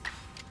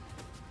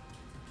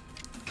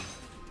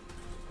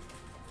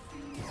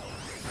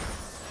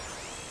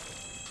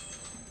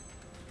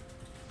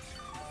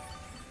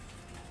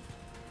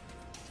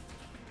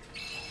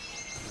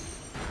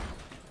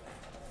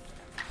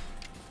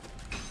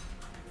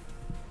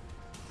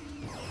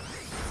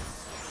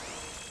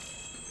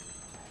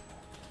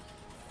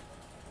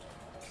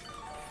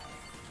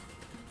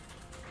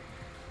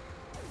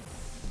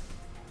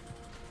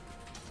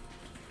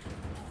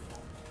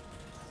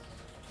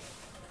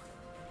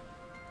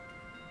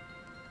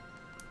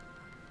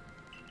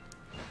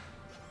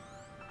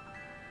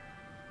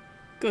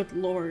 Good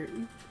lord.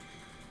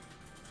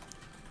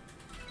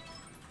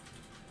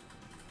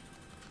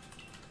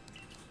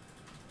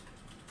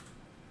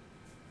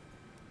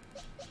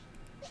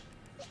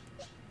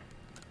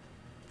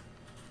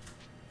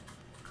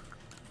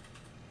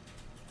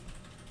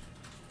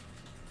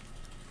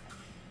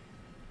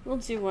 We'll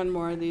do one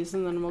more of these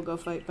and then we'll go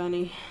fight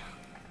Benny.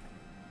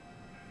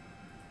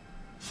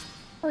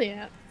 Oh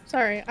yeah.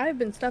 Sorry, I've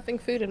been stuffing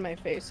food in my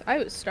face. I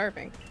was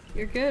starving.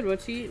 You're good,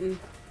 what you eating?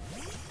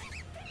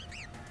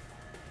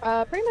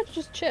 Pretty much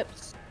just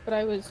chips, but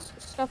I was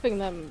stuffing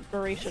them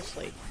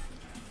voraciously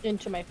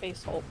into my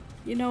face hole.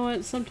 You know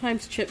what,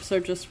 sometimes chips are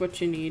just what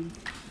you need.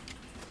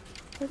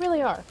 They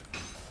really are.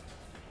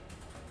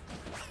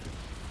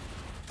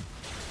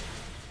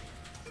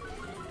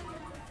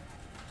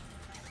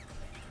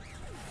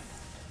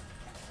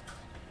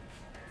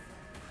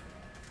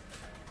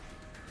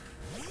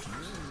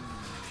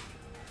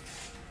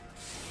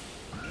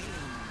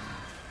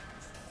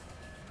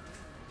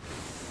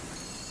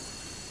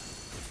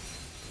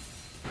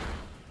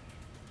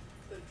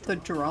 The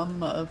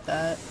drama of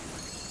that.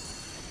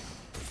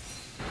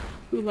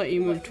 Who let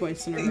you move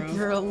twice in a Leave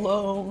her row?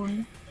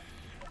 alone.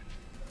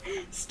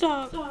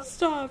 Stop!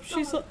 Stop!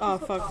 She's oh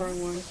fuck,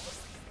 wrong one.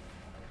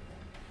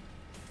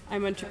 I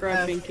meant to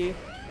grab Binky.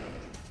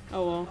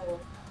 Oh well.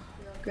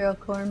 Girl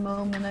core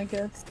moment, I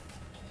guess.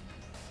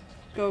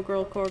 Go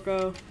girl core,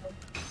 go.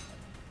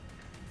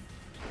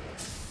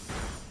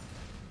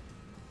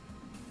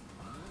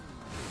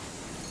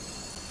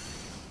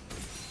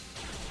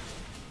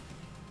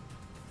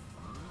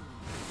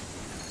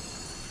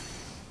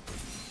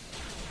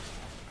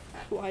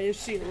 Why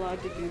is she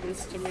allowed to do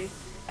this to me?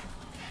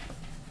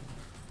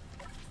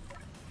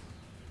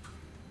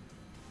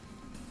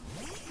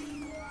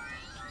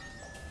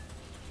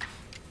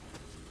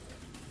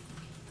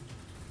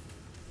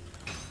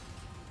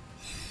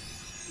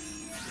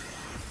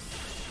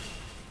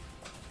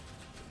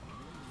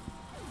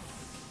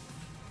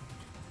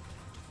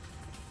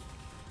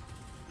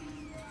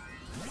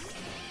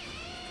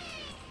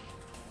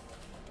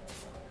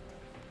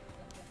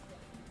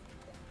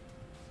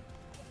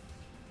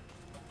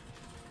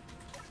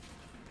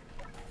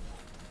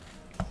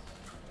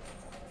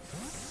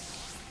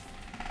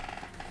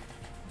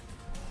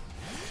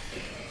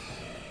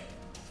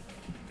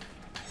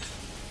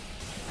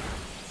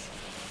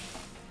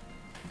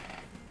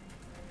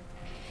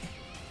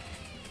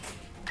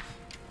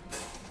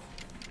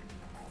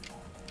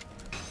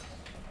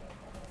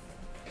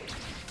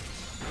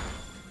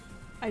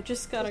 I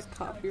just got a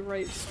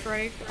copyright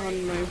strike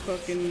on my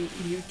fucking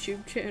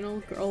YouTube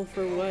channel. Girl,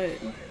 for what?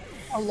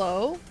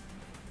 Hello?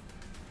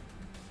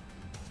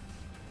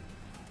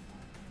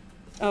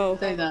 Oh,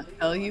 Did they not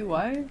tell you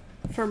why?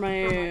 for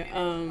my,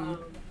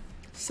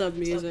 sub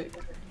music.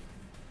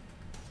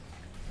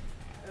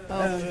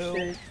 Oh,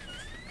 shit.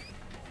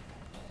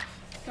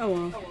 Oh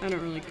well, I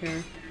don't really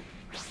care.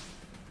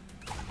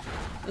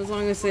 As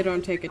long as they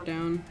don't take it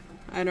down.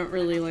 I don't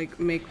really, like,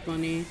 make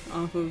money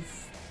off of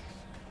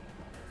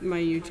my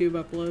YouTube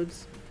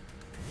uploads.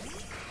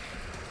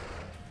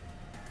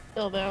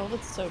 Still though,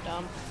 that's so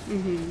dumb.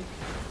 Mm-hmm.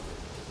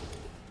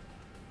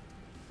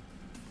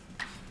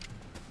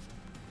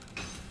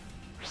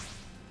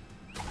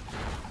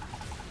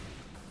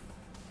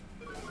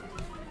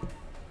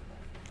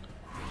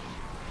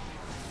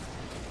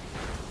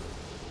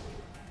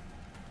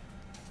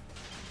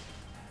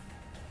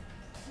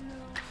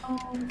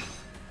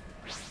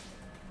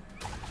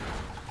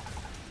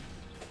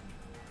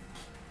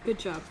 Good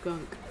job,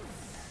 Gunk.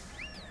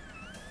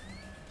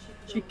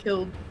 She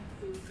killed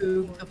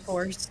Foog the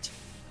Forced.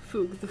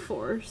 Foog the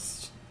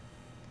Forest.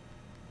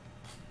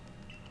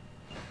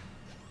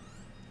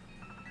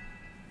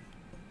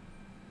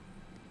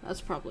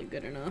 That's probably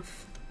good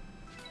enough.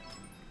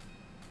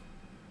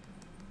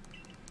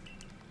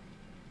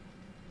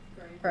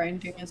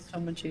 Grinding is so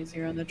much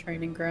easier on the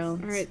training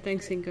grounds. Alright,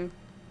 thanks, Inko.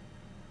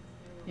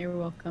 You're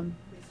welcome.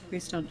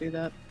 Please don't do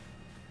that.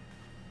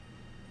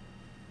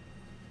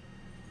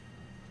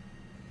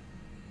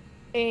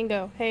 Hey and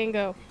go, hey and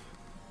go.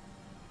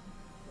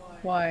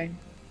 Why?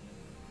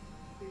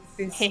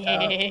 Please stop.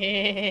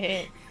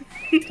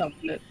 Stop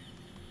it.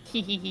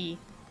 Hehehe.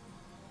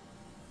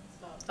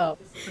 Stop.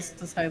 This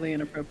is highly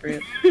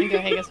inappropriate. Hingo,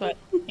 hey, guess what?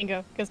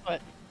 Hingo, guess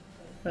what?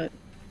 But,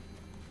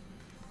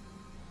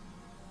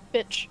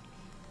 Bitch.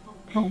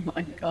 oh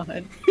my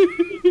god.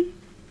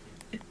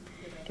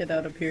 Get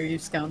out of here, you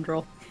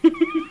scoundrel.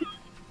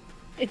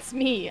 It's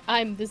me,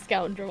 I'm the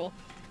scoundrel.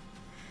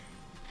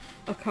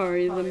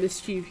 Akari, the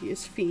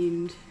mischievous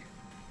fiend.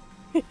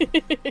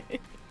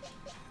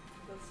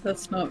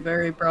 That's not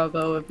very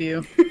bravo of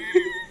you.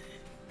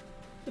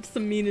 That's the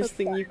meanest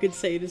thing you could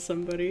say to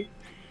somebody.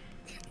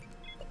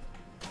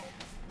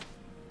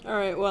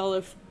 Alright, well,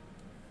 if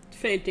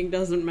fainting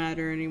doesn't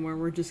matter anymore,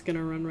 we're just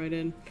gonna run right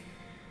in.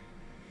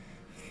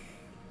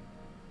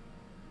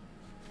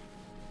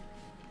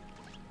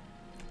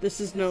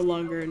 This is no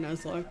longer a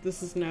Nuzlocke.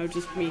 This is now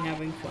just me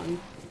having fun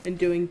and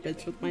doing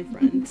bits with my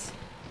friends.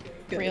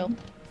 Good. Real.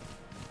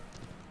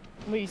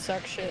 We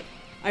suck shit.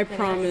 I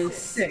promise.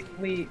 Sick.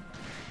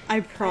 I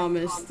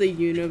promise the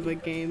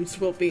Unova games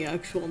will be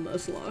actual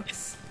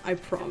Nuzlocks. I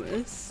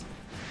promise.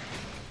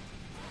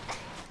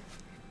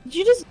 Did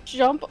you just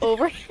jump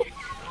over here?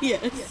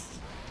 Yes.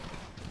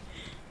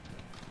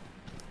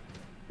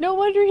 No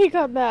wonder he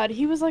got mad.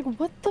 He was like,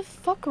 what the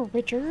fuck,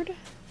 Richard?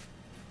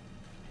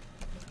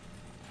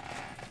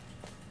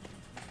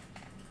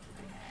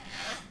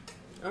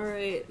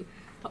 Alright.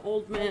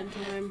 Old man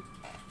time.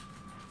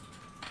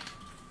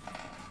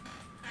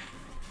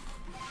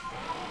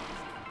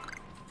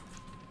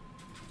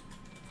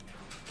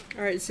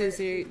 Alright,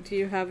 Susie, do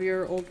you have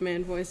your old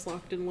man voice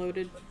locked and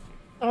loaded?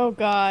 Oh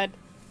god.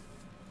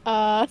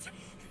 I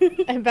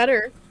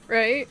better,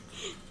 right?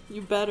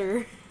 You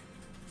better.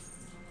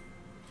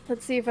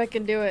 Let's see if I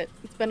can do it.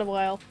 It's been a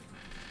while.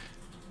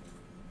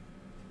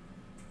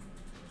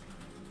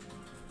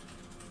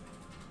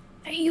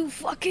 Hey, you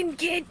fucking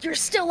kid, you're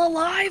still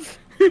alive?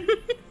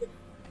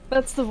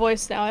 That's the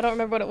voice now. I don't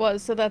remember what it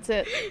was, so that's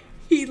it.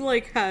 He,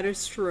 like, had a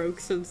stroke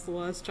since the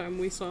last time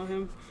we saw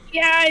him.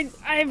 Yeah,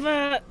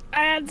 I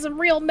had some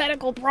real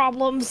medical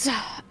problems.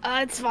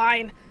 It's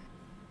fine.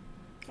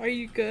 Are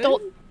you good?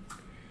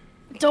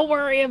 Don't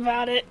worry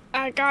about it.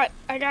 I got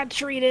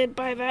treated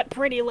by that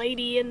pretty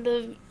lady in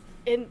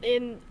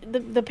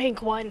the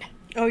pink one.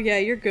 Oh yeah,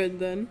 you're good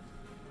then.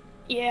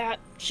 Yeah,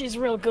 she's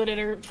real good at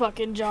her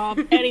fucking job.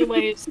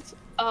 Anyways,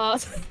 Can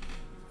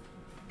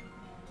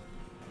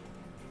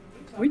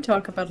we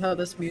talk about how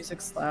this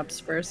music slaps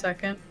for a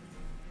second?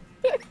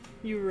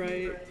 You're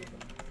right.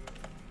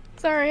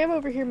 sorry, I'm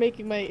over here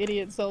making my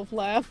idiot self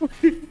laugh.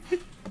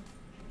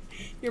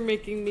 You're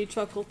making me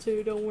chuckle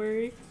too, don't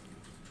worry.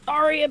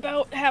 Sorry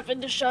about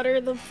having to shutter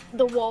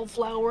the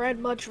wallflower. I'd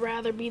much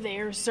rather be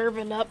there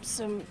serving up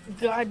some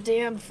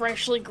goddamn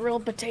freshly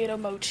grilled potato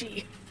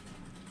mochi.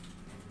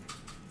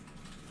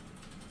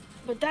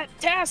 But that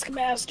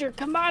taskmaster,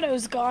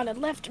 Kamato's gone and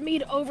left me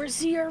to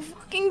oversee our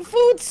fucking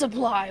food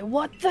supply.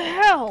 What the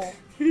hell?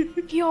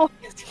 He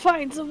always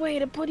finds a way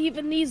to put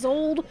even these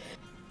old,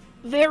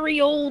 very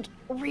old,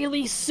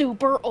 really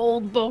super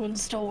old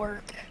bones to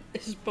work.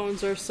 His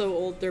bones are so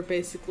old, they're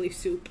basically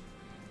soup.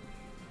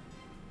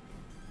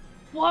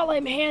 While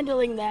I'm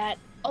handling that,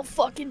 I'll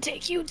fucking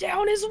take you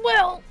down as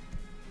well.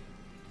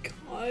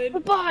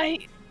 God. Bye.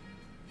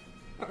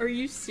 Are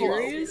you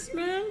serious,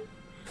 man?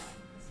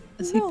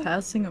 Is he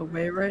passing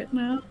away right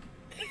now?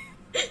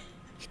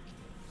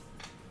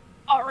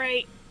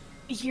 Alright,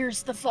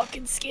 here's the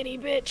fucking skinny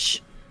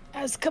bitch.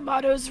 As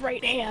Kamato's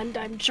right hand,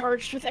 I'm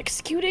charged with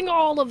executing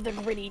all of the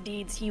gritty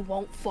deeds he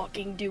won't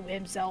fucking do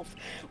himself,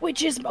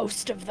 which is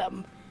most of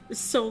them.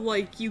 So,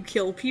 like, you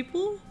kill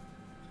people?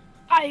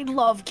 I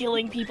love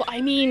killing people.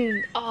 I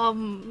mean,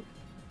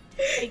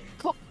 I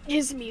cook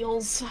his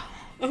meals.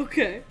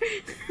 Okay.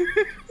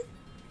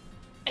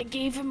 I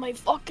gave him my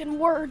fucking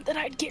word that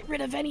I'd get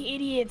rid of any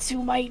idiots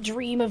who might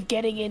dream of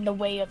getting in the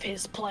way of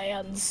his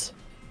plans.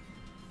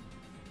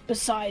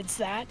 Besides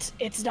that,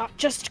 it's not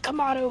just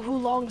Kamato who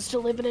longs to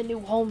live in a new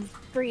home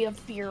free of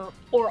fear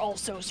or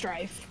also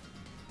strife.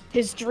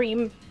 His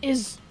dream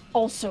is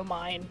also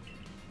mine.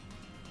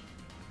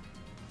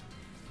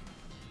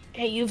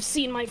 Hey, you've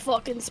seen my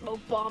fucking smoke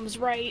bombs,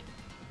 right?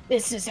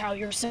 This is how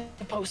you're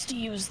supposed to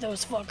use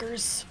those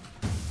fuckers.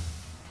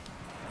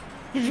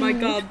 My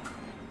god,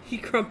 he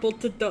crumpled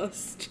to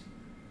dust.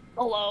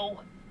 Hello.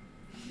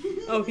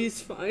 Oh,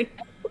 he's fine.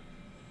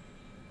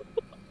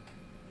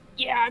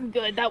 Yeah, I'm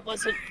good. That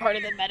wasn't part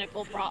of the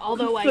medical problem.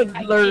 Although I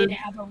did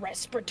have a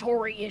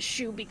respiratory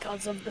issue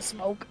because of the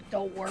smoke.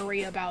 Don't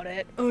worry about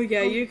it. Oh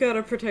yeah, you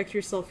gotta protect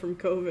yourself from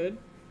COVID.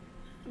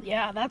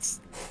 Yeah,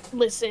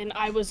 listen,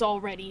 I was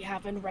already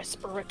having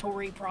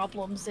respiratory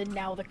problems and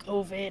now the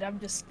COVID. I'm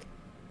just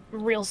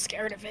real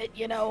scared of it,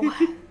 you know?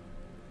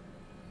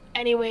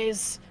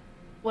 Anyways,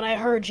 when I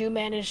heard you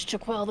managed to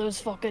quell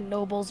those fucking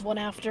nobles one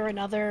after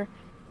another,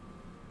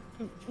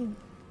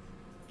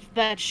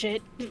 that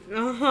shit.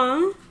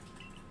 Uh-huh.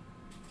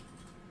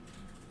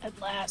 At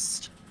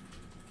last.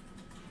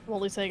 I'm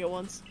only saying it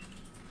once.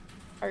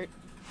 Heart.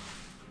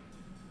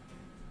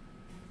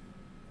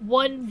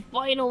 One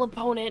final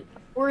opponent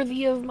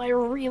worthy of my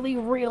really,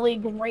 really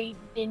great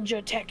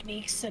ninja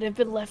techniques that have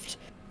been left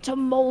to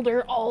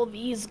molder all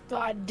these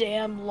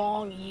goddamn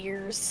long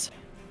years.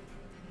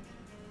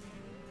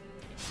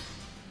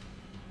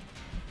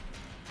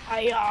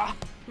 Hiya.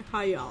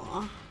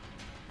 Hiya.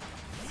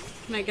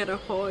 Can I get a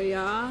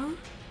hoya?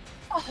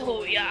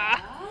 Oh yeah.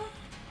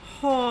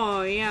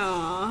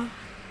 Hoya.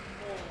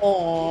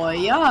 Oh,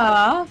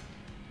 yeah.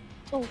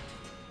 Oh.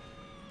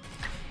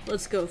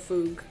 Let's go,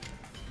 Foog.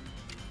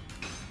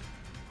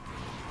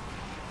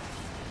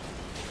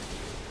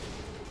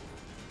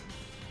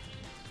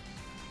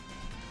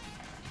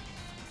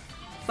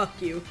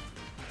 Fuck you.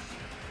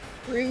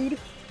 Rude.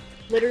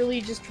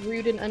 Literally just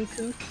rude and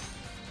uncouth.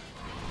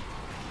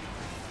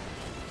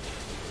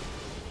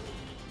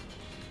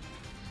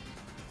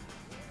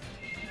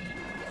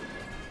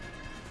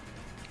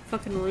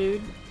 Fucking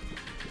rude.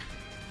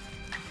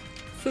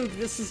 Foog,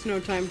 this is no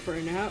time for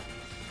a nap.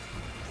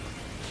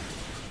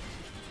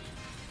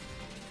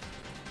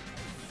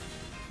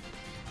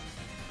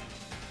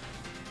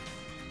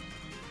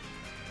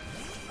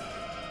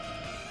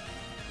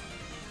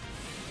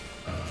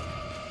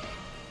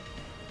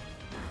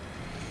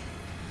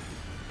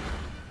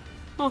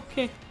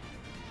 Okay.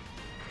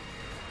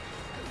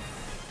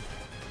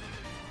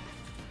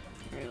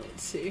 Alright,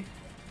 let's see.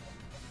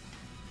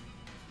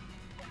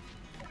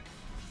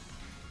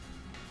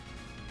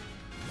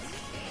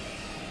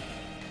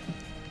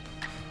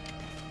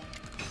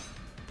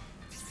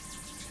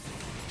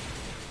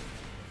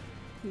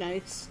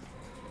 Nice.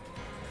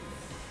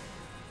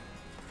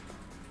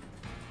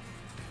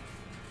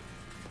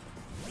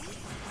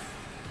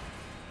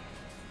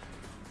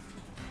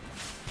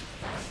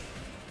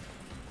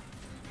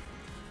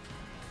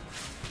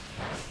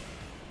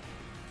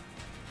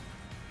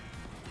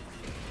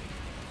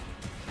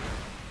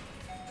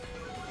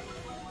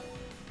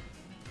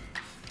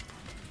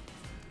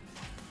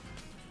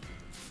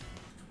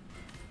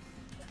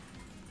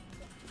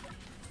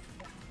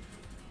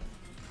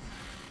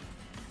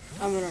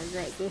 I'm gonna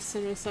regret this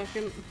in a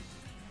second.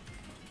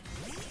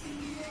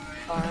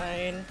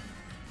 Fine.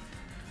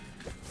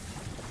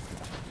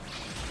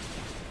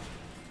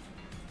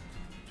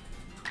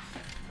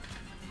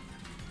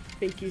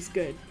 Pinky's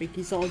good.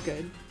 Pinky's all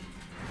good.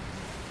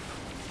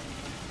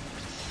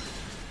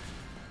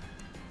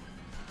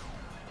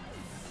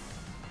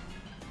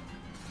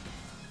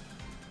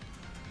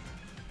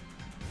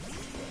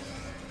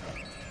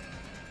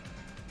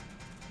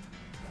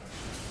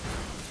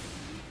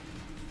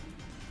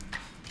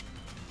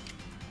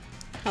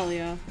 Hell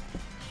yeah.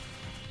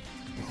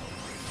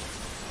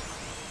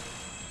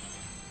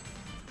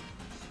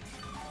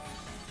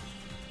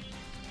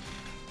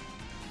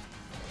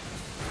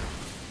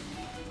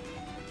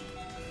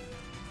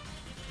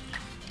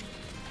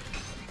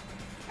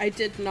 I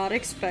did not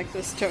expect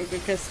this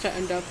Togekiss to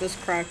end up as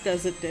cracked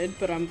as it did,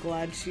 but I'm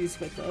glad she's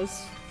with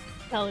us.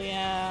 Hell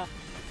yeah.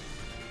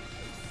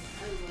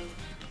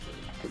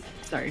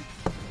 Sorry.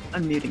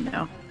 I'm muting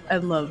now. I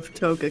love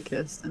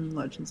Togekiss in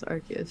Legends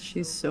Arceus.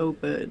 She's so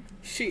good.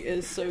 She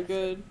is so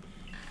good.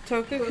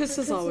 Togekiss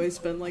has always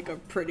been like a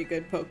pretty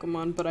good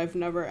Pokemon, but I've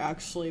never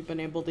actually been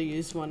able to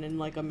use one in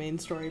like a main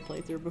story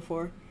playthrough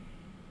before.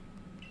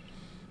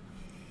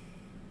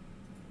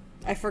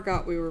 I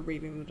forgot we were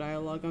reading the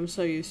dialogue. I'm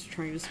so used to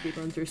trying to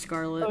speedrun through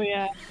Scarlet. Oh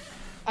yeah.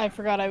 I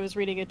forgot I was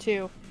reading it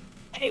too.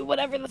 Hey,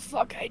 whatever the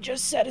fuck I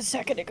just said a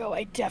second ago,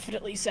 I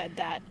definitely said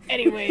that.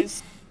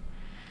 Anyways.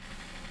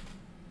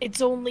 It's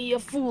only a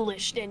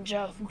foolish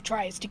ninja who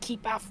tries to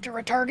keep after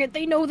a target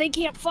they know they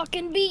can't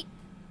fucking beat.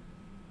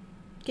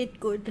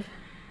 Get good.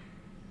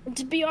 And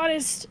to be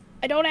honest,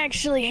 I don't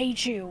actually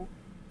hate you.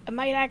 I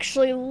might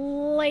actually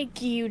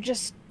like you,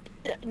 just...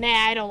 Nah,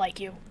 I don't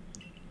like you.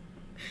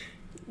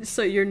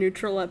 So you're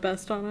neutral at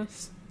best on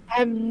us?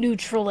 I'm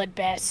neutral at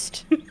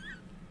best.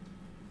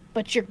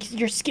 But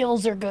your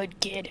skills are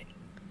good, kid.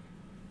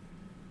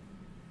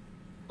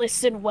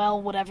 Listen well,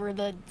 whatever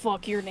the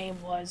fuck your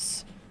name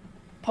was.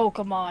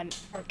 Pokemon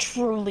are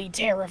truly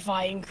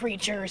terrifying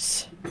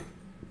creatures.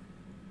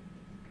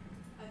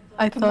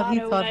 I thought he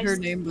Kamado thought and her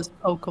name was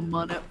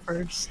Pokemon at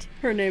first.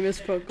 Her name is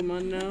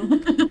Pokemon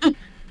now.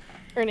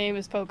 Her name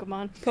is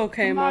Pokemon.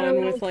 Pokemon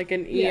Kamado with like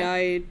an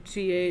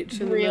E-I-G-H in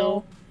the Real.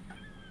 middle.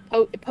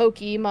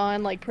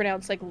 Pokemon, like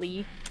pronounced like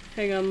Lee.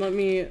 Hang on, let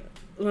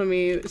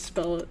me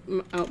spell it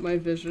out my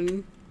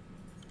vision.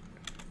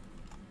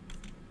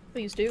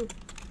 Please do.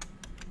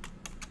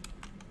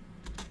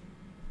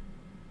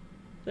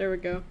 There we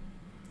go.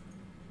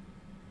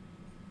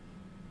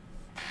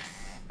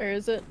 Where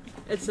is it?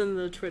 It's in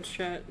the Twitch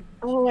chat.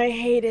 Oh, I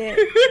hate it.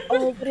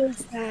 Oh, what is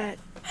that?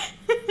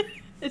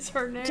 It's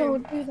her name.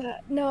 Don't do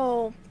that.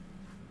 No.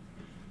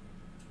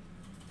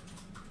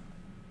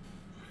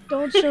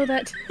 Don't show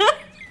that.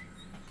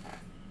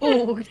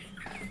 Oh.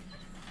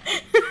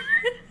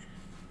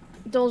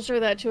 Don't show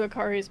that to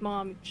Akari's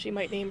mom. She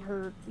might name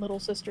her little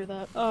sister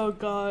that. Oh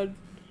god.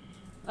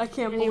 I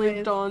can't Anyways.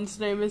 believe Dawn's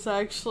name is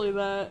actually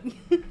that.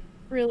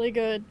 Really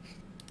good.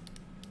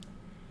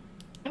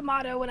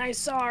 Kamado and I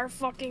saw our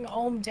fucking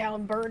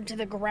hometown burned to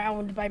the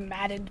ground by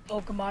maddened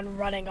Pokemon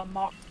running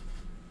amok.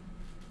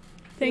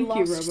 Thank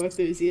you, lost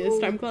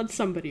Robo-Enthusiast. I'm glad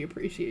somebody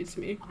appreciates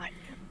me.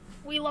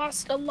 We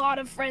lost a lot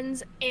of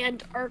friends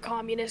and our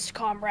communist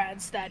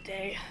comrades that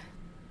day.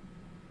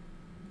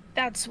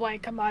 That's why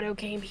Kamado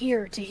came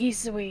here to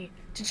Hisui,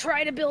 to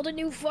try to build a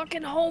new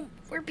fucking home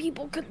where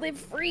people could live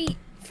free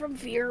from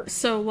fear.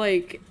 So,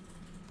 like,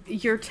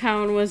 your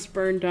town was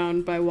burned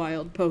down by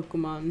wild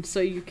Pokemon, so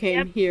you came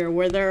Yep. here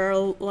where there are,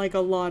 like, a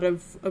lot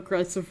of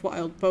aggressive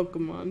wild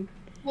Pokemon.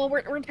 Well,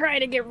 we're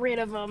trying to get rid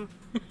of them.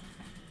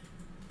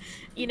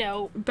 You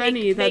know,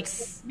 Benny,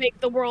 make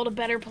the world a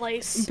better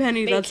place.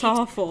 Benny, Make that's Hisui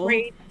awful.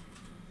 Great.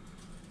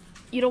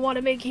 You don't want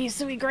to make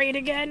Hisui great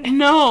again?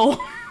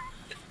 No!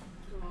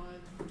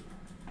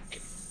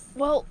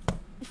 Well,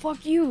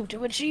 fuck you.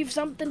 To achieve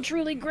something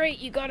truly great,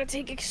 you gotta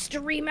take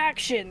extreme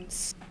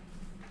actions.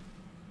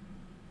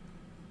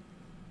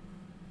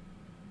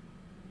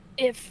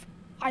 If,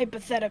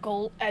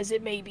 hypothetical as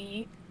it may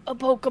be, a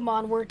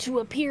Pokemon were to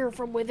appear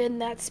from within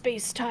that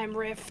space-time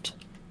rift,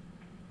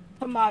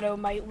 Kamado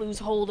might lose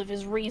hold of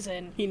his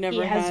reason. He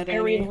never has had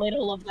very any.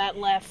 little of that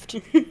left.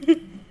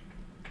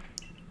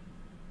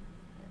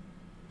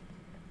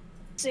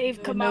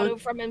 Save Kamado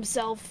from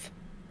himself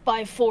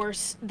by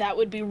force, that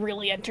would be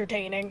really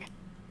entertaining.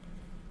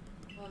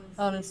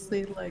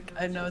 Honestly, like,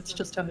 I know it's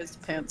just how his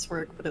pants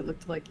work, but it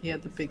looked like he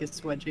had the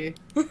biggest wedgie.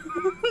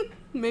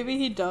 Maybe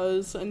he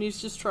does, and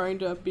he's just trying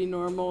to be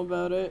normal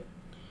about it.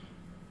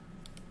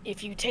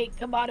 If you take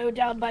Kamado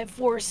down by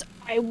force,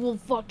 I will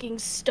fucking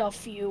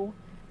stuff you.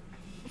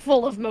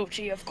 Full of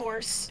mochi, of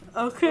course.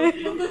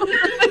 Okay.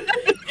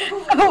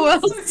 How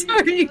else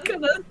are you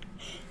gonna...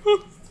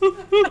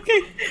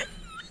 Okay.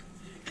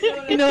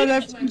 You know what,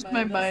 I've changed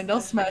my mind. I'll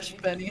smash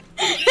Benny.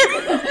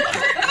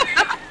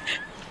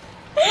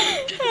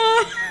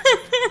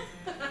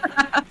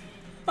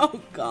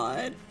 Oh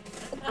god.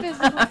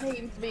 Physical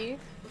pains me.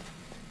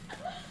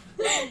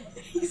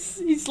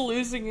 He's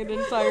losing it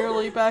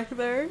entirely back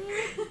there.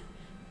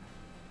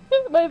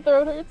 My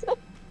throat hurts.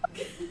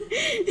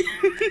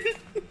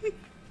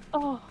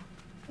 Oh,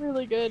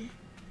 really good.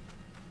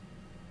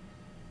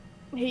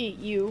 Hey,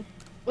 you.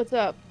 What's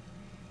up?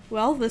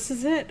 Well, this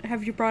is it.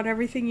 Have you brought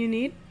everything you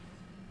need?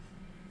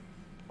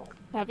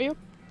 Have you?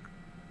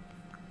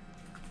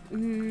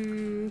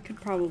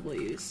 Could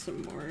probably use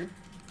some more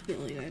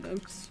healing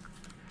items.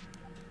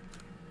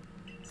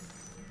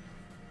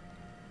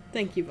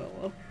 Thank you,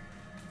 Volo.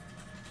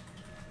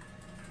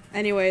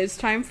 Anyway, it's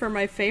time for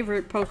my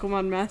favorite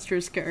Pokemon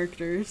Masters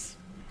characters.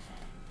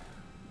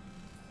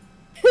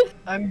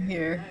 I'm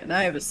here, and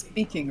I have a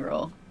speaking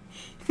role.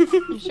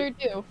 You sure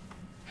do.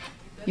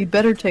 You'd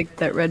better take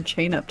that red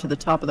chain up to the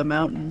top of the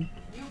mountain.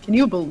 Can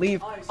you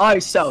believe I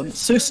sound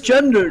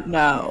cisgendered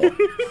now?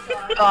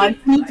 God,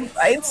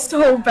 it's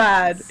so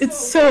bad. It's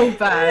so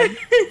bad.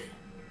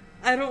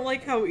 I don't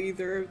like how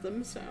either of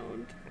them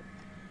sound.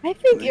 I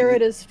think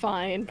Irida's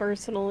fine,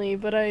 personally,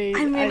 but I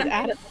mean,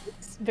 added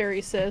it's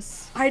very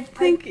cis. I'd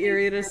think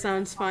Irida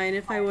sounds fine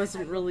if I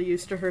wasn't really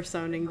used to her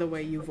sounding the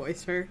way you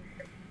voice her.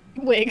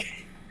 Wig.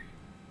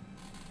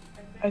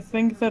 I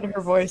think that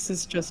her voice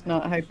is just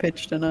not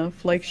high-pitched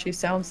enough. Like, she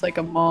sounds like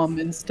a mom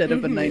instead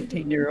of a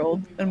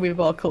 19-year-old, and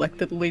we've all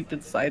collectively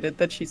decided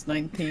that she's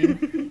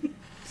 19.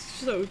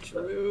 So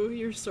true.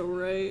 You're so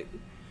right.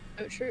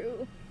 So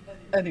true.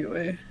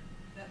 Anyway,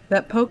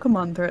 that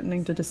Pokemon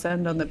threatening to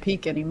descend on the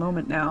peak any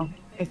moment now,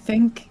 I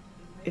think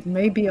it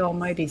may be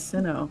Almighty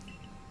Sinnoh.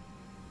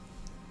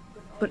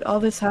 But all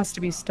this has to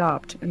be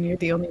stopped, and you're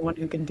the only one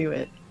who can do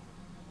it.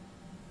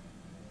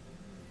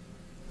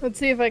 Let's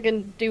see if I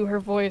can do her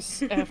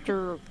voice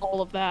after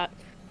all of that.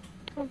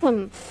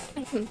 Almighty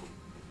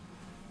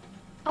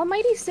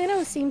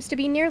Sinnoh seems to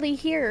be nearly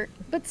here,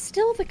 but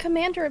still the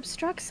commander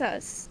obstructs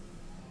us.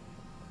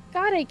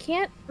 God, I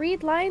can't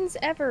read lines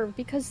ever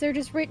because they're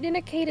just written in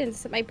a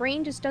cadence that my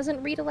brain just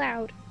doesn't read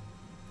aloud.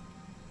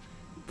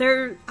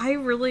 I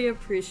really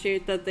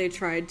appreciate that they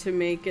tried to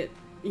make it.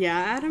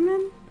 Yeah,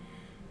 Adaman?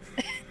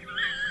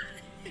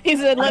 He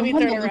said, let I me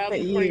wanna turn look around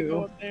at before you you.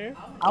 go up there.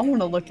 I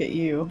want to look at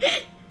you.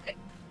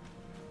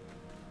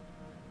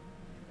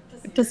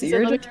 Does So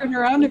let me Irida turn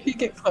around if you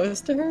get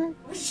close to her?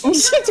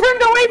 She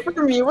turned away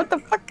from you. What the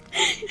fuck?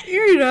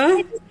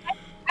 Irida!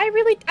 I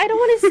don't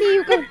want to see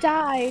you go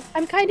die.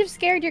 I'm kind of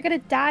scared you're gonna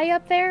die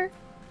up there.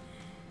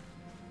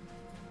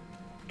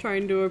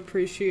 Trying to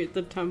appreciate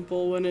the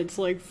temple when it's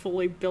like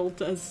fully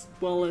built as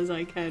well as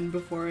I can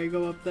before I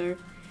go up there.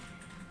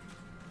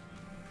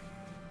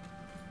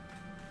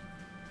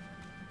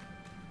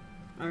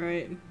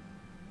 Alright.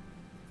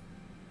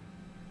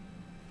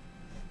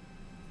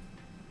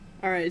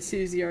 Alright,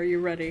 Susie, are you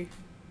ready?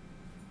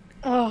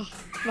 Oh,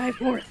 my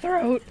poor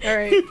throat.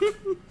 Alright.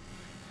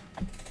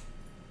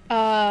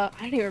 I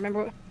don't even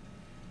remember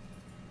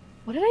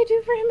what did I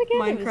do for him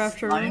again? It was-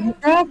 Minecraft or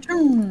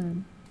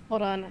Minecraft?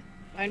 Hold on.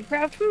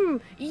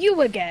 Minecraft?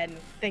 You again.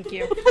 Thank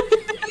you.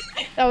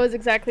 That was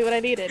exactly what I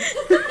needed.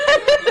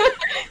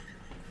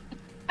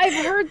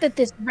 I've heard that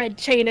this red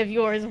chain of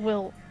yours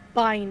will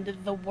bind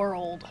the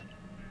world.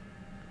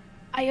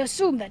 I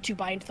assume that to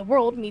bind the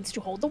world means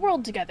to hold the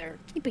world together,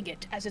 keeping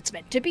it as it's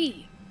meant to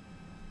be.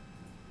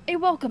 A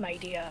welcome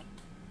idea.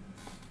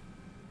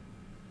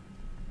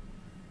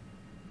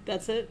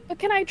 That's it? But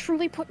can I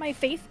truly put my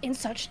faith in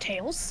such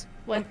tales?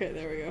 What? Okay,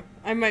 there we go.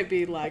 I might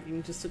be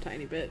lagging just a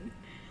tiny bit.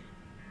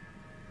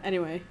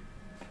 Anyway.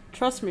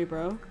 Trust me,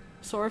 bro.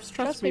 Source,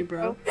 trust me,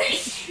 bro.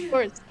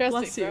 Source, trust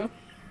Bless me, bro.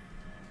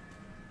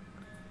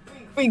 you.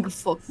 Big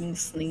fucking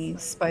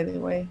sneeze, by the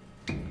way.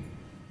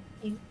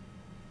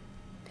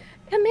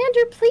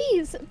 Commander,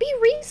 please, be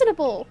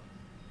reasonable.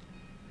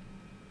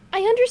 I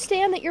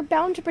understand that you're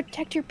bound to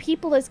protect your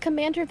people as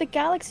commander of the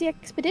Galaxy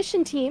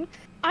Expedition Team.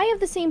 I have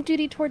the same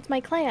duty towards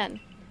my clan.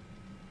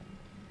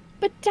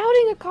 But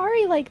doubting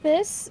Akari like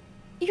this,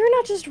 you're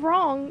not just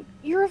wrong,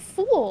 you're a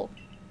fool.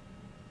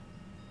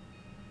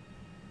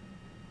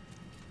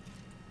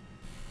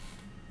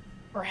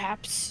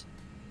 Perhaps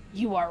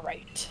you are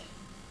right.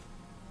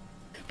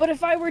 But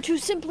if I were to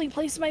simply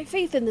place my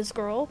faith in this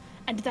girl,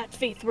 and that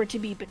faith were to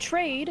be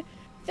betrayed,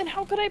 then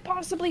how could I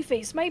possibly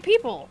face my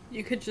people?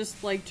 You could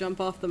just, like, jump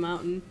off the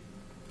mountain.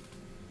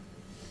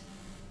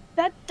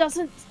 That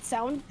doesn't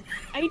sound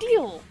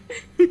ideal.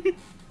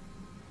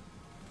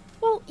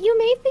 Well, you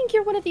may think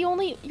you're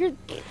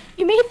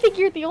you may think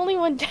you're the only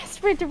one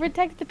desperate to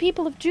protect the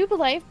people of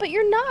Jubilife, but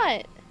you're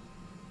not.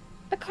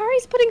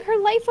 Akari's putting her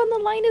life on the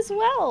line as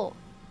well.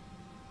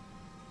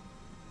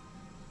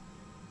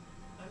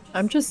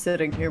 I'm just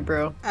sitting here,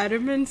 bro.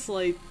 Adaman's,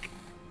 like,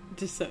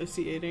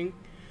 dissociating.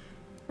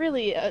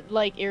 Really,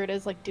 like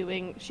Irida's like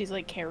she's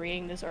like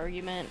carrying this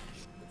argument.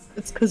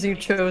 It's because you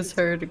chose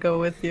her to go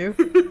with you.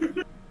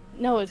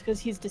 No, it's because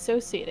he's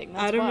dissociating.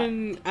 That's why.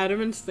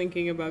 Adaman's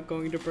thinking about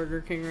going to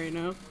Burger King right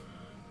now.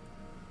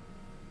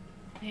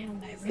 Man,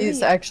 I really...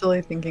 He's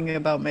actually thinking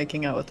about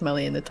making out with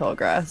Melly in the tall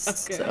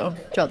grass. Okay. So,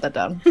 jot that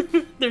down.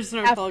 There's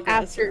no tall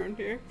grass after- around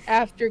here.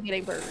 After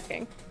getting Burger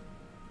King.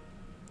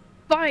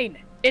 Fine,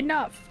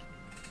 enough.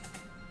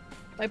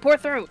 My poor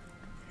throat.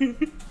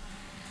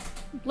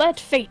 Let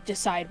fate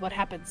decide what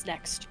happens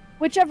next.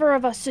 Whichever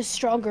of us is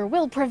stronger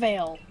will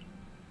prevail.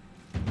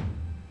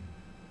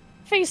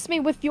 Face me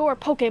with your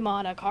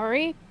Pokemon,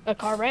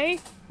 Akare,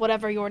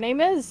 whatever your name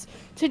is.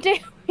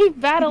 Today we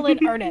battle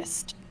in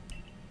earnest.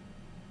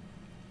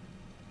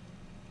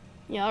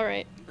 Yeah,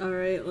 alright.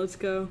 Alright, let's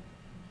go.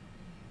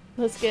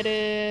 Let's get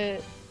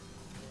it.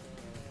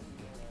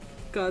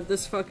 God,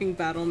 this fucking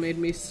battle made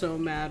me so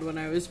mad when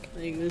I was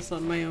playing this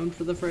on my own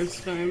for the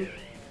first time.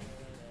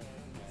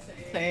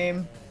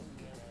 Same.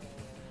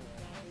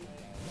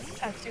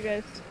 Ask you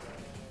guys.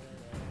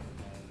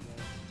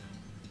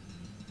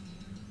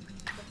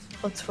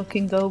 Let's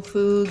fucking go,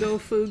 food. Go,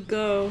 food,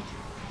 go.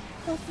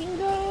 Fucking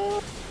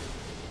go!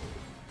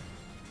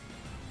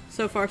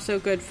 So far, so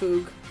good,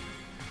 Foog.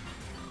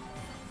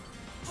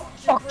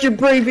 Fuck your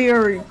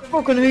braviary!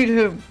 Fucking hate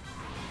him!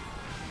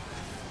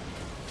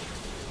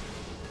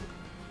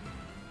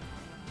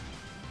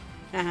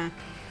 Haha.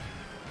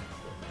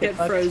 Get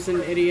fuck.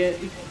 frozen, idiot.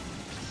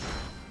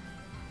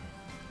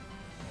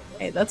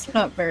 Hey, that's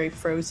not very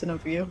frozen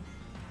of you.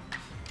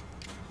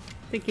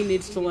 I think he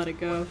needs to let it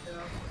go.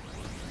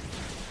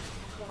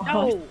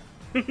 No!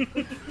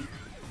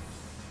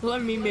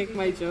 Let me make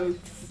my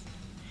jokes.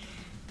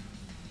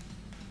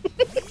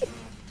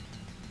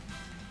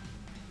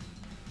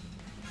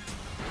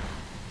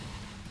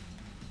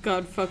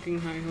 God fucking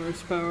high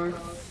horsepower.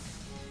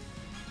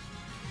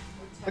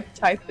 What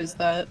type is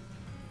that?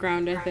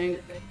 Ground, I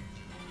think.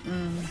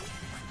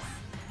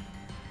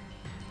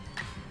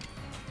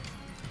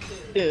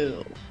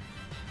 Ew.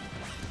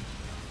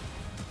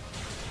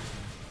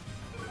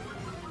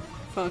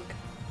 Fuck.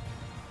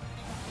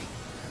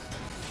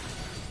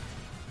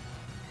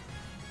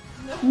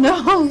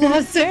 No,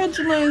 Los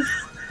Angeles!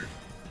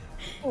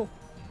 Oh.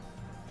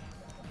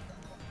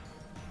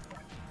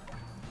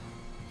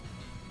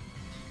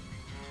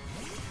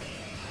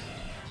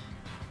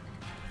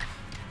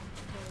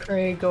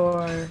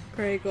 Kraygor.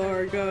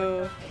 Kraygor,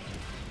 go.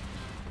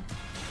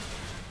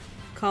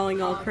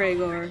 Calling all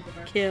Kraygor.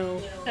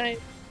 Kill. Nice.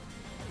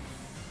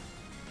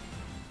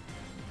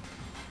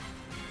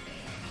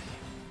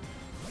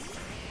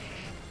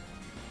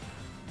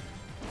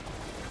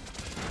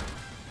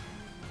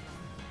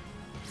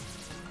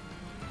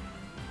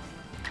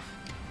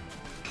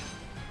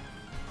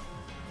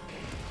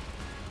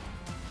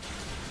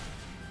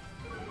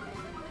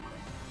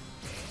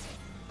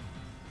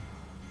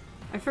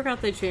 I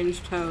forgot they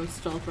changed how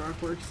Stealth Rock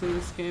works in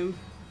this game.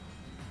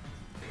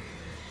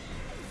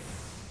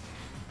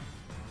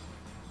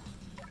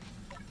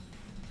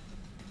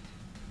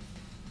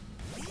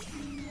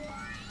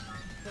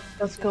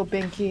 Let's go,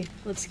 Binky.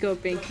 Let's go,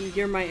 Binky.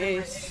 You're my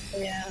ace.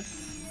 Yeah.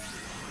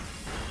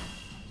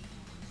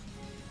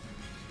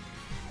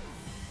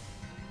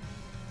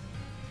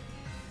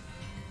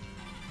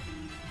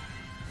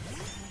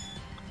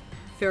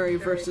 Fairy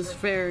versus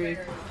fairy.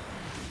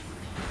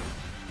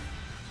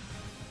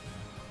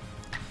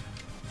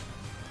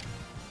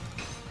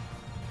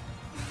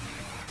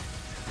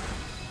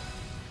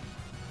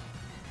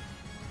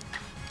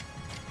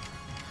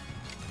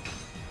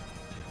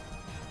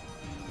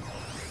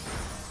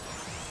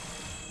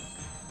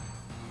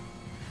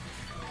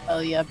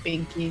 Hell yeah,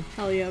 Binky.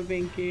 Hell yeah,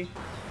 Binky.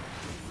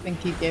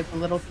 Binky gave a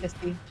little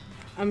kissy.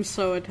 I'm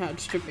so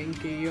attached to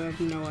Binky, you have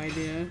no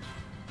idea.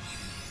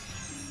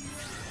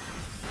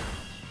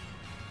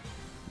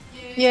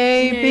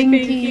 Yay, Yay,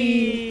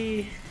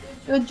 Binky!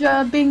 Good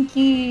job,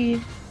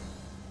 Binky!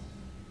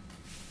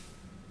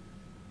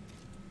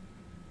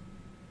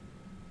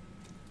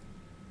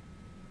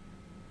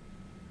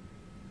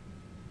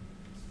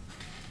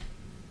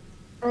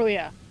 Oh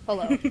yeah.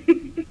 Hello.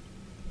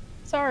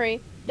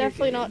 Sorry.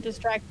 Definitely not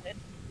distracted.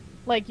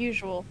 Like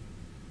usual.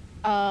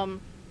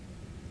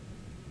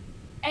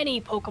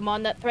 Any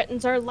Pokemon that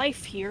threatens our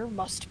life here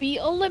must be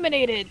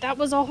eliminated. That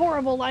was a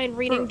horrible line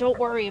reading, don't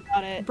worry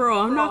about it.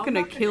 Bro, I'm not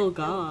gonna kill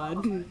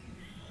God.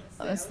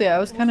 Honestly, I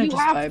was kind of You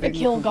just have to vibing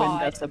kill with the wind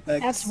God.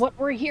 aspects. That's what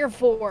we're here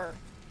for.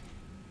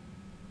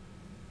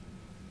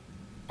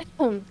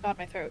 God,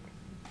 my throat.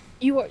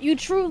 You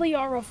truly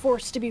are a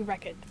force to be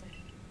reckoned with.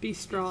 Be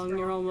strong,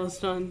 you're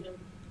almost done.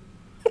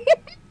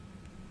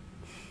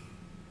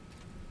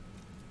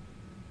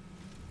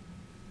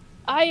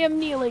 I am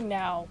kneeling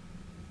now.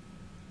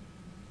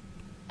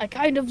 I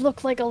kind of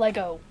look like a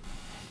Lego.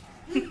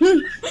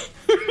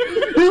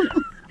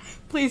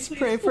 Please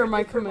pray for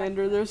my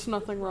commander, there's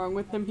nothing wrong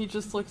with him, he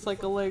just looks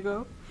like a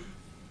Lego.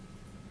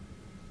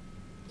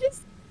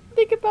 Just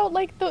think about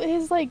like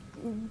his like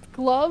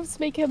gloves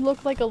make him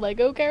look like a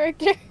Lego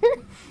character.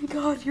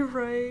 God, you're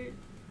right.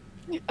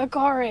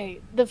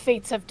 Akare, the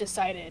fates have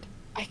decided.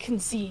 I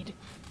concede.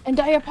 And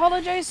I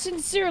apologize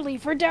sincerely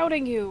for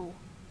doubting you.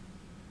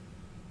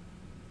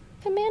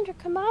 Commander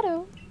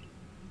Kamado.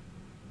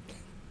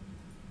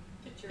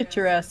 Get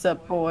your ass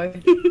up,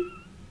 boy.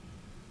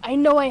 I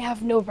know I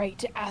have no right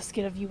to ask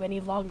it of you any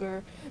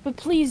longer, but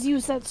please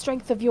use that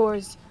strength of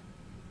yours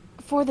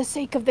for the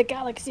sake of the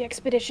Galaxy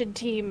Expedition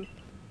team.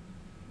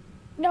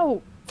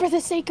 No, for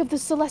the sake of the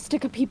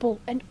Celestica people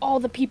and all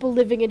the people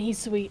living in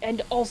Hisui,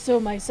 and also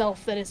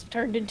myself that is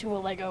turned into a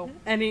Lego.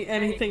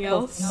 Anything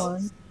else?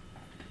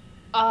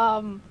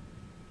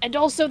 And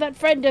also that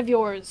friend of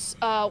yours,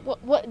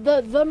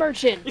 the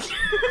merchant.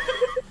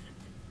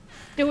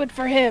 Do it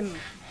for him.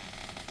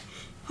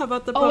 How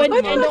about the Oh, and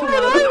Pokemon? also-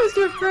 I was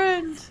your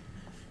friend!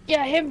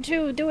 Yeah, him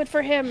too. Do it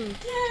for him.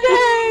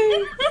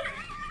 Yay!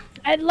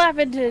 And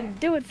Lavender,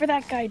 do it for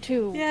that guy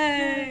too.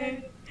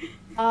 Yay!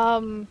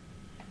 And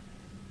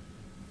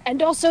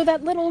also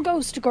that little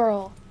ghost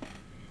girl.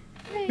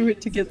 Do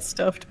it to get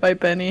stuffed by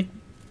Benny.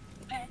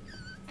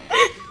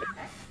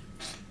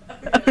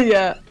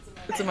 Yeah,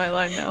 it's in my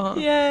line now, huh?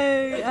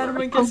 Yay!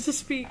 Adam gets to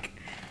speak.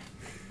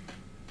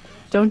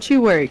 Don't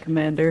you worry,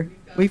 Commander.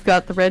 We've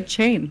got the red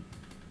chain.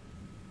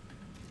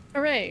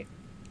 Hooray.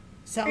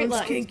 Sounds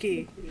luck.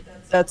 kinky.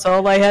 That's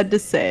all I had to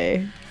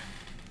say.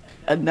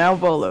 And now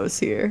Volo's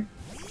here.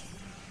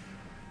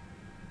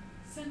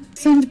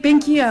 Send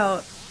Binky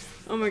out.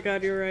 Oh my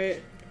god, you're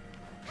right.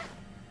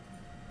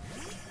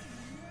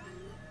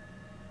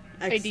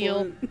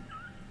 Ideal. Excellent.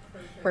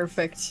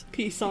 Perfect.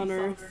 Peace on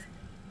Earth.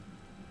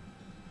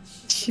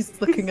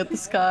 She's looking at the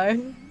sky.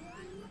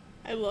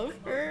 I love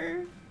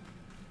her.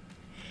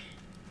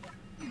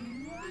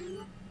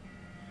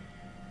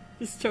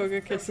 This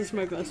Togekiss is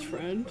my best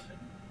friend.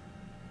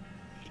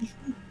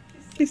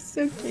 She's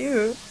so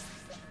cute.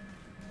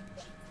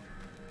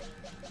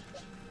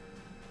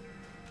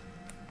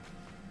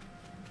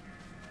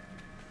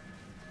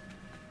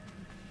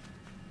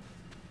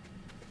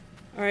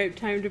 Alright,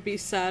 time to be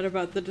sad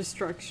about the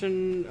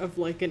destruction of,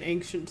 like, an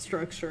ancient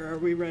structure. Are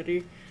we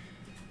ready?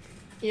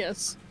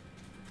 Yes.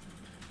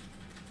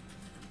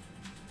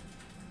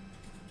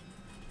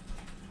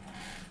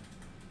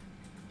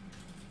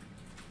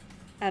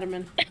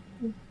 Adaman.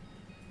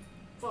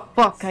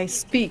 Fuck, I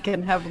speak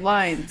and have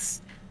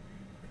lines.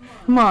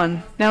 Come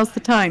on, now's the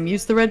time.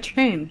 Use the red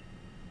chain.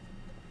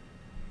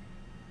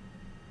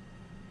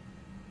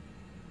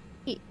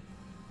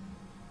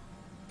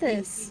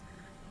 This.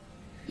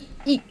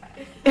 Eek.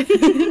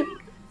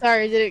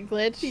 Sorry, did it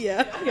glitch?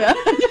 Yeah. Yeah.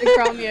 I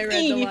promise I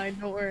read the line,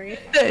 don't worry.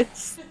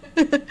 This.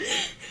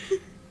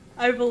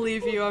 I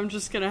believe you. I'm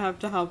just gonna have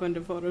to hop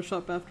into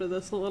Photoshop after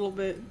this a little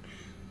bit.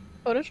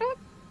 Photoshop?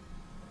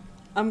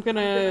 I'm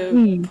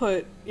gonna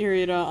put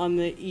Irida on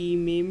the E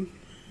meme.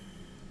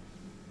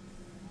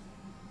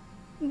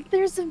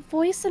 There's a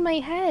voice in my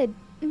head.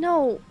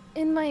 No,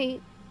 in my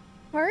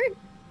heart?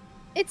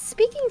 It's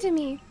speaking to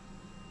me.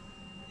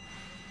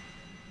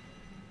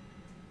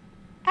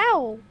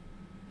 Ow!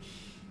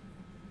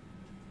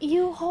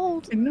 You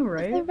hold I know, the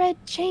right?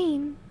 red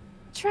chain.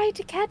 Try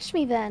to catch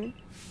me then.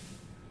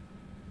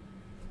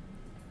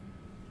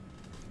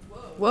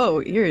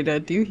 Whoa,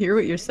 Irida, do you hear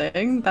what you're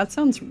saying? That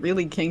sounds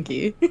really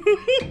kinky.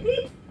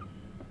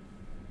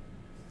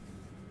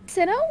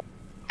 Sinnoh?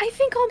 I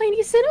think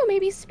Almighty Sinnoh may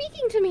be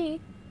speaking to me.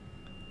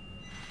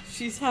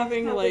 She's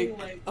having,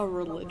 like, a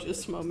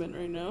religious moment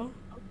right now.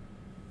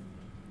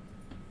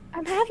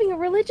 I'm having a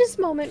religious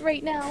moment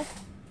right now.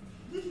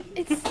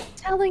 It's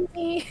telling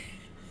me...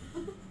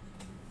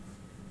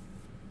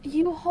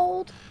 You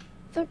hold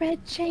the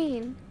red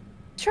chain.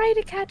 Try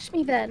to catch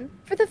me then,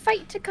 for the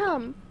fight to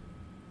come.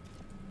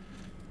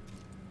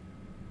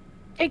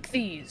 Take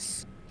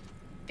these.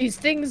 These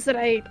things that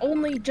I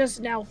only just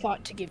now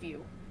thought to give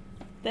you.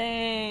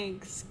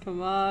 Thanks,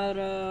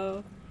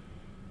 Kamado.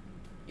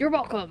 You're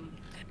welcome.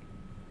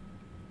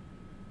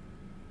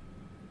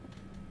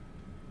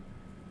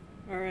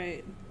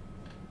 Alright.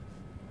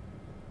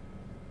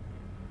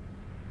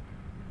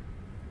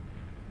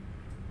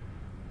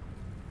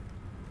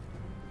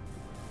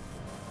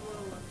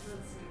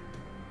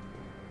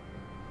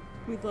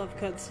 We love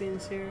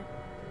cutscenes here.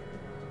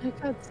 A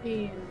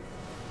cutscene.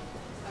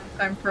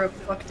 Time for a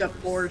fucked up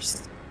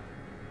horse.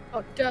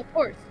 Fucked up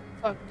horse.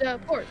 Fucked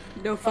up horse.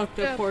 No fucked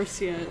up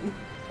horse yet.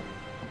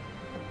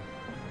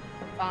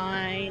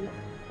 Fine.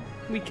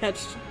 We catch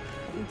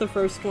the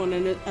first one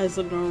in it as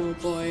a normal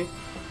boy,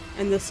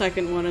 and the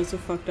second one as a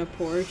fucked up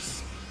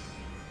horse.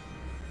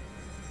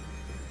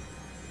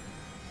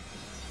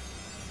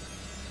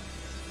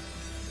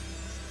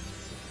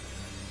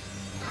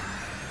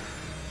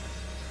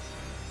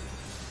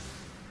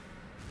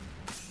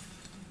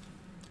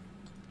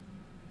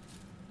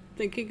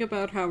 Thinking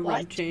about how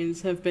red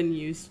chains have been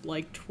used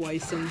like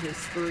twice in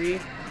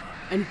history,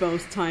 and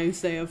both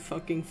times they have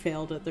fucking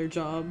failed at their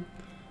job.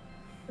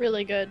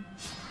 Really good.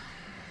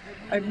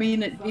 I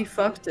mean, he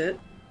fucked it.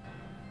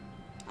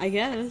 I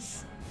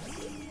guess.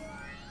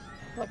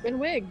 Fucking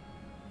wig.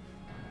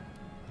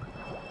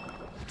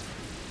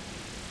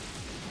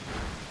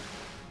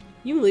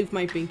 You leave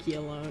my Binky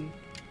alone.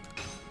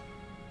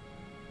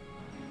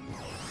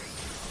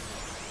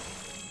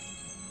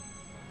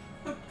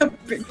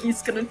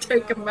 Ricky's gonna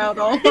take him out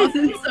all on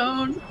his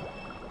own.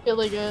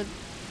 Really good.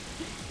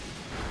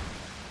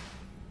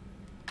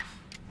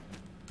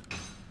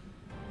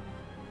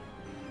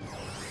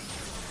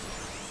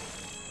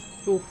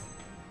 Oof.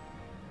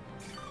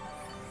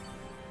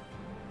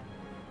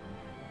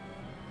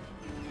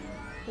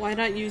 Why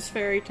not use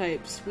fairy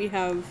types? We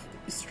have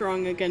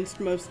strong against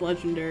most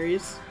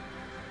legendaries.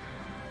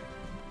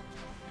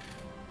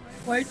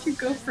 Why'd you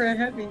go for a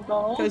heavy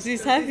ball? Because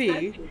he's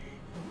heavy.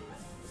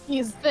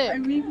 He's thick. I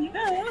mean,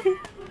 yeah.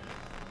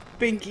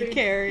 Binky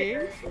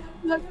carry.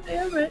 God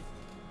damn it.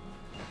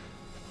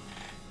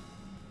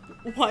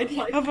 Why do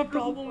you have a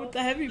problem with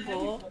the heavy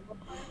ball?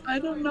 I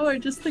don't know, I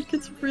just think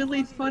it's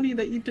really funny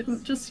that you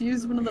didn't just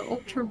use one of the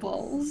Ultra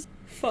Balls.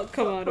 Fuck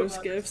Kamado's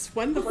gifts.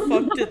 When the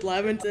fuck did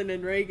Lamington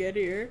and Ray get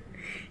here?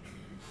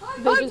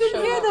 They I've just been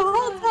showed here up. the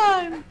whole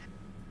time!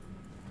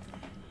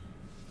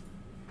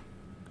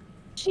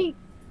 She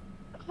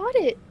got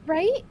it,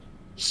 right?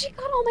 She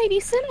got Almighty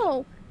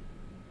Sinnoh.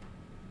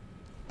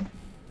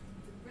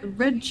 The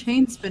red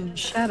chain's been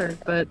shattered,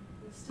 but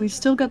we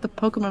still got the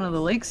Pokemon of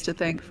the Lakes to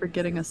thank for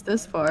getting us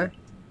this far.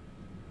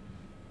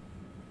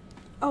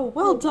 Oh,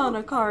 well done,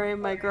 Akari,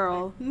 my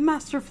girl.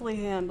 Masterfully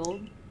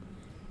handled.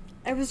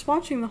 I was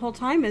watching the whole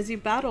time as you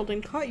battled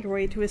and caught your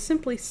way to a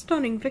simply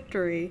stunning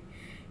victory.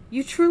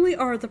 You truly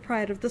are the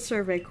pride of the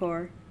Survey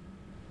Corps.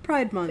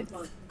 Pride Month.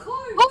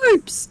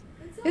 Corpse!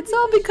 It's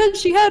all because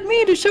she had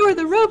me to show her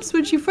the ropes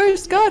when she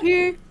first got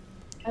here.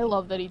 I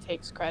love that he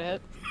takes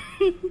credit.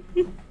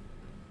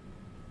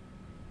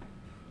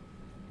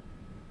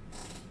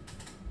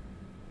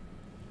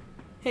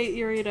 Hey,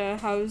 Irita,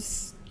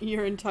 how's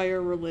your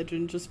entire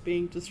religion just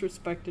being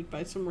disrespected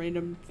by some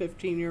random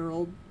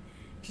 15-year-old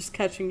just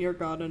catching your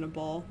god in a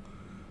ball?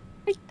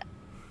 I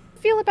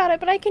feel about it,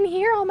 but I can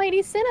hear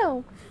Almighty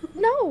Sinnoh.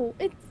 No,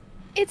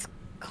 it's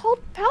called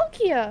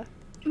Palkia.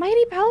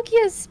 Mighty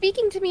Palkia is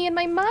speaking to me in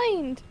my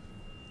mind.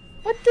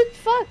 What the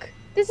fuck?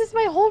 This is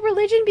my whole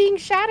religion being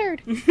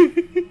shattered.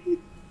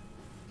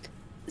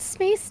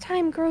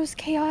 Space-time grows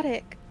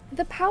chaotic.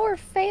 The power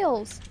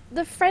fails.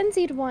 The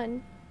frenzied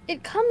one.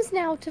 It comes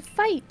now to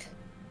fight.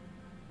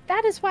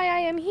 That is why I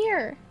am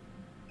here.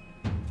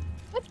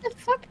 What the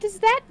fuck does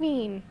that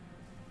mean?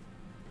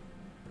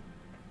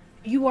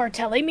 You are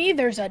telling me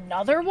there's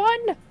another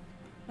one?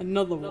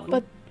 Another one.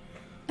 But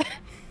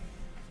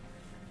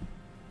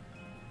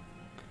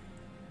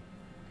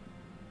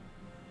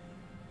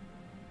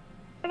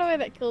I don't know why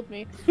that killed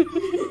me.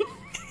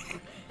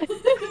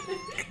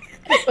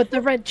 But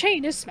the red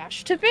chain is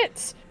smashed to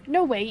bits.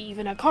 No way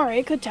even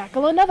Akari could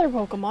tackle another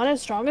Pokemon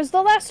as strong as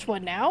the last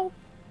one now.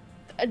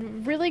 A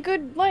really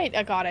good light.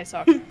 Oh god, I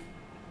suck.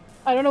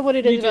 I don't know what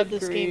it is You about did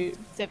this game great.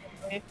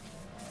 specifically.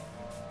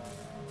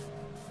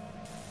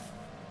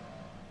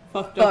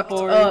 Fucked up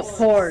horse.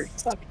 horse.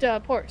 Fucked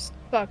up horse.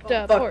 Fucked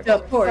up Fucked horse.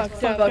 up horse.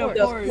 Fucked up Fucked horse.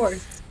 up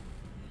horse.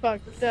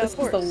 Fucked up This is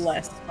horse. the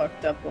less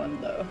fucked up one,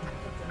 though.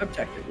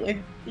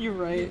 Objectively. You're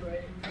right.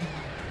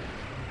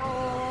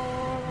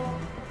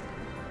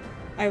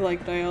 I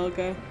like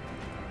Dialga.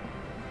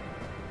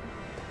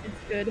 It's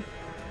good.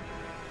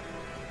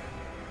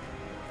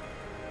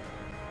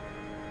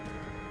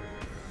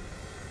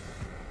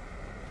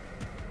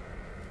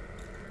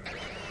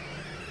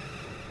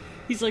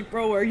 He's like,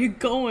 bro, where are you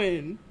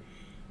going?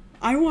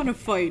 I want to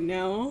fight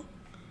now.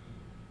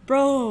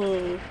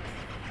 Bro.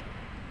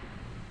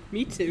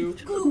 Me too.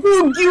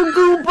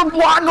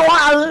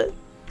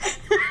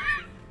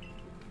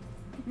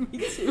 Me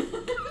too.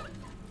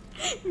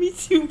 Me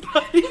too,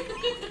 buddy.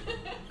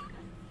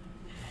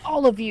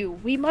 All of you,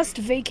 we must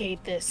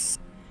vacate this.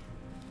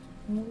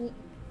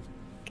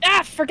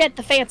 Ah, forget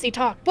the fancy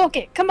talk. Book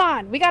it. Come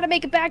on. We gotta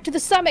make it back to the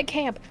summit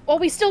camp while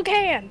we still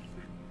can.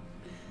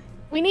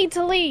 We need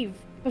to leave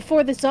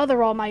before this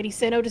other Almighty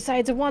Sinnoh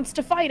decides it wants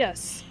to fight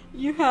us.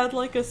 You had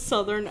like a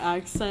southern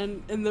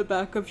accent in the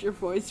back of your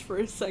voice for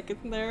a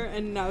second there,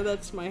 and now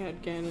that's my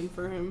headcanon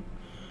for him.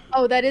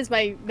 Oh, that is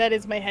my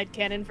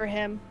headcanon for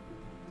him.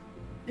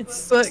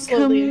 It's But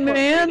slowly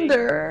incorporating.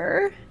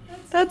 Commander,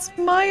 that's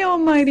my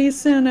Almighty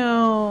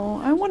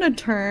Sinnoh. I want to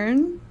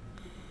turn.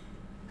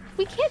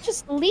 We can't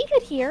just leave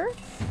it here.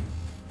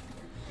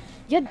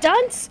 You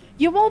dunce!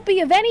 You won't be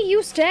of any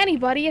use to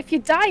anybody if you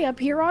die up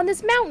here on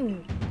this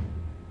mountain.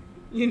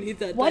 You need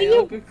that What do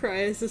you- Dialga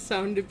cry as a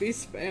sound to be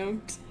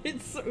spammed.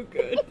 It's so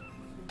good.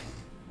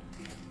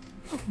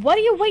 What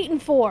are you waiting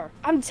for?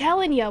 I'm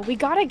telling you, we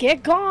gotta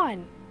get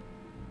gone.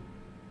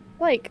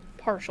 Like,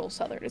 partial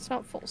Southern. It's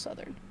not full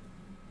Southern.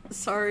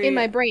 Sorry. In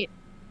my brain.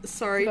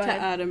 Sorry Go to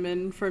ahead.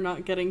 Adaman for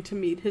not getting to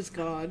meet his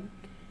god.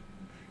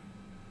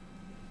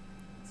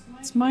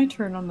 It's my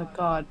turn on the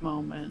god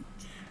moment.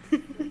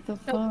 What the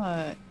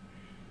fuck?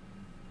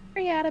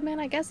 Sorry,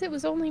 Adamant, I guess it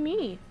was only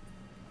me.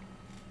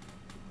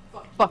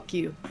 Fuck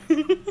you. Why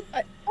are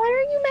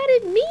you mad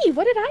at me?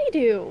 What did I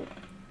do?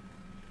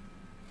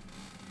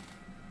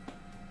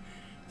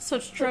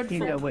 Such dreadful,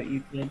 You know what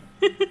you did.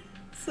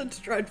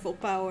 such dreadful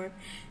power.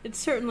 It's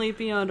certainly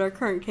beyond our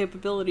current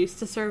capabilities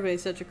to survey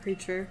such a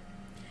creature.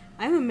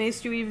 I'm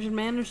amazed you even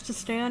managed to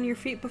stay on your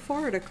feet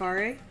before it,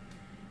 Akari.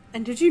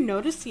 And did you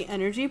notice the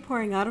energy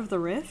pouring out of the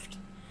rift?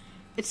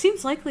 It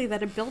seems likely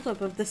that a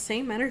buildup of the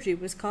same energy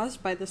was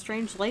caused by the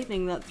strange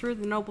lightning that threw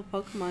the noble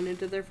Pokemon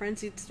into their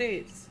frenzied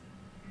states.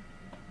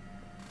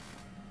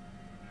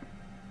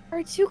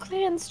 Our two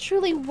clans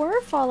truly were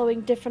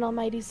following different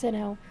Almighty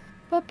Sinnoh,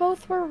 but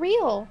both were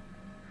real.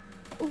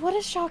 What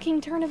a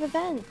shocking turn of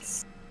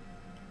events.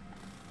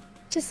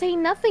 To say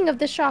nothing of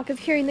the shock of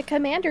hearing the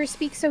commander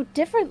speak so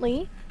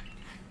differently.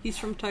 He's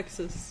from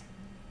Texas.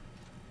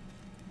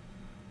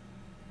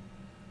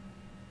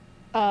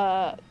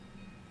 Do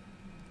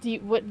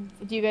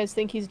you guys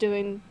think he's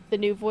doing the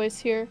new voice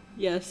here?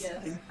 Yes.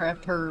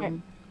 Craft her.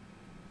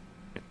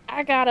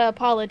 I gotta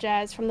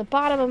apologize from the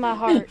bottom of my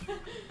heart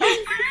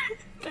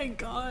Thank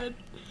God.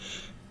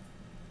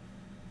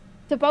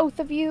 to both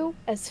of you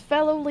as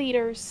fellow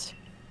leaders.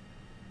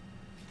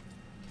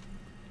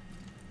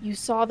 You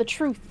saw the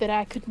truth that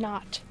I could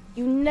not.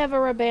 You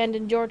never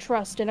abandoned your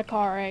trust in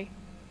Akare.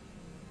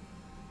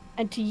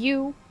 And to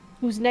you,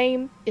 whose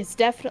name is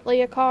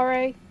definitely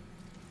Akare,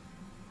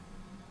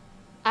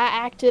 I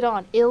acted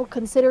on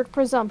ill-considered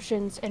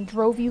presumptions and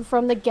drove you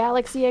from the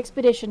Galaxy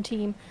Expedition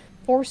Team,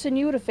 forcing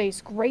you to face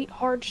great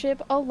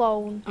hardship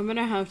alone. I'm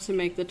gonna have to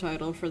make the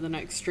title for the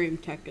next stream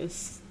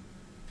Tekis.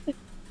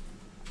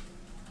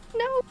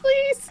 No,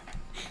 please!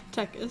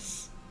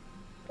 Tekis.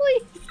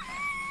 Please!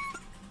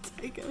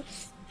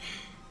 Tekis.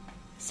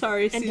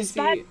 Sorry, And Susie.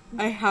 despite-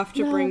 I have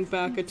to No, bring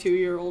back a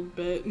 2-year-old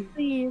bit.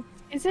 Please.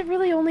 Is it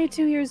really only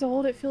 2 years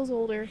old? It feels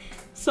older.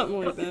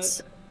 Something like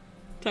that.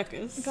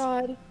 Tekis.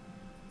 God.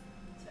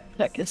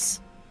 Tekis.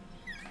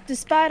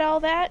 Despite all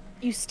that,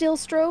 you still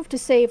strove to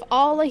save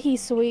all of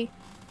Hisui.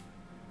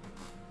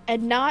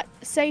 And not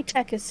say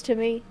Tekis to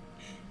me.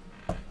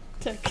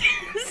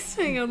 Tekis.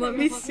 Hang on, let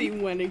me see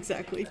when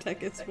exactly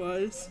Tekis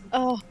was.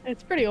 Oh,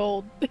 it's pretty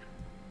old.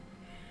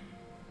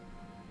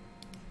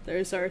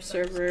 There's our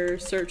server.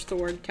 Search the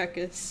word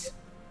Tekis.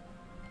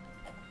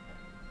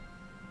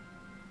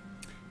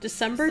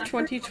 December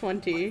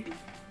 2020.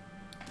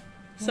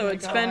 So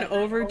it's been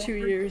over 2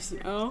 years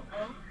now.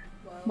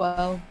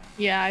 Well,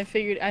 Yeah, I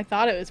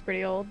thought it was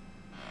pretty old.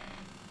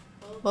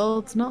 well,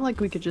 it's not like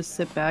we could just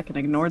sit back and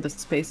ignore the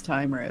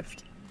space-time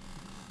rift.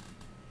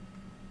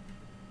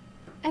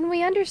 And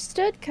we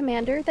understood,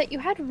 Commander, that you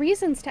had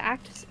reasons to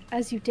act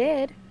as you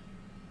did.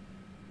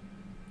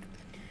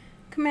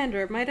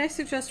 Commander, might I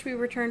suggest we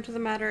return to the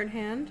matter at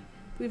hand?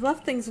 We've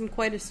left things in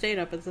quite a state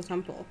up at the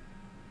temple.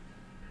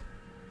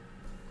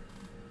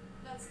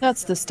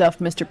 That's the stuff,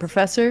 Mr.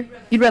 Professor.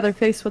 You'd rather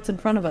face what's in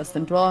front of us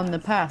than dwell on the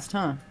past,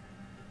 huh?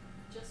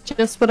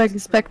 Just what I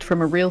expect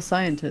from a real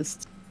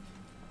scientist.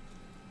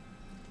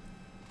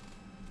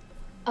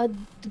 A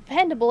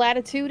dependable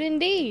attitude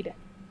indeed.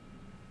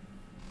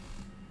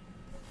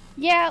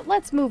 Yeah,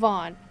 let's move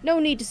on. No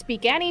need to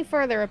speak any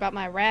further about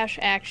my rash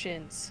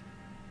actions.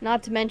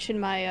 Not to mention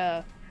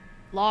my,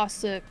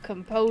 loss of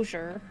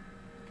composure.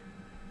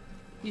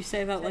 You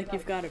say that like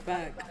you've got it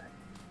back.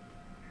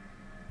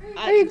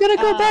 Are you gonna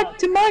go back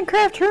to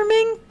Minecraft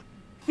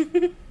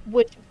herming?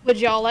 Would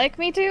y'all like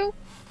me to?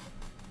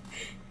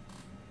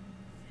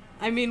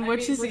 I mean,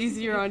 which is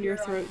easier on your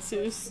throat,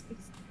 Seuss?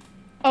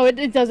 Oh,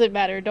 it doesn't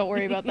matter. Don't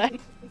worry about that.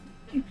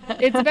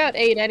 It's about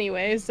 8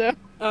 anyway, so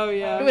Oh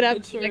yeah, it would have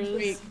it to sure be next is.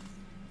 week.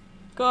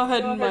 Go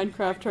ahead and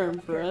Minecraft term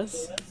for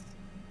us.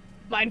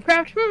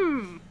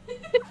 Minecraft,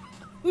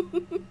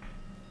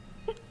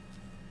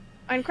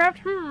 Minecraft,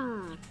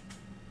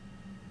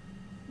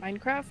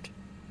 Minecraft,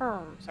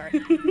 sorry.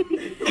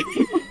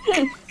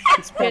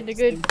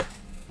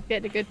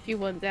 Getting a good few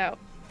ones out.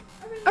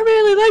 I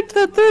really liked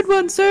that third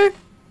one, sir.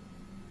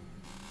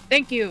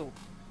 Thank you.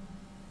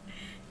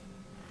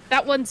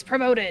 That one's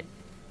promoted.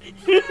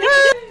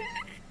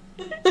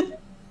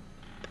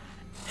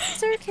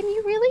 Sir, can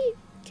you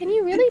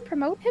really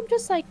promote him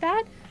just like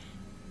that?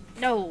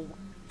 No.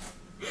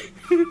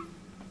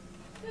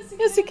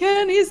 Yes, he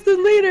can. He's the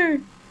leader.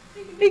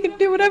 He can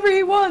do whatever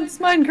he wants.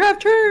 Minecraft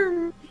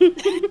term.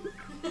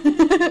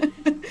 I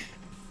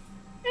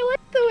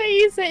like the way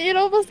you say it. It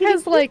almost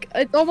has like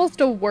it's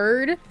almost a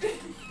word.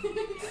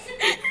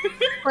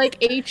 Like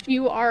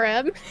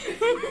HURM.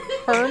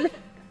 Herm.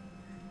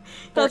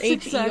 That's Or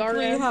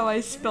exactly HERM. how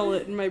I spell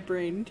it in my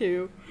brain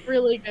too.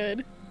 Really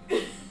good.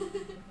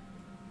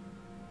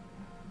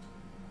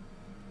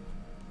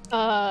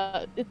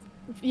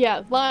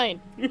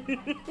 Line.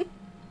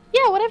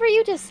 Yeah, whatever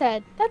you just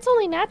said. That's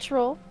only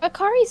natural.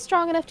 Akari's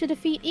strong enough to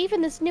defeat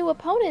even this new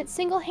opponent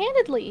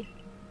single-handedly.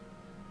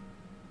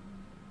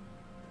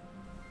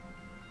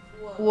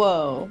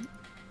 Whoa.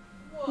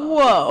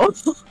 Whoa.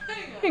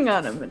 Hang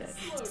on a minute.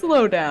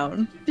 Slow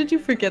down. Did you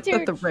forget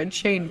that the red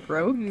chain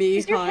broke? Me,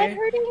 Is your head hi.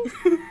 hurting?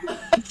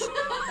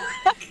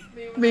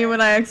 Me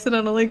when I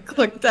accidentally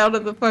clicked out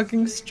of the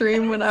fucking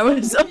stream when I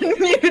was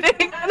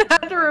unmuting and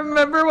had to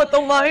remember what the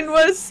line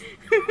was.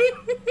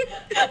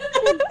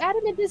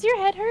 Adam, does your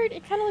head hurt?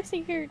 It kind of looks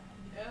like you're...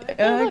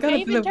 Yeah, Oh, look, I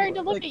even turned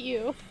to look at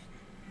you.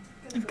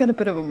 I've got a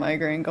bit of a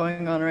migraine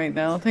going on right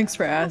now. Thanks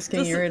for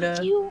asking, Irida.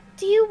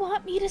 Do you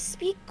want me to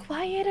speak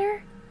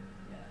quieter?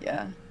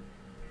 Yeah.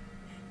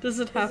 Does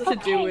it have to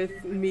do Okay.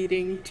 with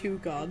meeting two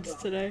gods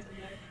today?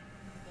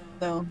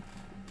 No.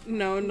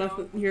 No,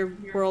 nothing. Your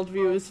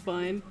worldview is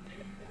fine.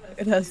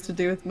 It has to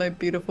do with my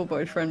beautiful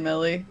boyfriend,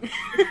 Melly.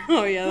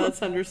 Oh yeah,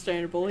 that's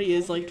understandable. He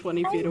is like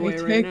 20 feet away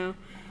right take- now.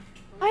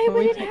 Why Can we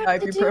would it take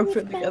have to do ibuprofen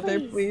with together,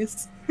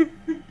 bellies?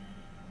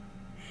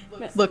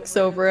 please? Looks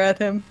over at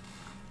him.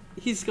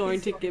 He's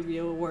going to give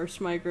you a worse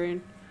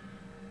migraine.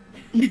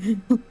 He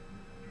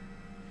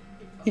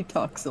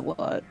talks a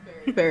lot.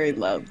 Very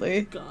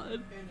loudly.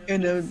 God.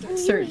 In a Can you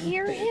certain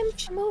hear pitch. him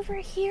from over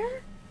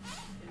here?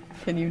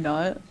 Can you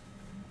not?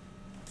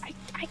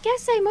 I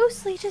guess I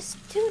mostly just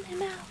tune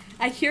him out.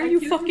 I hear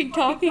you fucking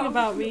talking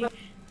about me.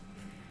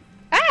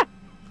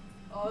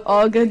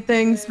 All good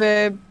things,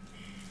 babe.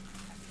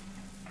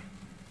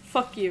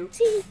 Fuck you.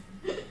 See,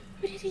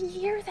 you didn't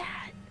hear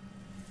that.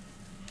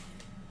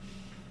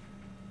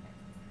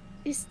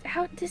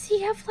 Does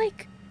he have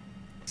like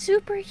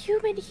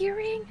superhuman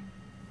hearing?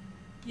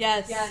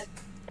 Yes.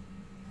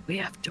 We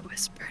have to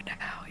whisper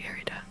now,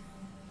 Irida.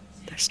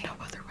 There's no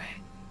other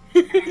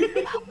way.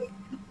 Well,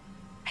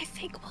 I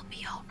think we'll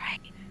be all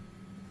right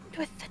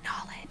with the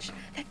knowledge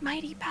that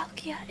Mighty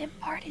Palkia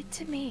imparted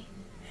to me.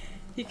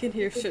 You can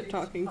hear shit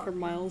talking from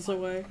miles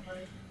away.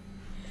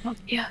 Oh,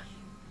 yeah.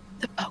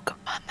 The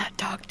Pokemon that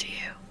talked to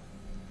you.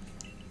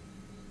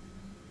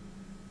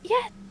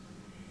 Yeah,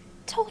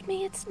 told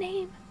me its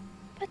name,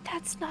 but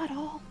that's not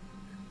all.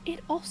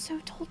 It also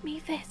told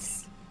me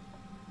this.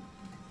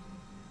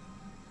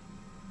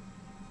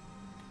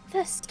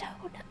 The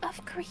Stone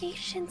of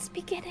Creation's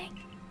beginning.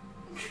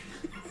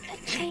 The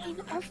Chain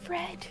of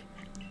Red.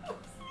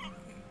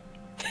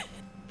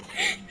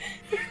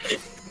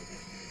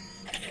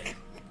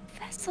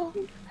 Vessel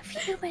of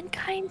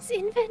humankind's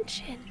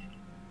invention.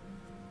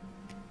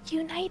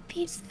 Unite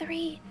these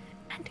three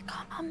and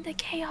calm the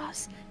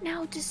chaos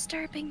now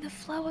disturbing the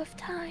flow of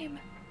time.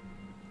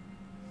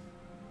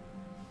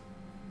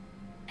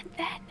 And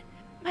then,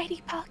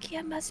 Mighty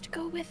Palkia must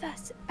go with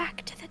us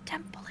back to the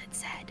temple, it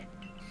said.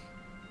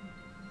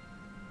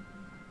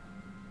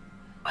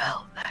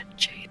 Well, that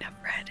chain of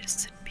red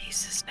is in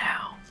pieces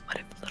now. What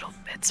if little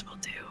bits will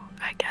do?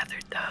 I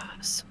gathered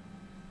those.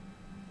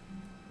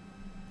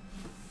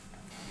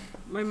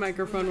 My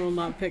microphone will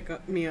not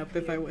pick me up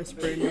if I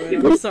whisper into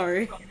it. I'm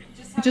sorry.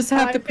 You just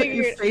have I to put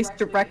your figured- face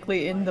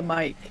directly in the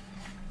mic.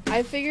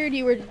 I figured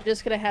you were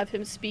just gonna have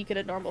him speak at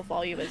a normal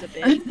volume as a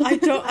bit.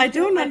 I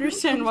don't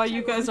understand why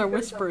you guys are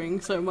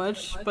whispering so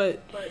much,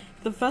 but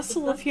the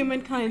vessel of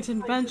humankind's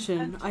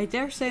invention, I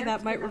dare say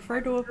that might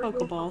refer to a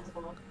Pokeball.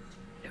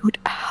 Dude,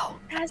 ow.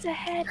 As a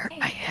head. Hurt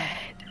my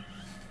head.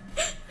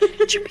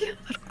 Could you be a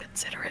little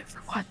considerate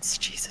for once?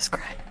 Jesus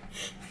Christ.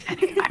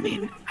 Anyway, I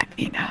mean,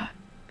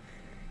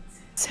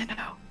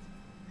 Sinnoh.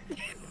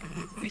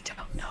 We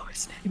don't know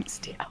his name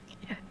still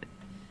yet.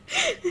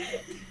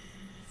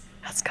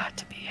 That's got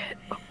to be it.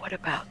 But what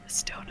about the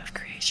Stone of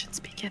Creation's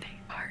beginning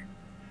part?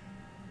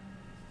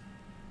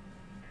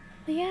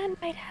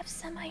 Leanne might have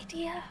some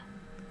idea.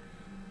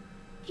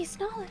 He's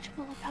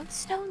knowledgeable about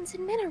stones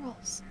and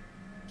minerals.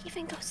 He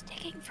even goes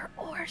digging for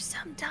ore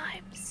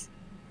sometimes.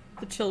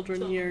 The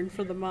children yearn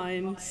for the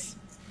mines.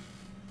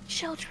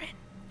 Children,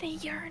 they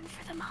yearn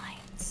for the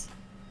mines.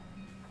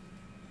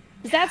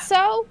 Is that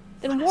so?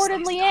 Then Ward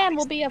and Leanne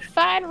will be a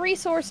fine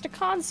resource to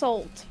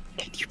consult.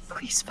 Can you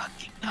please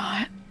fucking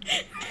not?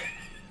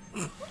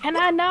 Can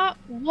I not?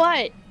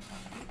 What?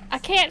 I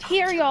can't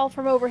hear y'all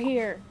from over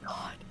here.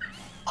 God.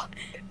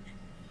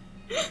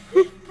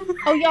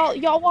 Oh,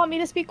 y'all want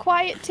me to be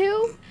quiet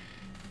too?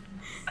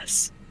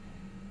 Yes.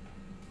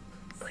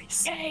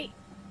 Please. Hey.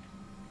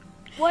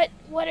 What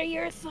are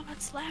your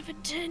thoughts,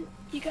 Laventon?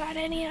 You got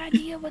any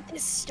idea what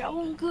this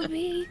stone could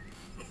be?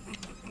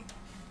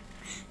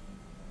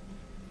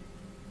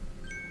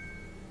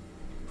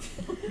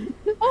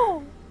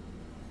 Oh.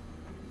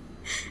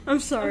 I'm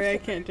sorry, I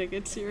can't take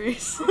it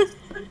seriously.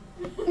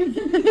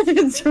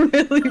 It's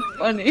really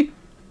funny.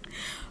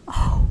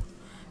 Oh,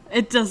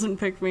 it doesn't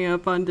pick me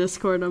up on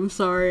Discord, I'm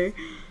sorry.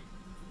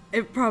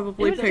 It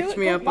probably picks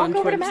me up on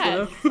walk over to Twitch,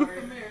 Matt. though.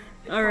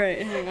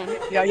 Alright, hang on.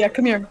 Yeah,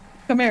 come here.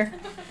 Come here.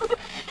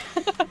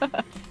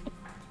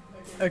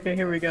 Okay,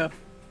 here we go.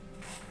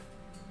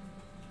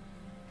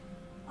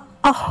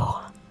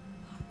 Oh.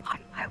 On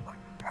my word,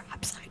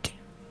 perhaps I do.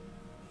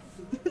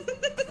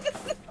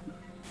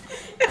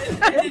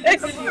 I didn't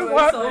see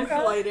myself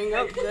lighting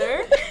up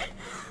there.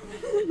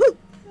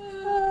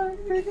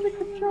 Bring the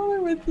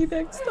controller with you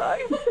next time.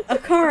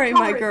 Akari,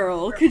 my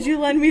girl, could you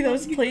lend me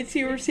those plates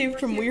you received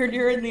from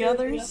Weirdier and the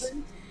others?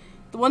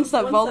 The ones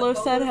that Volo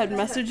said had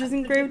messages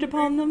engraved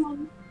upon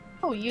them?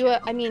 Oh, you, Those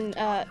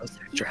are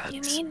drugs.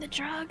 you mean the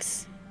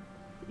drugs?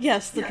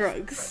 Yes, the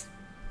drugs.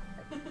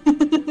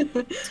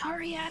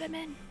 Sorry,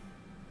 Adaman.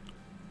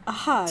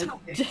 Aha,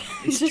 okay.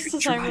 just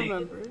as I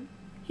remembered.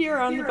 Here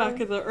on the back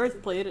of the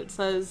Earth plate it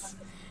says,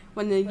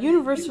 when the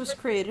universe was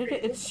created,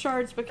 its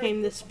shards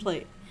became this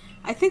plate.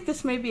 I think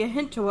this may be a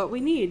hint to what we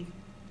need.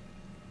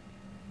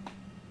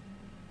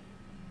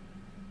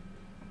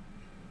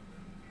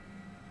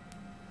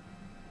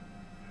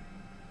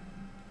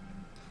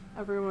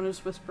 Everyone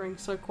is whispering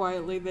so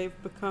quietly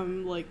they've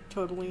become, like,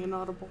 totally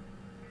inaudible.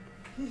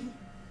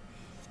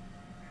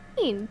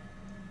 Ian.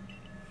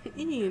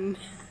 Ian.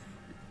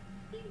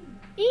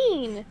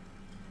 Ian.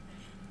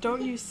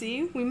 Don't you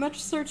see? We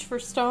must search for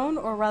stone,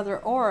 or rather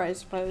ore, I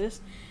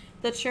suppose,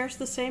 that shares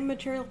the same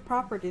material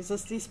properties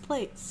as these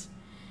plates.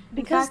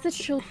 Because fact, the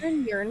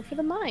children yearn for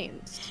the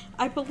mines.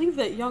 I believe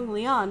that young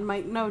Leon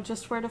might know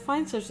just where to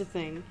find such a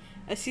thing,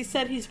 as he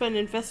said he's been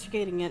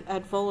investigating it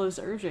at Volo's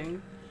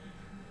urging.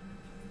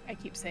 I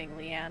keep saying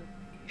Leanne.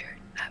 Weird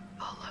that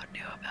Volo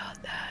knew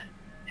about that.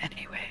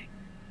 Anyway,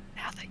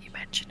 now that you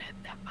mention it,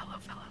 that Volo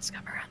fellow's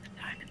come around the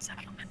diamond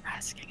settlement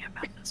asking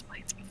about those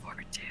plates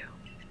before too.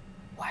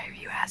 Why are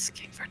you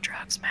asking for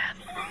drugs, man?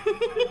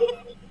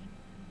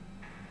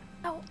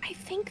 Oh, I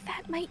think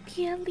that might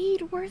be a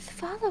lead worth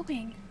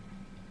following.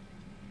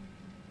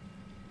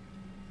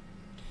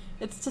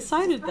 It's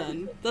decided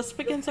then. Thus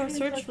begins our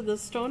search for the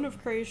Stone of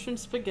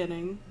Creation's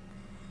beginning.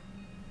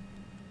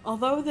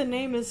 Although the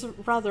name is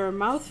rather a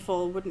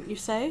mouthful, wouldn't you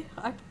say?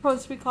 I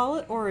propose we call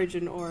it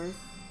Origin Ore.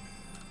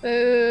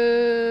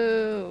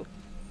 Boo!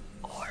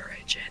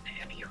 Origin,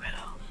 if you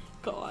will.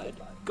 God,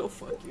 go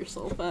fuck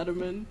yourself,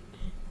 Adaman.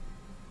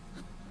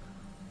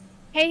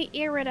 Hey,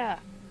 Irida,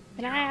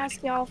 can I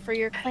ask y'all for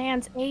your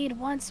clan's aid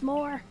once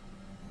more?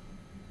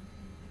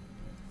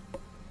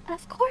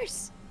 Of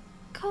course.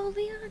 Call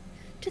Leon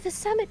to the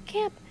summit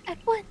camp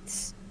at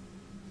once.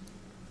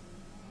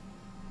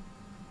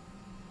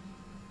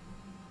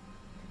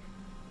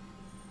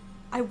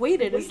 I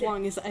waited as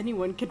long as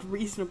anyone could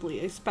reasonably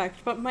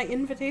expect, but my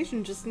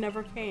invitation just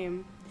never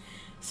came.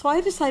 So I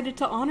decided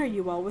to honor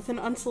you all with an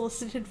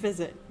unsolicited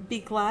visit.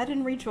 Be glad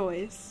and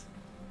rejoice.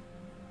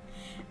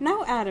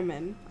 Now,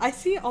 Adaman, I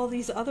see all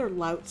these other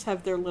louts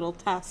have their little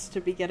tasks to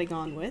be getting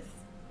on with.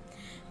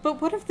 But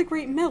what of the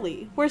great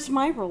Melly? Where's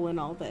my role in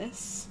all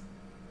this?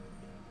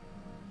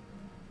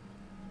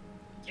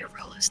 Your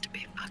role is to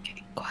be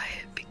fucking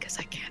quiet because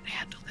I can't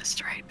handle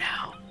this right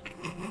now.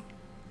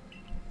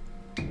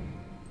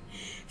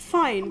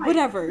 Fine,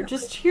 whatever.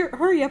 Just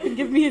hurry up and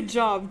give me a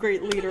job,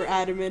 great leader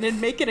Adaman,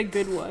 and make it a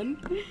good one.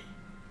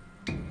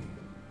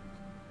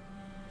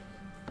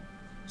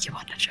 You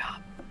want a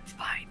job?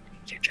 Fine.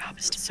 Your job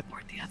is to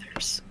support the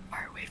others,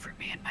 far away from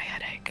me and my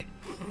headache.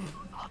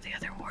 All the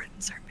other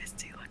wardens are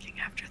busy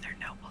looking after their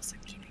nobles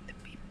and keeping the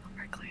people of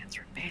our clans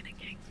from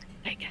panicking.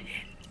 Take a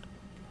hint.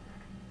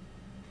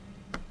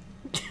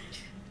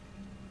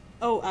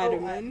 Oh,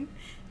 Adaman.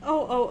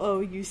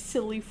 Oh, you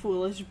silly,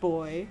 foolish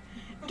boy.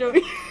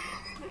 Don't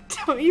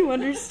you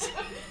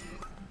understand?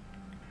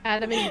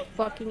 Adam, you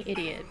fucking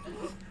idiot.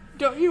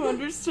 Don't you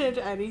understand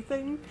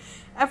anything?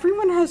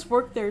 Everyone has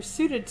work they're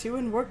suited to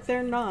and work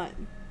they're not.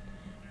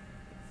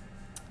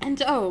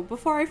 And oh,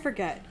 before I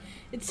forget,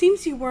 it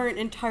seems you weren't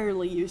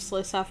entirely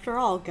useless after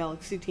all,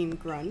 Galaxy Team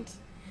Grunt.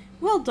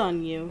 Well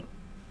done, you.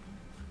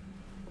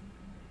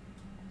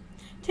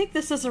 Take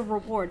this as a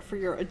reward for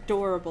your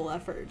adorable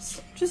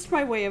efforts. Just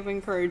my way of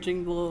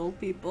encouraging the little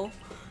people.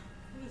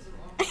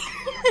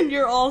 And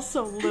you're all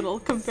so little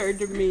compared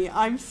to me.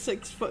 I'm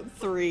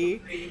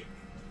 6'3".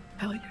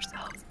 Belly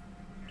yourself.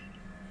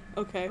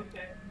 Okay.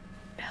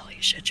 Belly,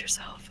 shit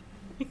yourself.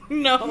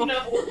 No.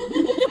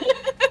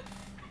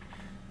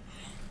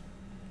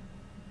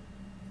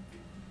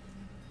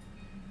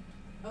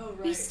 Oh,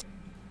 right.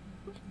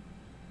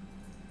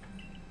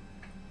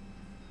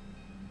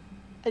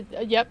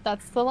 Yep,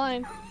 that's the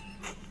line.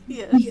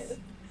 Yes.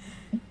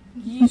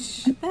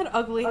 Yeesh. That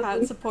ugly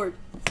hat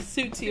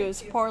suits you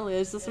as poorly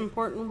as this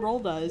important role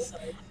does.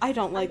 I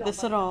don't like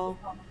this at all.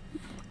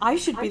 I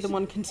should be the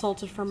one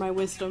consulted for my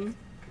wisdom.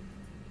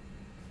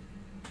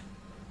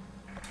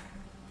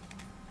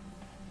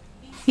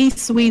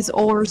 Hiswee's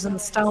ores and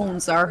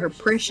stones are her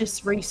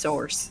precious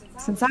resource.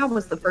 Since I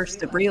was the first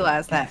to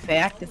realize that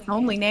fact, it's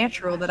only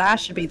natural that I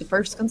should be the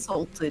first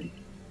consulted.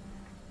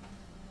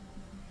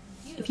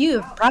 If you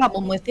have a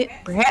problem with it,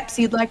 perhaps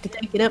you'd like to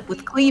take it up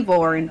with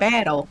Cleavor in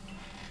battle.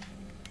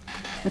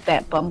 With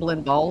that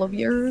bumbling ball of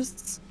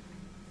yours.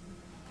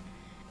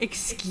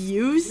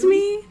 Excuse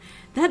me?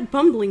 That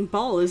bumbling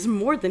ball is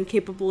more than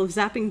capable of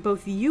zapping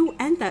both you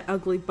and that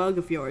ugly bug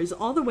of yours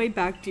all the way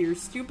back to your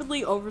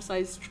stupidly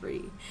oversized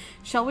tree.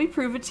 Shall we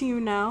prove it to you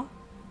now?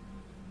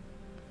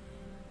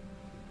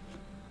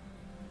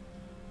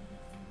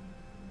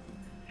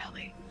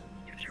 Ellie,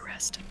 give it a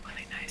rest and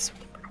play nice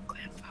with the Pearl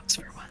Clan folks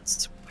for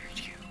once. We're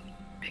due.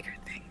 Bigger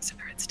things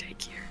are at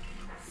stake here.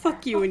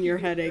 Fuck you and your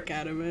headache,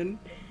 Adaman.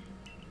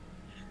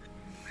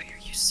 Why are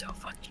you so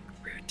fucking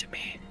rude to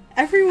me?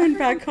 Everyone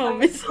back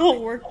home is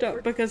all worked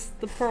up because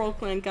the Pearl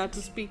Clan got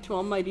to speak to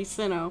Almighty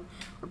Sinnoh,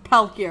 or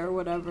Palkia, or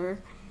whatever.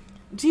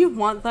 Do you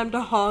want them to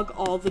hog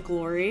all the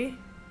glory?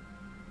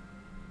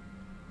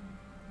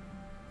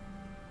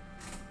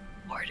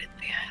 Warden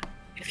Leon,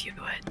 if you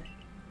would.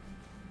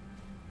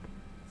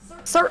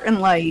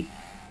 Certainly.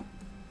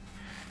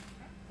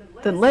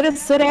 Then let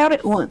us set out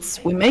at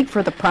once. We make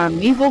for the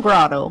primeval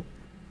grotto.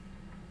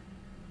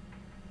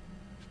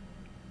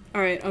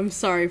 Alright, I'm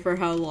sorry for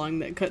how long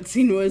that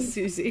cutscene was,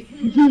 Susie.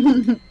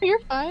 You're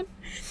fine.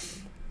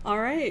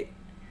 Alright.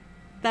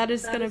 That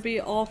is gonna be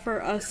all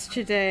for us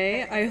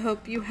today. I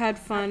hope you had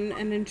fun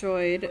and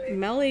enjoyed.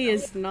 Melly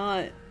is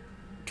not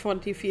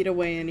 20 feet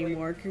away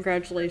anymore.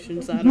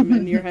 Congratulations, Adam,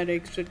 and your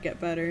headache should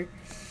get better.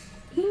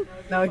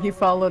 No, he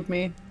followed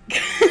me.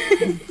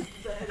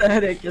 The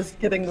headache is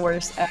getting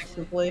worse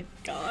actively.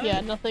 God. Yeah,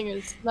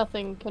 nothing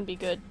can be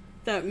good.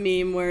 That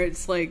meme where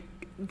it's like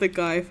the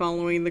guy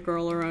following the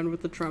girl around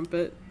with the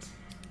trumpet.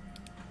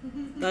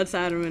 That's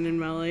Adam and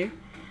Melly.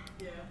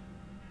 Yeah.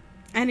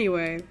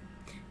 Anyway,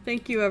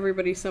 thank you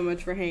everybody so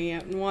much for hanging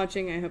out and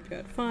watching. I hope you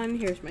had fun.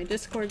 Here's my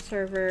Discord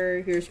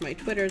server. Here's my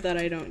Twitter that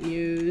I don't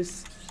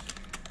use.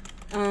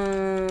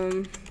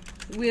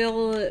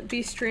 We'll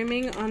be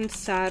streaming on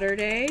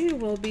Saturday.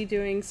 We'll be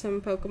doing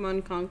some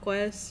Pokemon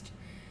Conquest.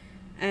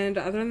 And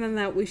other than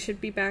that, we should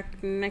be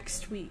back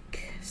next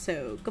week.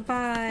 So,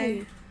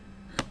 goodbye.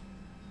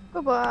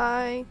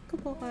 Goodbye.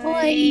 Goodbye.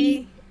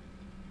 Bye.